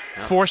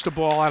 Yep. Force the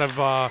ball out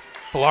of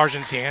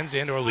Belargin's hands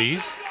and or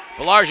Lee's.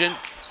 Belargin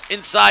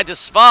inside to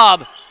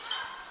Svab.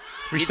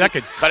 3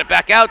 seconds. Cut it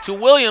back out to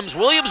Williams.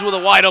 Williams with a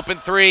wide open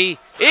 3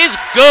 is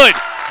good.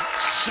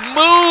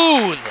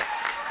 Smooth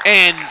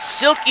and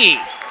silky.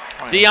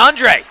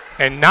 DeAndre.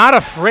 And not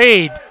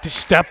afraid to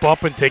step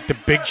up and take the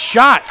big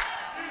shot.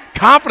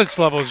 Confidence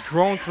level has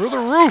grown through the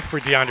roof for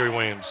DeAndre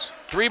Williams.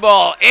 3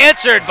 ball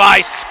answered by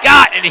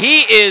Scott, and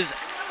he is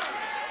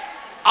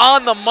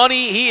on the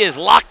money. He is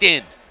locked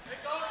in.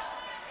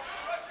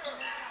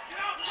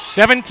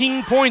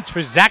 17 points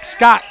for Zach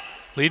Scott,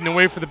 leading the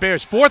way for the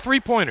Bears. 4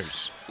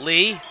 3-pointers.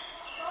 Lee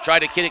tried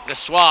to kick the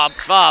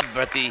Svab,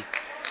 but the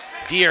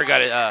Deere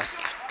got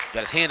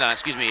his hand on it.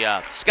 Excuse me,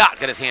 Scott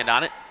got his hand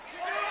on it.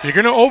 You're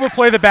going to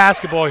overplay the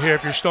basketball here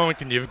if you're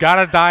Stonington. You've got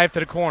to dive to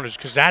the corners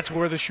because that's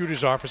where the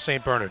shooters are for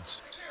St.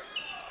 Bernard's.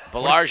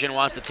 Belargin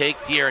wants to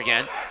take Deere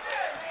again.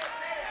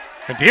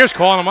 And Deere's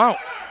calling him out.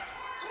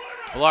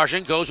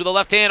 Belargin goes with the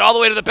left hand all the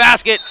way to the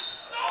basket.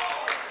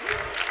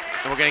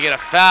 And we're going to get a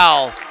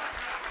foul.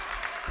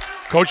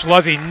 Coach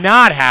Luzzy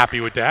not happy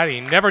with that. He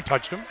never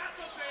touched him.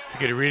 You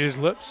get to read his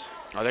lips.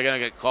 Oh, they're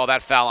going to call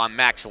that foul on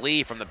Max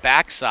Lee from the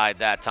backside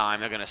that time.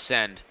 They're going to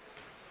send,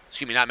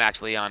 excuse me, not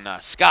Max Lee, on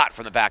Scott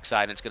from the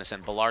backside, and it's going to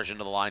send Belargin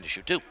to the line to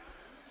shoot 2.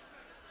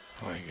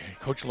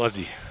 Coach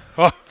Luzzy.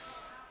 Oh.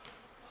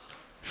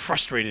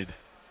 Frustrated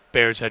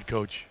Bears head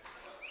coach.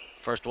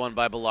 First one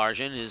by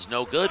Belargin is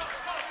no good.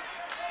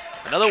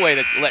 Another way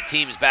to let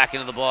teams back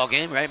into the ball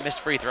game, right? Missed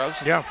free throws.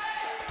 Yeah.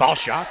 Foul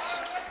shots.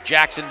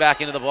 Jackson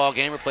back into the ball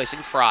game,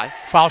 replacing Fry.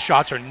 Foul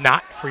shots are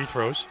not free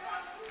throws.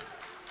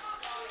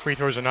 Free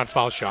throws are not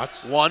foul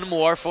shots. 1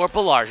 more for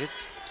Belargin.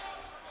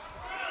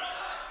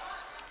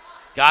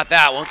 Got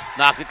that one.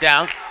 Knocked it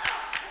down.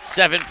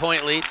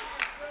 7-point lead.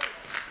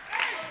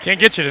 Can't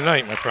get you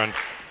tonight, my friend.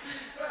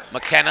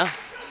 McKenna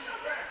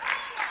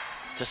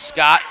to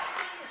Scott.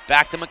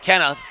 Back to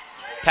McKenna.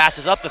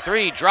 Passes up the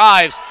 3,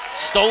 drives,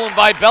 stolen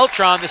by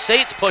Beltran. The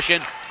Saints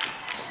pushing.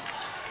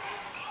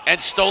 And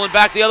stolen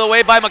back the other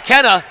way by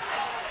McKenna.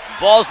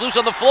 Ball's loose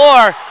on the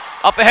floor.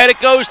 Up ahead it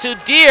goes to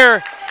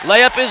Deere.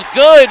 Layup is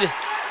good.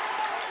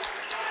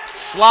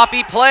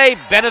 Sloppy play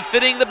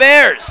benefiting the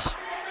Bears.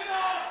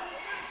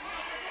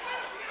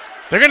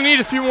 They're going to need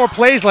a few more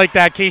plays like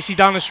that, Casey,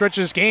 down the stretch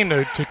of this game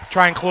to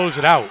try and close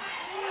it out.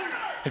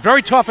 It's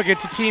very tough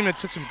against a team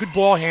that's some good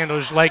ball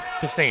handlers like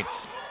the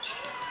Saints.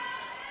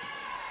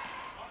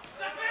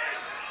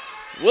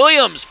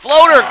 Williams,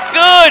 floater,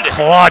 good.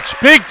 Clutch,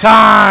 big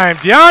time.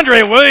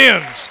 DeAndre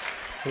Williams.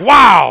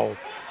 Wow.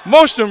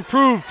 Most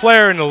improved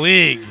player in the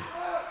league.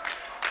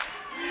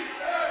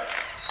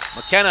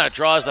 McKenna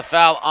draws the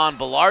foul on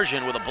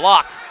Belargin with a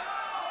block.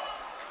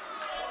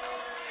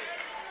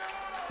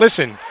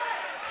 Listen,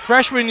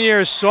 freshman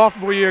year,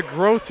 sophomore year,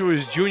 growth through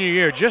his junior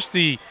year, just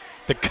the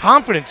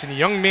confidence in the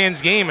young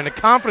man's game and the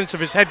confidence of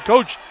his head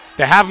coach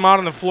to have him out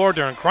on the floor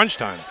during crunch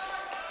time.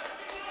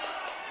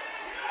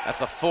 That's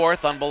the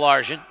 4th on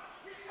Belargin.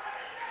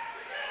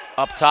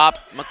 Up top,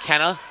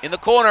 McKenna in the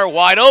corner,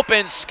 wide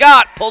open.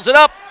 Scott pulls it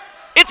up.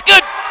 It's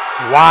good.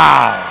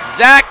 Wow.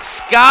 Zach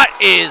Scott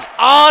is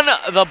on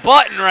the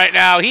button right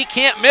now. He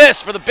can't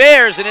miss for the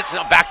Bears, and it's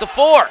back to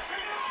 4.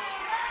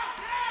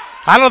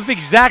 I don't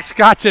think Zach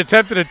Scott's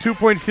attempted a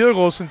 2-point field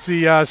goal since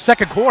the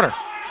second quarter.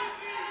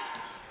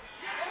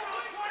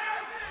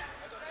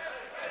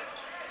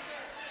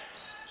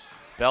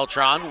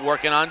 Beltran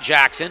working on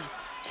Jackson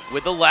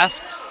with the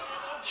left.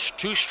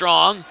 Too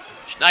strong.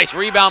 Nice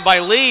rebound by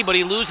Lee, but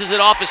he loses it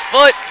off his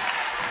foot.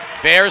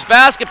 Bears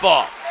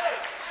basketball.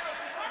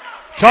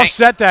 Tough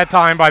set that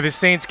time by the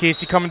Saints,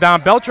 Casey, coming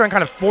down. Beltran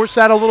kind of forced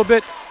that a little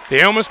bit.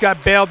 They almost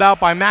got bailed out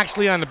by Max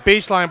Lee on the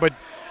baseline, but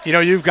you know,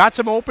 you've got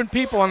some open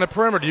people on the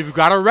perimeter. You've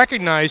got to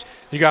recognize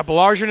you got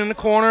Belargin in the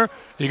corner,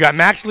 you got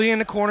Max Lee in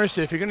the corner,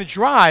 so if you're going to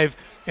drive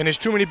and there's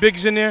too many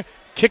bigs in there,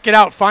 kick it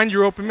out, find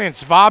your open man.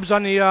 Svab's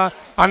on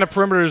the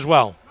perimeter as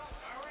well.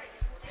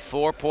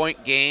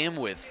 4-point game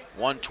with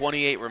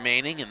 1:28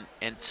 remaining,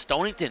 and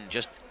Stonington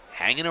just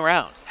hanging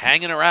around,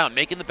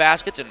 making the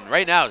baskets, and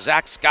right now,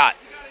 Zach Scott,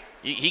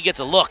 he gets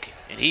a look,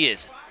 and he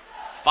is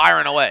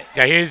firing away.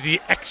 Yeah, he is the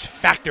X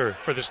factor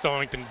for the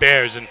Stonington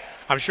Bears, and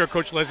I'm sure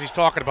Coach Leslie's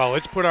talking about,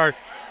 let's put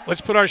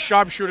our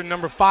sharpshooter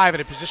number 5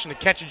 in a position to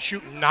catch and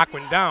shoot and knock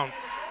one down.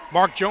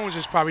 Mark Jones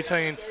is probably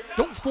telling,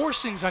 don't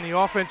force things on the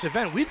offensive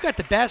end. We've got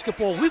the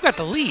basketball. We've got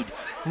the lead.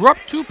 We're up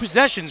 2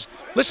 possessions.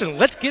 Listen,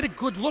 let's get a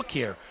good look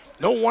here.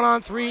 No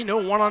 1-on-3, no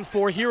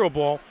 1-on-4 hero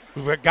ball.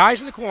 We've got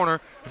guys in the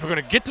corner. If we're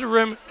going to get to the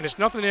rim and it's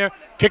nothing there,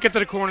 kick it to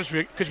the corners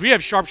because we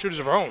have sharpshooters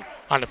of our own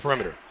on the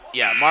perimeter.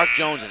 Yeah, Mark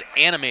Jones is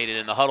animated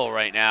in the huddle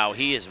right now.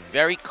 He is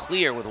very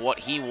clear with what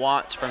he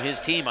wants from his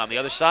team. On the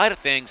other side of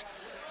things,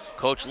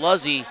 Coach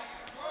Luzzy,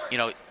 you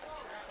know,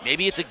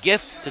 maybe it's a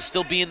gift to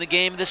still be in the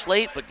game this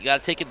late, but you got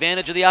to take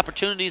advantage of the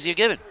opportunities you're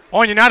given.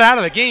 Oh, and you're not out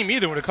of the game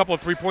either with a couple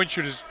of 3-point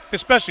shooters,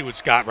 especially with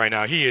Scott right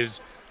now. He is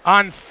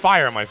on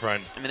fire, my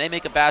friend. I mean, they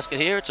make a basket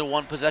here. It's a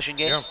 1-possession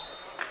game. Yeah.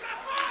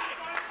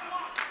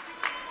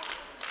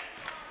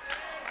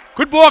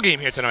 Good ball game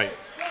here tonight.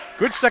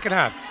 Good second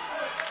half.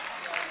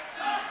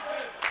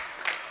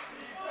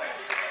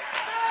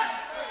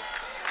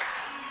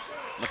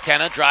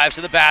 McKenna drives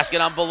to the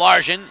basket on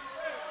Belargin.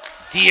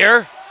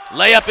 Deere,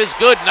 layup is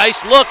good.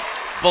 Nice look.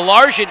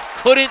 Belargin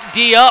couldn't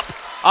D up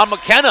on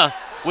McKenna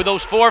with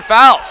those 4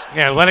 fouls.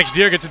 Yeah, Lennox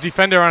Deere gets a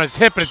defender on his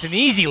hip, and it's an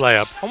easy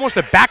layup. Almost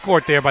a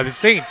backcourt there by the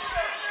Saints.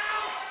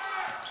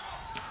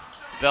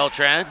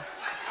 Beltran,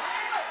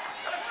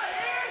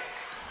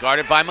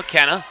 guarded by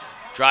McKenna,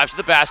 drives to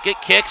the basket,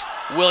 kicks.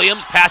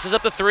 Williams passes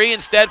up the 3,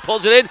 instead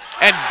pulls it in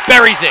and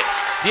buries it.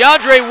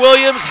 DeAndre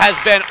Williams has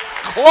been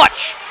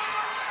clutch.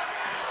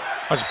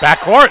 That's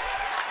backcourt.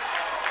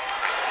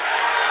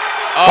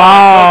 Oh,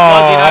 Coach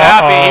Luzzy not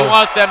happy. He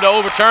wants them to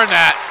overturn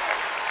that.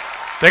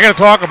 They're going to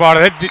talk about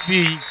it.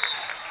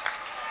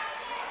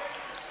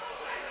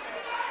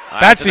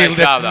 That's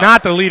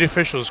not the lead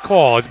official's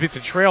call. It's a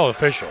trail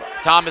official.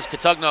 Thomas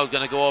Catugno is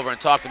going to go over and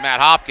talk to Matt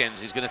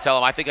Hopkins. He's going to tell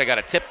him, I think I got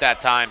a tip that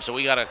time, so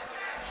we got to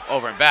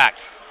over and back.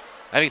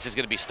 I think it's just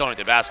going to be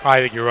Stonington basketball.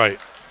 I think you're right.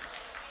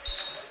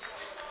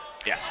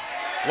 Yeah.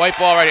 White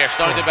ball right here,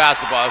 Stonington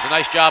basketball. It was a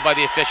nice job by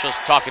the officials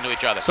talking to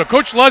each other. So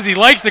Coach Luzzy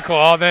likes the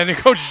call, and then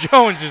Coach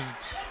Jones is,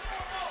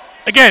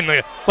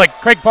 again,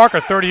 like Craig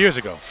Parker 30 years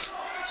ago.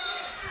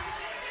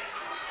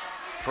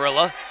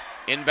 Perilla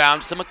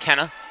inbounds to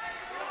McKenna.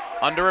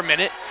 Under a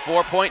minute,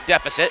 4-point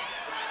deficit.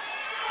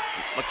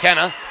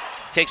 McKenna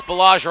takes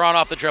Belargin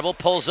off the dribble,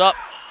 pulls up.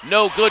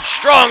 No good,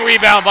 strong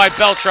rebound by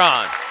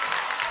Beltran.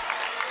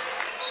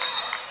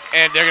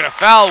 And they're going to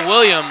foul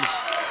Williams,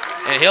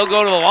 and he'll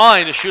go to the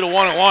line to shoot a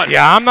 1-on-1.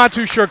 Yeah, I'm not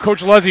too sure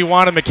Coach Luzzy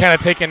wanted McKenna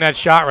taking that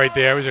shot right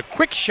there. It was a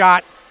quick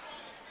shot.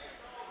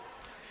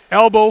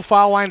 Elbow,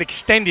 foul line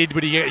extended,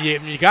 but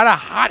you got a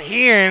hot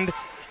hand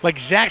like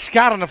Zach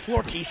Scott on the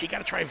floor, Casey. You got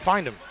to try and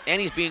find him.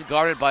 And he's being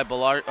guarded by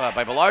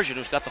Belargin,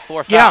 who's got the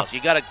 4 fouls. Yeah.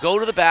 You got to go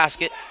to the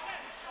basket.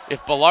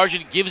 If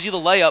Belargin gives you the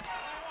layup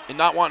and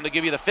not wanting to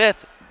give you the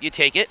 5th, you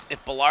take it.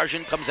 If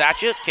Belargin comes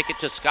at you, kick it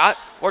to Scott,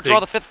 or draw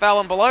the 5th foul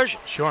on Belargin.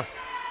 Sure.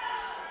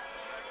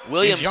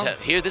 Williams,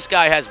 here, this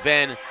guy has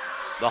been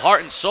the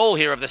heart and soul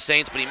here of the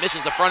Saints, but he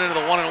misses the front end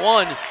of the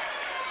 1-and-1.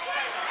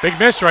 Big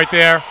miss right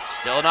there.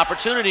 Still an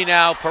opportunity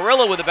now.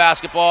 Perillo with the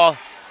basketball.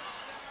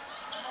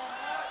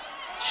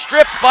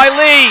 Stripped by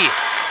Lee.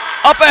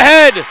 Up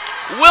ahead,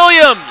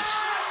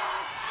 Williams.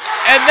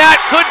 And that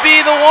could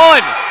be the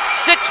one.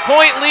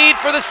 6-point lead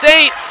for the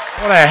Saints.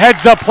 What a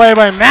heads-up play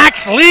by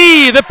Max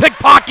Lee, the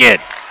pickpocket.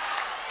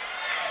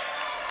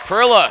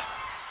 Perillo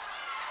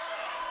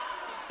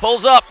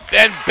pulls up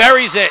and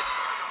buries it.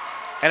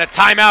 And a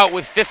timeout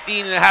with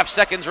 15.5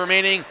 seconds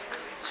remaining.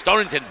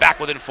 Stonington back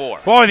within 4.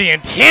 Boy, the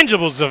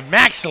intangibles of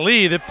Max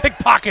Lee, the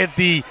pickpocket,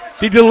 the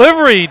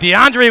delivery,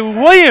 DeAndre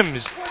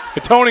Williams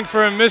atoning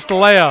for a missed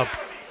layup.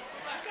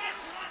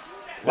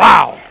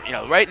 Wow. You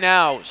know, right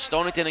now,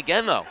 Stonington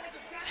again, though,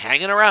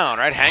 hanging around,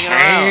 right?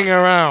 Hanging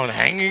around.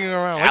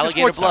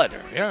 Alligator blood.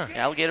 Doctor. Yeah.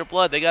 Alligator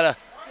blood.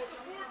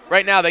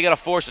 Right now, they got to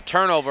force a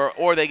turnover,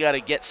 or they got to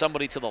get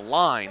somebody to the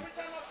line,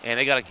 and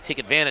they got to take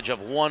advantage of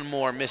one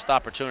more missed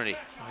opportunity.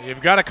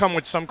 You've got to come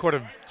with some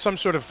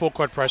sort of full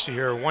court pressure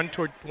here.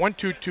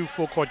 1-2-2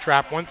 full court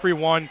trap.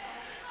 1-3-1.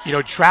 You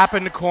know, trap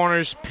in the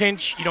corners,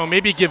 pinch. You know,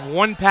 maybe give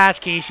one pass,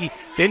 Casey.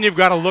 Then you've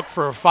got to look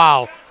for a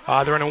foul.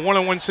 They're in a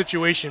 1-on-1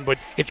 situation, but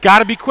it's got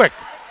to be quick.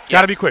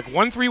 Got to be quick.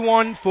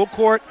 1-3-1 full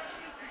court.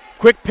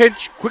 Quick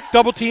pinch, quick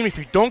double team. If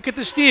you don't get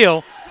the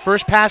steal,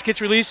 first pass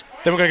gets released,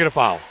 then we're gonna get a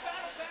foul.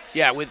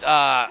 Yeah,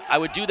 I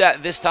would do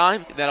that this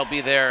time. That'll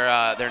be their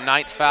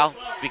 9th foul,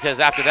 because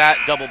after that,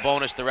 double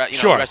bonus the rest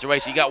of the way.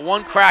 So you got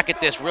one crack at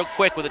this real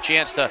quick with a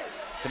chance to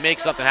make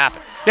something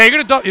happen. Yeah,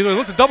 you're gonna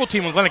look to double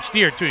team with Lennox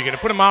Deere too. You're gonna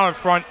put him out in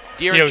front.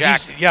 Deere and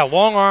Jackson.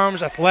 Long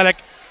arms, athletic,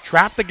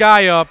 trap the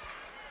guy up,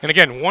 and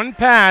again, one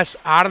pass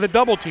out of the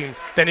double team,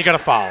 then you got a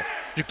foul.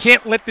 You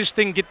can't let this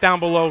thing get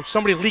down below,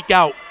 somebody leak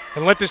out,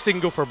 and let this thing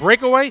go for a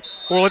breakaway,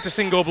 or let this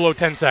thing go below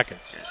 10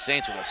 seconds. Yeah,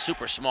 Saints with a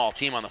super small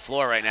team on the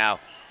floor right now.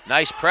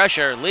 Nice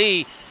pressure.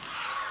 Lee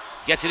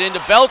gets it into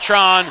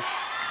Beltran,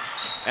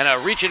 and a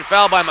reach and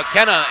foul by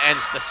McKenna, and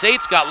the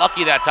Saints got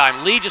lucky that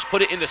time. Lee just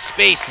put it into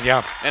space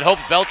and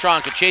hoped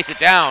Beltran could chase it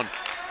down,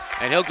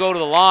 and he'll go to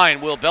the line.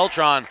 Will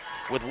Beltran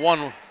with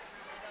one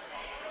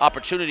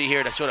opportunity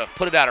here to sort of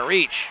put it out of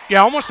reach.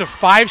 Yeah, almost a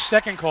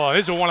 5-second call. It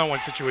is a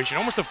 1-on-1 situation.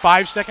 Almost a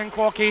 5-second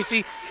call,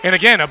 Casey. And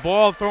again, a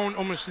ball thrown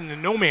almost into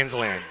no man's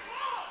land.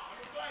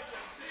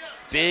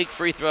 Big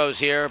free throws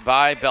here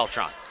by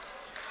Beltran.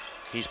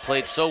 He's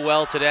played so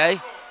well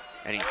today,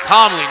 and he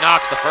calmly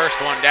knocks the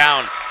first one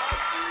down.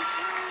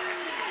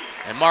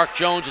 And Mark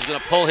Jones is going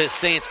to pull his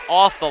Saints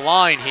off the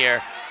line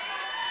here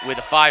with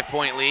a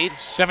 5-point lead.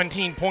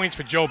 17 points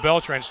for Joe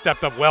Beltran.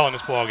 Stepped up well in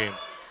this ballgame.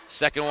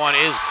 Second one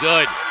is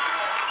good.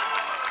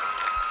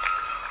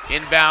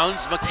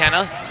 Inbounds,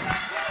 McKenna.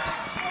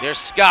 There's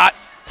Scott,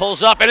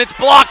 pulls up, and it's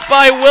blocked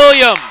by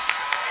Williams.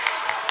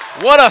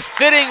 What a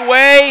fitting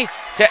way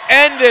to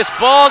end this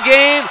ball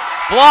game.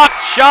 Blocked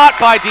shot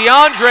by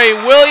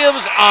DeAndre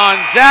Williams on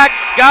Zach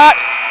Scott,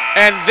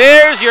 and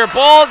there's your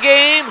ball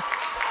game.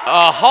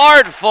 A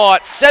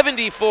hard-fought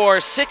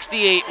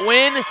 74-68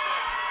 win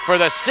for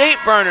the St.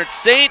 Bernard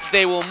Saints.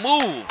 They will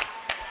move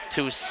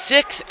to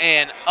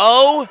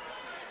 6-0.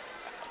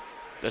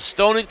 The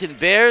Stonington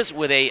Bears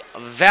with a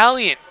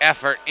valiant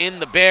effort in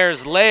the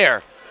Bears'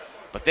 lair,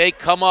 but they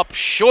come up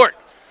short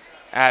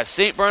as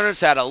St.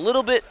 Bernard's had a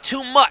little bit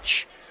too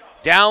much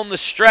down the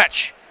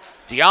stretch.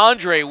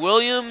 DeAndre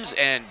Williams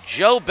and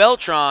Joe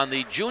Beltran,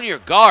 the junior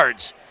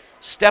guards,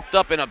 stepped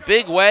up in a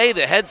big way.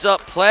 The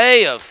heads-up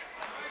play of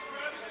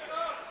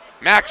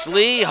Max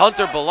Lee,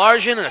 Hunter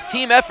Belargin, and a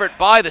team effort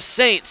by the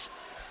Saints.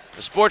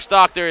 The sports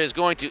doctor is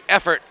going to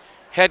effort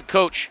head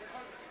coach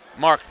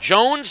Mark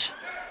Jones.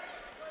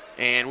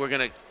 And we're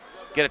going to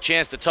get a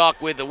chance to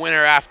talk with the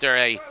winner after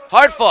a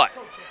hard-fought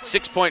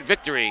 6-point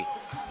victory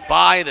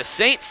by the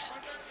Saints.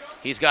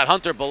 He's got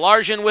Hunter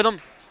Belargin with him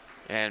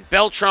and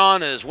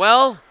Beltran as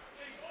well.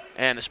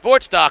 And the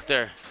sports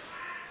doctor,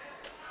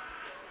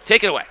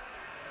 take it away.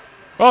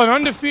 Well, an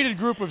undefeated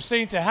group of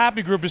Saints, a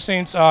happy group of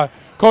Saints.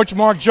 Coach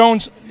Mark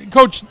Jones.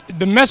 Coach,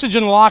 the message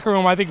in the locker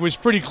room, I think, was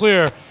pretty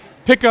clear.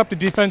 Pick up the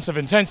defensive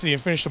intensity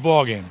and finish the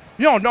ball game.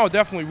 No,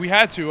 definitely. We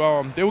had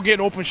to. They were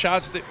getting open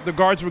shots. The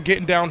guards were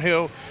getting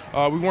downhill.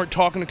 We weren't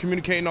talking and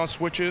communicating on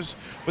switches.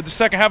 But the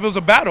second half, it was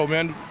a battle,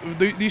 man.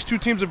 These two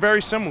teams are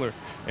very similar,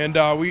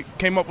 and we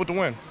came up with the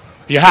win.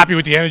 You happy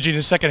with the energy in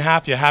the second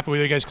half? You happy with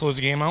how you guys closed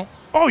the game out?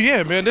 Oh,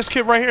 yeah, man. This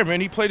kid right here,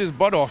 man, he played his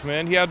butt off,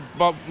 man. He had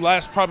about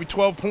last probably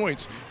 12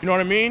 points. You know what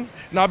I mean?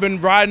 And I've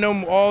been riding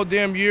him all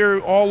damn year,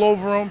 all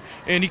over him,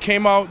 and he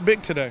came out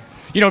big today.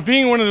 You know,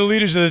 being one of the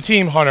leaders of the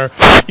team, Hunter,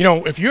 you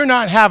know, if you're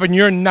not having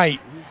your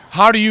night,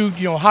 how do you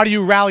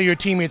rally your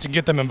teammates and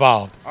get them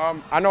involved?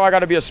 I know I got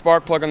to be a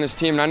spark plug on this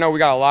team, and I know we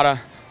got a lot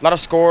of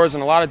scores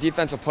and a lot of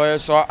defensive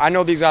players, so I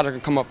know these guys are going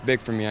to come up big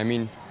for me. I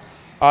mean,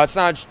 it's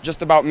not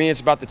just about me,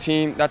 it's about the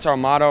team. That's our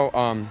motto,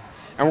 and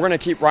we're going to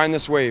keep riding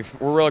this wave.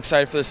 We're real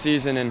excited for this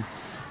season, and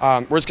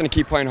we're just going to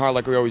keep playing hard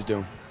like we always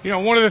do. You know,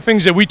 one of the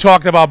things that we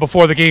talked about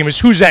before the game is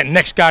who's that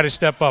next guy to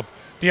step up.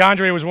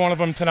 DeAndre was one of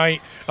them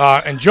tonight.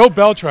 And Joe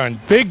Beltran,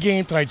 big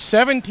game tonight,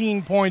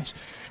 17 points.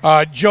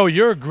 Joe,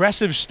 your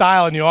aggressive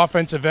style in the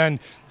offensive end,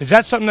 is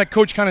that something that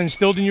Coach kind of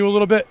instilled in you a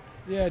little bit?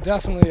 Yeah,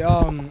 definitely.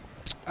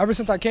 Ever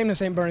since I came to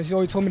St. Bernard's, he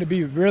always told me to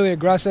be really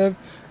aggressive,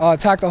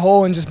 attack the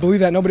hole, and just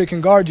believe that nobody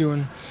can guard you.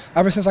 And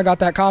ever since I got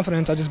that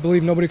confidence, I just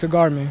believe nobody could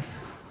guard me.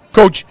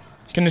 Coach,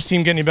 can this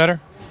team get any better?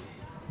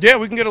 Yeah,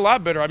 we can get a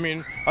lot better. I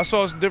mean, I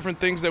saw different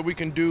things that we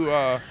can do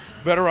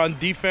better on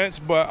defense,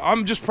 but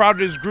I'm just proud of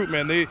this group,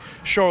 man. They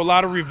show a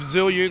lot of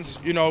resilience.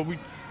 You know, we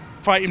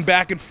fighting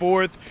back and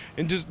forth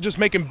and just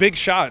making big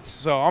shots.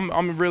 So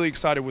I'm really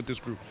excited with this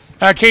group.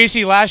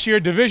 Casey, last year,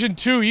 Division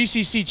II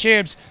ECC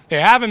champs,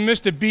 they haven't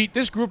missed a beat.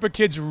 This group of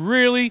kids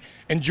really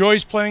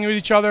enjoys playing with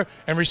each other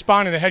and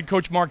responding to head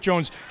coach Mark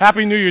Jones.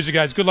 Happy New Year's, you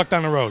guys. Good luck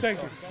down the road.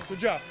 Thank you. Good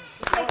job.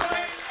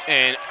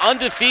 An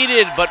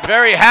undefeated but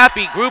very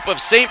happy group of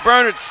St.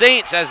 Bernard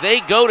Saints as they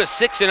go to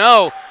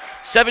 6-0,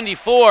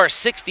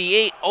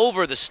 74-68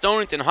 over the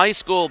Stonington High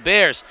School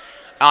Bears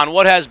on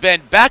what has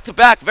been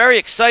back-to-back very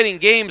exciting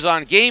games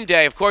on game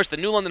day. Of course, the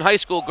New London High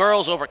School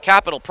girls over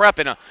Capital Prep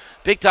in a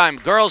big-time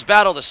girls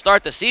battle to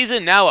start the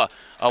season. Now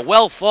a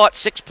well-fought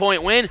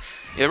 6-point win.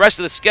 The rest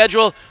of the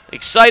schedule,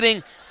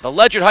 exciting. The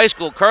Ledger High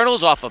School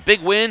Colonels off a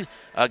big win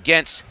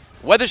against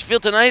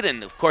Weathersfield tonight,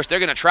 and of course they're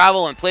going to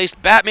travel and place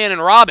Batman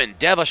and Robin,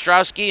 Dev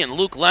Ostrowski and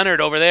Luke Leonard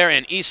over there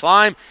in East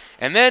Lyme.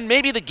 And then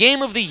maybe the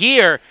game of the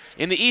year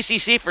in the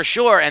ECC for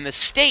sure, and the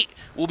state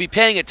will be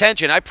paying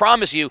attention. I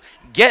promise you,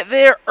 get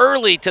there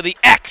early to the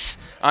X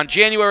on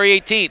January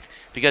 18th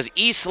because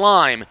East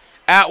Lyme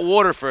at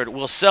Waterford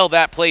will sell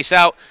that place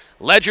out.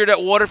 Ledger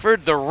at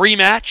Waterford, the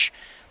rematch.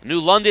 New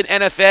London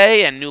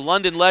NFA and New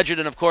London Legend,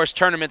 and of course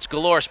tournaments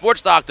galore.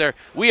 Sports Doctor,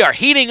 we are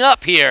heating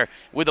up here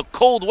with the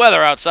cold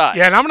weather outside.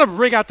 Yeah, and I'm going to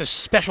bring out the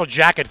special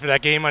jacket for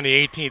that game on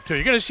the 18th too.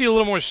 You're going to see a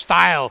little more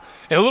style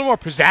and a little more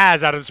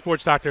pizzazz out of the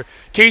Sports Doctor.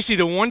 Casey,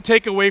 the one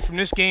takeaway from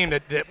this game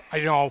that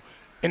you know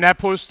in that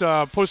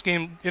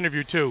post-game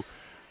interview too,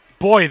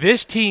 boy,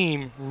 this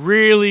team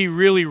really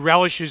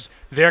relishes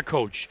their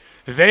coach.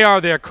 They are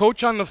their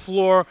coach on the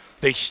floor.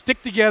 They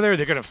stick together.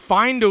 They're going to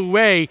find a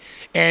way.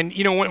 And,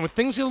 you know, when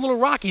things get a little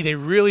rocky, they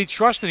really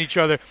trusted each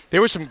other.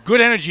 There was some good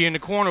energy in the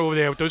corner over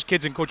there with those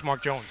kids and Coach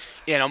Mark Jones.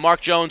 You know,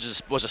 Mark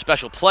Jones was a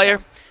special player.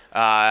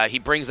 He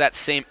brings that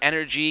same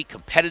energy,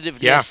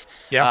 competitiveness,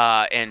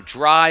 and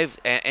drive.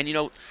 And, you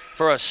know,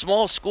 for a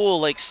small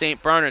school like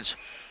St. Bernard's,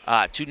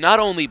 to not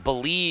only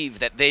believe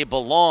that they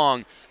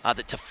belong,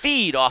 to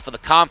feed off of the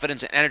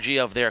confidence and energy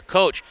of their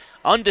coach.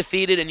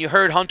 Undefeated, and you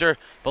heard Hunter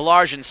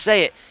Balarjan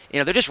say it. You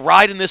know, they're just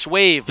riding this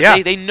wave.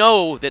 But they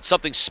know that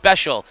something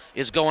special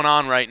is going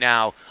on right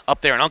now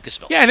up there in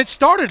Uncasville. Yeah, and it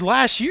started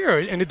last year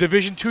in the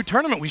Division II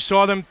tournament. We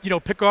saw them, you know,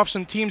 pick off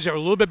some teams that were a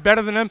little bit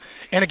better than them.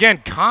 And again,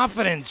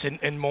 confidence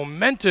and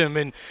momentum.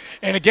 And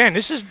again,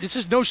 this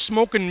is no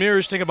smoke and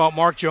mirrors thing about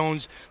Mark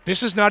Jones.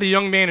 This is not a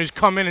young man who's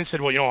come in and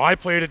said, well, you know, I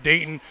played at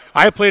Dayton,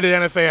 I played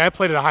at NFA, I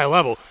played at a high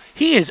level.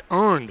 He has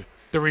earned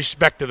the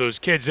respect of those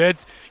kids.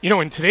 You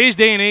know, in today's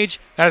day and age,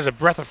 that is a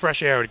breath of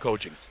fresh air in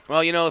coaching.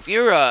 Well, you know, if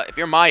you're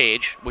my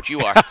age, which you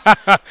are,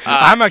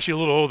 I'm actually a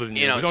little older than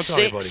you. You know, don't tell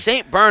anybody.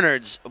 St.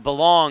 Bernard's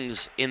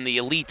belongs in the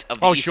elite of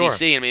the ECC.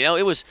 Sure. I mean, you know,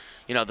 it was,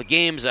 you know, the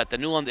games at the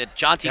New London, at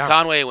John T.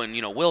 Conway, when,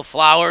 you know, Will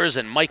Flowers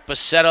and Mike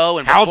Bassetto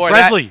and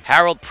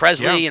Harold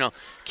Presley, you know,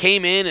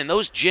 came in, and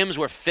those gyms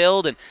were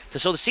filled. And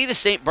so to see the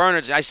St.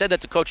 Bernard's, I said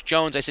that to Coach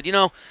Jones. I said, you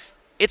know,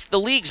 it's the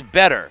league's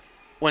better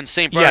when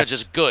St. Bernard's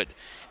is good.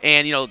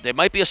 And, you know, there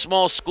might be a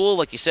small school,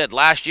 like you said,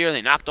 last year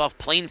they knocked off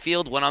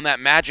Plainfield, went on that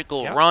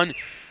magical run.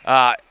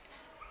 The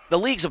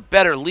league's a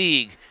better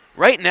league.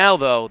 Right now,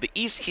 though, the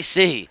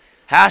ECC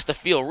has to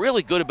feel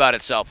really good about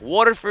itself.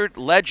 Waterford,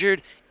 Ledger,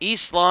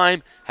 East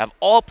Lyme have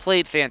all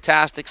played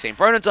fantastic. St.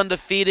 Bernard's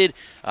undefeated.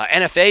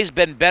 NFA's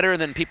been better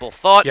than people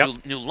thought.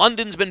 New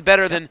London's been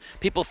better than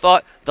people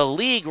thought. The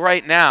league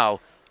right now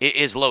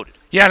is loaded.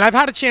 Yeah, and I've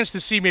had a chance to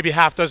see maybe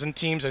half dozen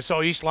teams. I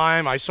saw East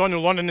Lyme. I saw New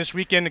London this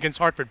weekend against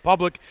Hartford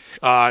Public.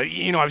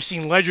 You know, I've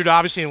seen Ledger,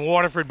 obviously, in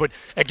Waterford. But,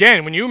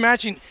 again, when you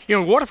imagine, you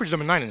know, Waterford's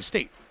number 9 in the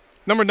state.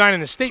 Number 9 in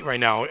the state right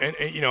now. And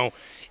you know,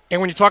 and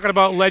when you're talking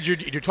about Ledger,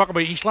 you're talking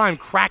about East Lyme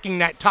cracking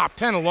that top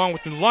 10 along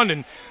with New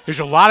London.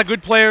 There's a lot of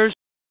good players.